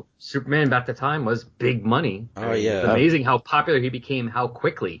 Yeah. Well, Superman at the time was big money. Oh yeah. It's amazing how popular he became, how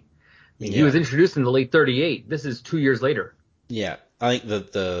quickly. I mean, he was introduced in the late '38. This is 2 years later. Yeah, I think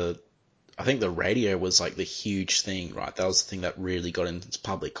the radio was like the huge thing, right? That was the thing that really got into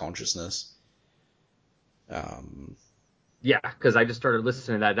public consciousness. Yeah, because I just started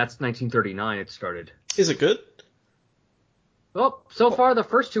listening to that. That's 1939. It started. Is it good? Well, so far the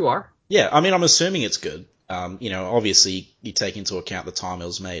first two are. Yeah, I mean, I'm assuming it's good. Obviously you take into account the time it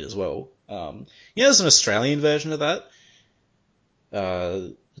was made as well. There's an Australian version of that.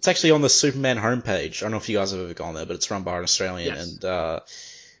 It's actually on the Superman homepage. I don't know if you guys have ever gone there, but it's run by an Australian. Yes. And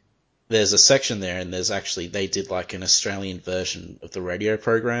there's a section there, and they did like an Australian version of the radio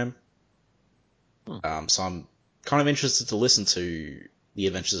program. So I'm kind of interested to listen to the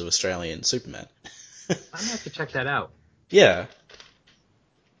Adventures of Australian Superman. I'm gonna have to check that out. Yeah.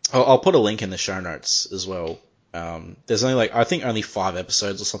 I'll put a link in the show notes as well. There's only I think only 5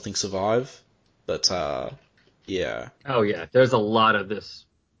 episodes or something survive, but yeah. Oh yeah, there's a lot of this.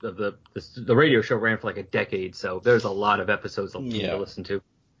 The radio show ran for like a decade, so there's a lot of episodes to listen to.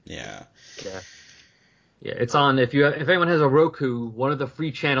 Yeah. Yeah, it's on. If anyone has a Roku, one of the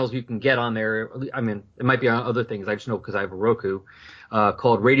free channels you can get on there. I mean, it might be on other things. I just know because I have a Roku,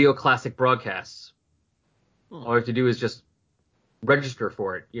 called Radio Classic Broadcasts. All you have to do is just register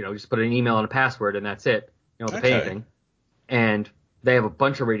for it. Just put an email and a password, and that's it. You don't have to pay anything. And they have a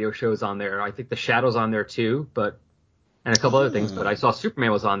bunch of radio shows on there. I think The Shadow's on there too, and a couple other things. But I saw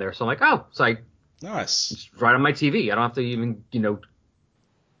Superman was on there, so I'm like, oh, so nice. It's right on my TV. I don't have to even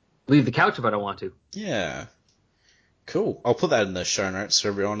leave the couch if I don't want to. Yeah. Cool. I'll put that in the show notes for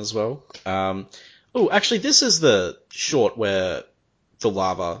everyone as well. Oh, actually, this is the short where the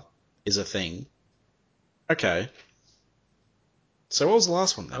lava is a thing. Okay. So what was the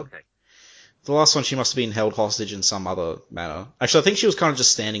last one then? Okay. The last one, she must have been held hostage in some other manner. Actually, I think she was kind of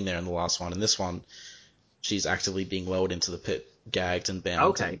just standing there in the last one. In this one, she's actively being lowered into the pit, gagged and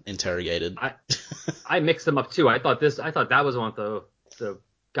bound and interrogated. I mixed them up too. I thought that was one of the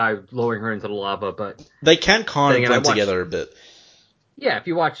guy lowering her into the lava, but they can kind of blend together a bit. Yeah, if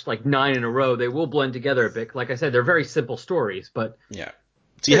you watch like 9 in a row, they will blend together a bit. Like I said, they're very simple stories, but yeah.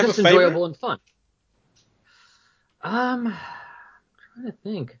 Do you have a favorite? Enjoyable and fun. I'm trying to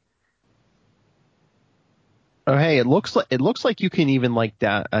think. Oh, hey, it looks like you can even like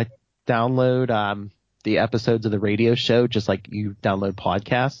download the episodes of the radio show just like you download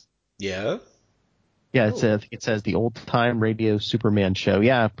podcasts. Yeah. Yeah, it says the old time radio Superman show.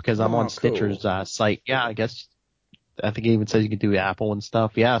 Yeah, because I'm on Stitcher's site. Yeah, I think it even says you can do Apple and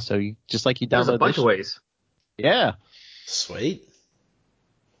stuff. Yeah, so you just like you download. There's a bunch of ways. Yeah. Sweet.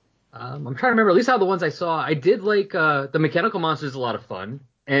 I'm trying to remember at least how the ones I saw. I did like the Mechanical Monsters, a lot of fun,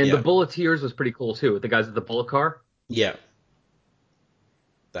 and the Bulleteers was pretty cool too with the guys at the bullet car. Yeah.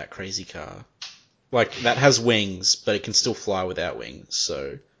 That crazy car. Like that has wings, but it can still fly without wings.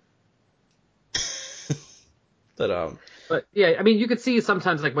 So. But yeah, I mean, you could see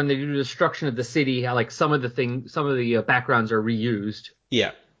sometimes like when they do destruction of the city, how like some of the backgrounds are reused.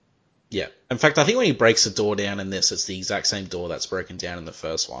 Yeah. Yeah. In fact, I think when he breaks the door down in this, it's the exact same door that's broken down in the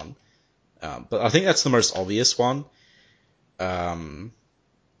first one. But I think that's the most obvious one. But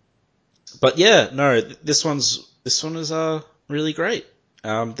yeah, no, this one is really great.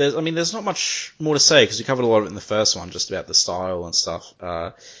 There's not much more to say because we covered a lot of it in the first one, just about the style and stuff.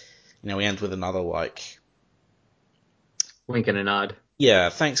 We end with another like. Wink and a nod. Yeah,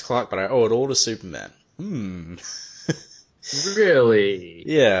 thanks, Clark, but I owe it all to Superman. Really?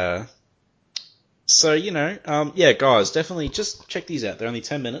 Yeah. So, guys, definitely just check these out. They're only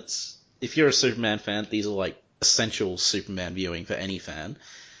 10 minutes. If you're a Superman fan, these are like essential Superman viewing for any fan.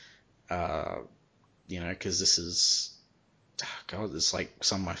 Because this is, it's like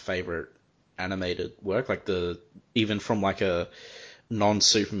some of my favorite animated work. Like even from like a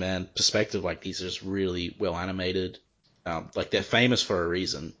non-Superman perspective, like these are just really well animated. Like they're famous for a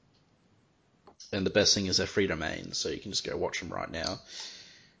reason. And the best thing is they're free domain, so you can just go watch them right now.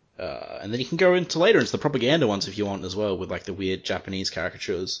 And then you can go into the propaganda ones if you want as well, with like the weird Japanese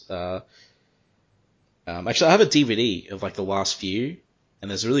caricatures. Actually, I have a DVD of like the last few, and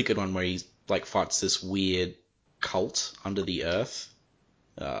there's a really good one where he like fights this weird cult under the earth,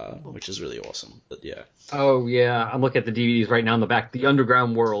 which is really awesome. But yeah. Oh yeah, I'm looking at the DVDs right now in the back. The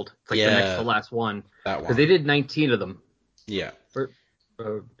Underground World, it's like the next to last one. That one. Because they did 19 of them. Yeah.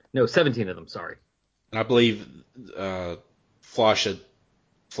 No, 17 of them. Sorry. And I believe Fleischer's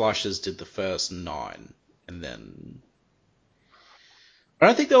did the first 9, and then I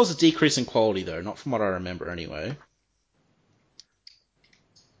don't think there was a decrease in quality though, not from what I remember anyway.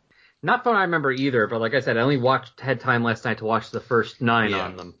 Not from what I remember either, but like I said, I only had time last night to watch the first 9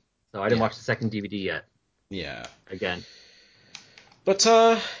 on them, so I didn't watch the second DVD yet. Yeah. Again. But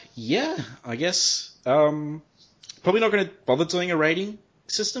yeah, I guess probably not going to bother doing a rating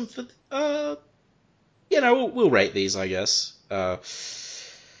system for we'll rate these, I guess.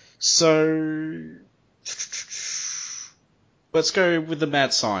 So let's go with the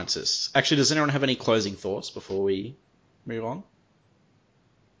mad scientist. Actually, does anyone have any closing thoughts before we move on?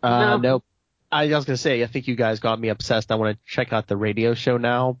 Nope. I was going to say, I think you guys got me obsessed. I want to check out the radio show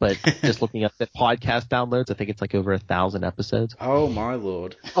now, but just looking at the podcast downloads, I think it's like over 1,000 episodes. Oh, my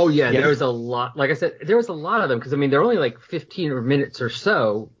Lord. Oh, yeah, there was a lot. Like I said, there was a lot of them because, I mean, they're only like 15 minutes or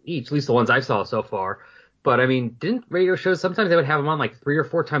so each, at least the ones I saw so far. But, I mean, didn't radio shows, sometimes they would have them on like 3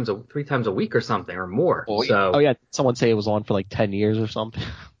 times a week or something or more. Oh, yeah. Someone say it was on for like 10 years or something.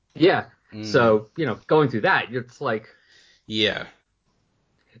 Yeah. So, going through that, it's like. Yeah.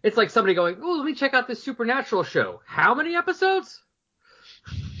 It's like somebody going, oh, let me check out this Supernatural show. How many episodes?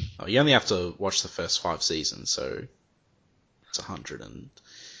 Oh, you only have to watch the first 5 seasons, so it's 100 and...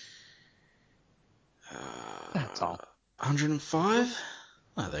 That's all. 105?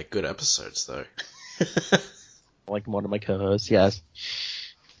 Oh, they're good episodes, though. Like one of my co-hosts, yes.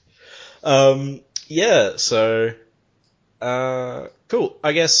 Yeah, so... cool.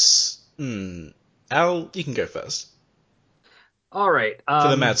 I guess... Al, you can go first. All right. For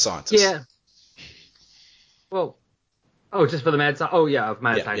the mad scientist. Yeah. Well, Oh, just for the mad scientist. Oh yeah, of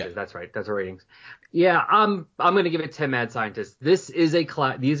mad Yeah, scientist. yeah. That's right. That's the ratings. Yeah, I'm gonna give it 10 mad scientists. This is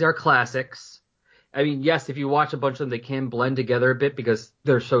these are classics. I mean, yes, if you watch a bunch of them, they can blend together a bit because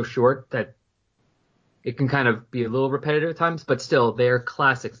they're so short that it can kind of be a little repetitive at times, but still, they're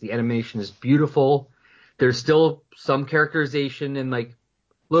classics. The animation is beautiful. There's still some characterization and like a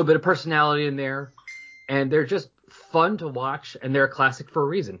little bit of personality in there, and they're just fun to watch, and they're a classic for a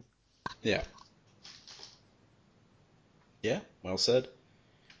reason. Yeah. Yeah, well said.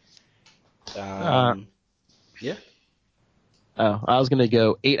 Uh, Yeah. oh, I was gonna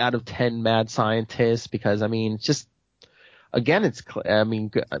go 8 out of 10 mad scientists because I mean, just again, I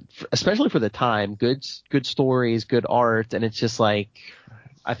mean, especially for the time, good stories, good art, and it's just like,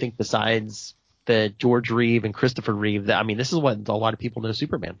 I think besides the George Reeve and Christopher Reeve, I mean, this is what a lot of people know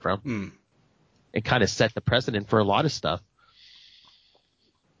Superman from. Mm. It kind of set the precedent for a lot of stuff.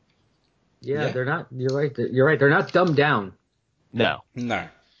 Yeah, Yeah. they're not. You're right. You're right. They're not dumbed down. No. No,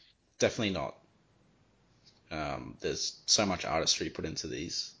 definitely not. There's so much artistry put into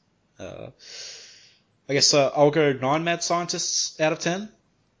these. I guess I'll go 9 mad scientists out of 10.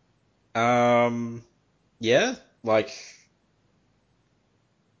 Yeah, like,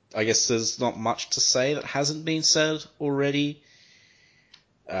 I guess there's not much to say that hasn't been said already.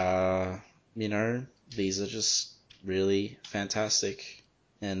 You know, these are just really fantastic,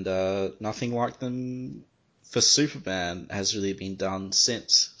 and nothing like them for Superman has really been done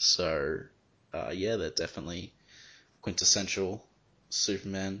since. So, yeah, they're definitely quintessential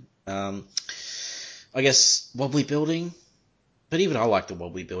Superman. I guess wobbly building, but even I like the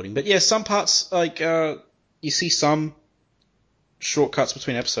wobbly building. But yeah, some parts like you see some shortcuts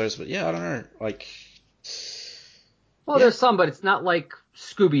between episodes, but yeah, I don't know, like. Well, Yeah. there's some, but it's not like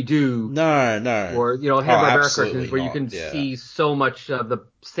Scooby Doo No. or Oh, Hanna-Barbera absolutely cartoons where you not. can Yeah. see so much of the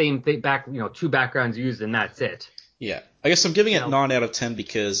same thing back, two backgrounds used and that's it. Yeah. I guess I'm giving it Now, 9 out of 10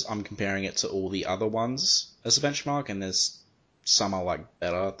 because I'm comparing it to all the other ones as a benchmark, and there's some I like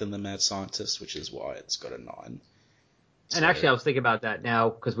better than the Mad Scientist, which is why it's got a 9. and actually, I was thinking about that now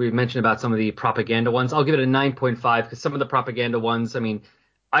because we mentioned about some of the propaganda ones. I'll give it a 9.5 because some of the propaganda ones, I mean,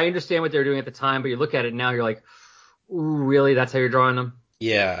 I understand what they're doing at the time, but you look at it now, you're like, ooh, really? That's how you're drawing them?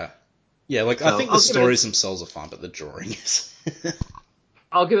 Yeah. Yeah, like, I So think the stories themselves are fun, but the drawing is.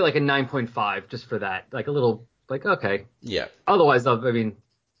 I'll give it like a 9.5 just for that. Like a little, like, okay. Yeah. Otherwise, I mean,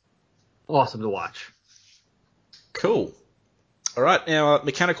 awesome to watch. Cool. All right, now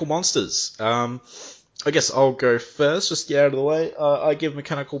Mechanical Monsters. I guess I'll go first, just to get out of the way. I give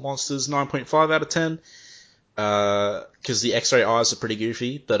Mechanical Monsters 9.5 out of 10. Because the X-ray eyes are pretty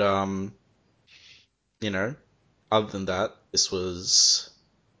goofy, but other than that, this was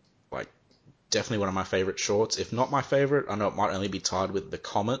like definitely one of my favorite shorts. If not my favorite, I know it might only be tied with the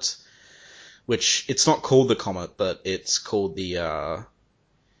Comet, which it's not called the Comet, but it's called the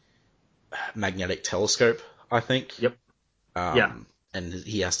Magnetic Telescope, I think. Yep. Yeah. And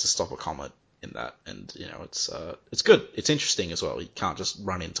he has to stop a comet in that, and it's good. It's interesting as well. He can't just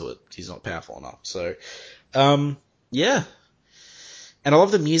run into it. He's not powerful enough. So, yeah. And I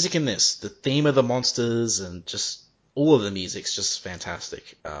love the music in this. The theme of the monsters and just all of the music's just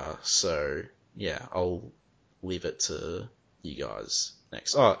fantastic. So yeah, I'll leave it to you guys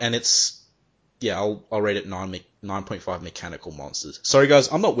next. Oh, and I'll rate it 9.5 Mechanical Monsters. Sorry guys,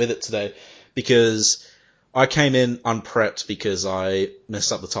 I'm not with it today because I came in unprepped because I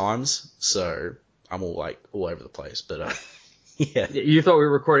messed up the times, so I'm all over the place. But yeah. You thought we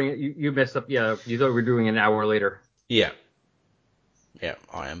were recording it. You messed up. Yeah. You thought we were doing an hour later. Yeah. Yeah,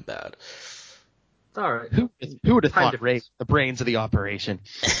 I am bad. It's all right. Who would have thought Ray the brains of the operation?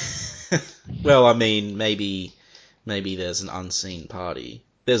 Well, I mean, maybe there's an unseen party.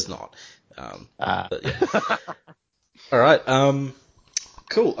 There's not. But yeah. All right.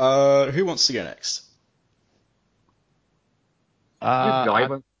 Cool. Who wants to go next? You can go. I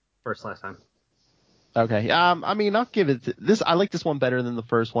went first last time. Okay. I mean, I'll give it this. I like this one better than the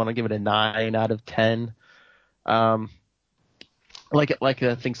first one. I'll give it a 9 out of 10. Like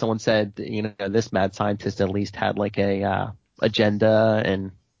I think someone said, this mad scientist at least had like a agenda,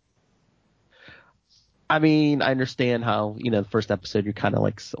 and I mean, I understand how the first episode you're kind of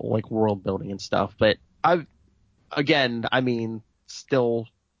like world building and stuff, but I mean, still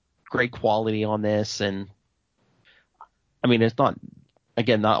great quality on this, and I mean, it's not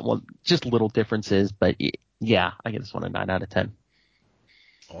one, just little differences, but yeah, I give this one a 9 out of 10.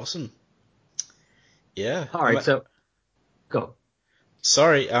 Awesome. Yeah. All right. So go.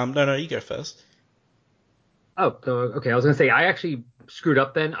 Sorry. No, you go first. Oh, okay. I was gonna say I actually screwed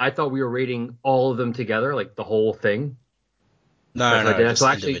up. Then I thought we were rating all of them together, like the whole thing. No, That's what I did. just So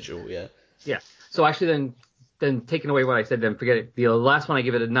actually, individual. Yeah. yeah. So actually, then then taking away what I said, then forget it. The last one I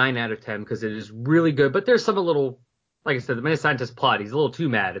give it a 9 out of 10 because it is really good. But there's some a little, like I said, the Mad Scientist plot, he's a little too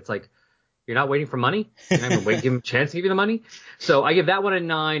mad. It's like, you're not waiting for money? You're not even give him a chance to give you the money? So I give that one a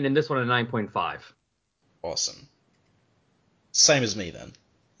 9 and this one a 9.5. Awesome. Same as me then.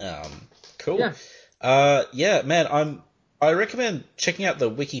 Cool. Yeah. Yeah, man, I recommend checking out the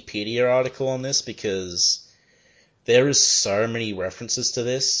Wikipedia article on this because there is so many references to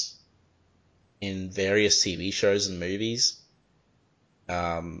this in various TV shows and movies.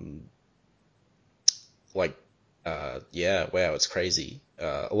 Yeah, wow, it's crazy.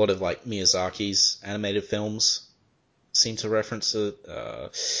 A lot of like Miyazaki's animated films seem to reference it.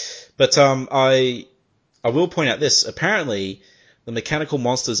 But I will point out this. Apparently, The Mechanical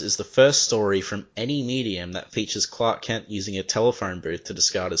Monsters is the first story from any medium that features Clark Kent using a telephone booth to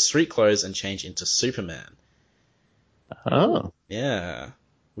discard his street clothes and change into Superman. Oh. Yeah.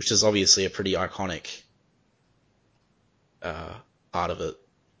 Which is obviously a pretty iconic part of it.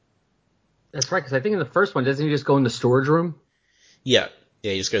 That's right, because I think in the first one, doesn't he just go in the storage room? Yeah,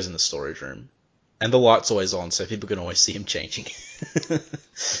 he just goes in the storage room. And the light's always on, so people can always see him changing.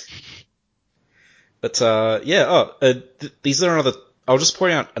 But, these are another... I'll just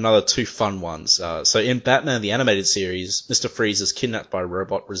point out another 2 fun ones. So in Batman the Animated Series, Mr. Freeze is kidnapped by a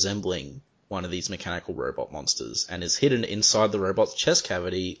robot resembling one of these mechanical robot monsters, and is hidden inside the robot's chest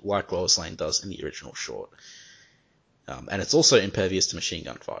cavity like Lois Lane does in the original short. And it's also impervious to machine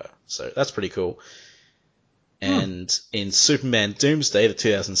gun fire, so that's pretty cool. And in Superman Doomsday, the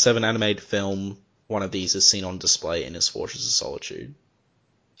 2007 animated film, one of these is seen on display in his Fortress of Solitude.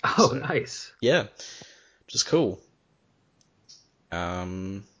 Oh, so, nice. Yeah, which is cool.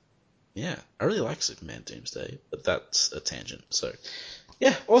 Yeah, I really like Superman Doomsday, but that's a tangent, so...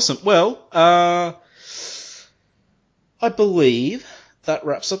 Yeah, awesome. Well, I believe that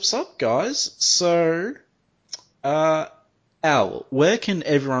wraps us up, guys. So, Al, where can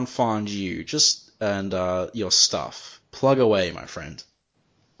everyone find you? And your stuff. Plug away, my friend.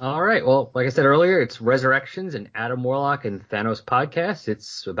 All right. Well, like I said earlier, it's Resurrections, and Adam Warlock and Thanos podcast.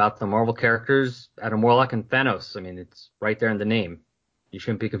 It's about the Marvel characters, Adam Warlock and Thanos. I mean, it's right there in the name. You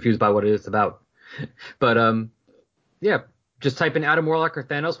shouldn't be confused by what it is about. But, yeah. Just type in Adam Warlock or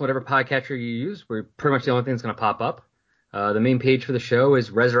Thanos, whatever podcatcher you use. We're pretty much the only thing that's going to pop up. The main page for the show is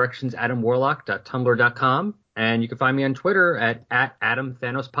resurrectionsadamwarlock.tumblr.com, and you can find me on Twitter at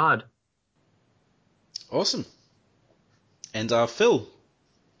AdamThanosPod. Awesome. And Phil?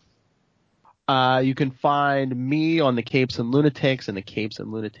 You can find me on the Capes and Lunatics and the Capes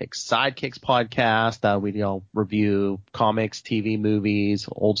and Lunatics Sidekicks podcast. We review comics, TV, movies,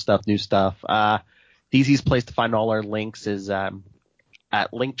 old stuff, new stuff. The easiest place to find all our links is at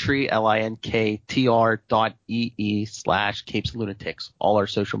Linktree, linktr.ee/Capes All our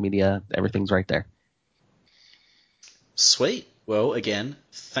social media, everything's right there. Sweet. Well, again,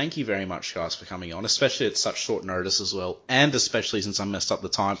 thank you very much, guys, for coming on, especially at such short notice as well, and especially since I messed up the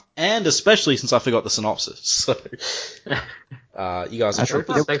time, and especially since I forgot the synopsis. So, you guys are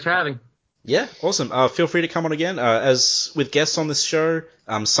troopers. Thanks for having. Yeah, awesome. Feel free to come on again. As with guests on this show,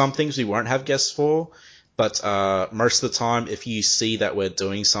 some things we won't have guests for, but most of the time, if you see that we're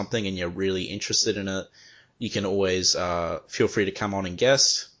doing something and you're really interested in it, you can always feel free to come on and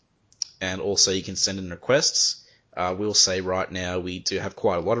guest, and also you can send in requests. We'll say right now we do have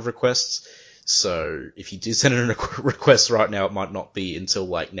quite a lot of requests, so if you do send in a request right now, it might not be until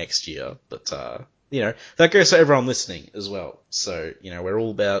like next year, but that goes to everyone listening as well. So, we're all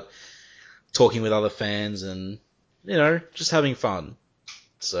about talking with other fans and, just having fun.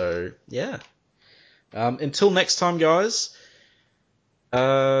 So, yeah. Until next time, guys,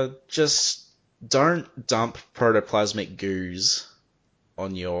 just don't dump protoplasmic goos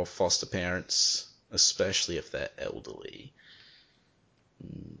on your foster parents, especially if they're elderly.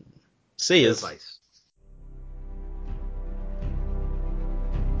 See ya.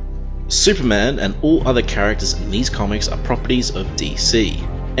 Superman and all other characters in these comics are properties of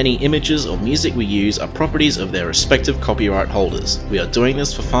DC. Any images or music we use are properties of their respective copyright holders. We are doing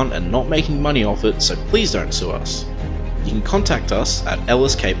this for fun and not making money off it, so please don't sue us. You can contact us at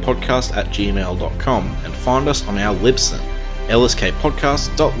lskpodcast@gmail.com and find us on our Libsyn,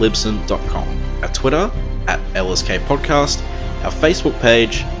 lskpodcast.libsyn.com, our Twitter @lskpodcast, our Facebook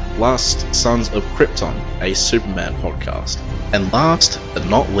page, Last Sons of Krypton, a Superman podcast. And last but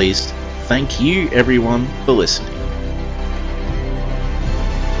not least, thank you everyone for listening.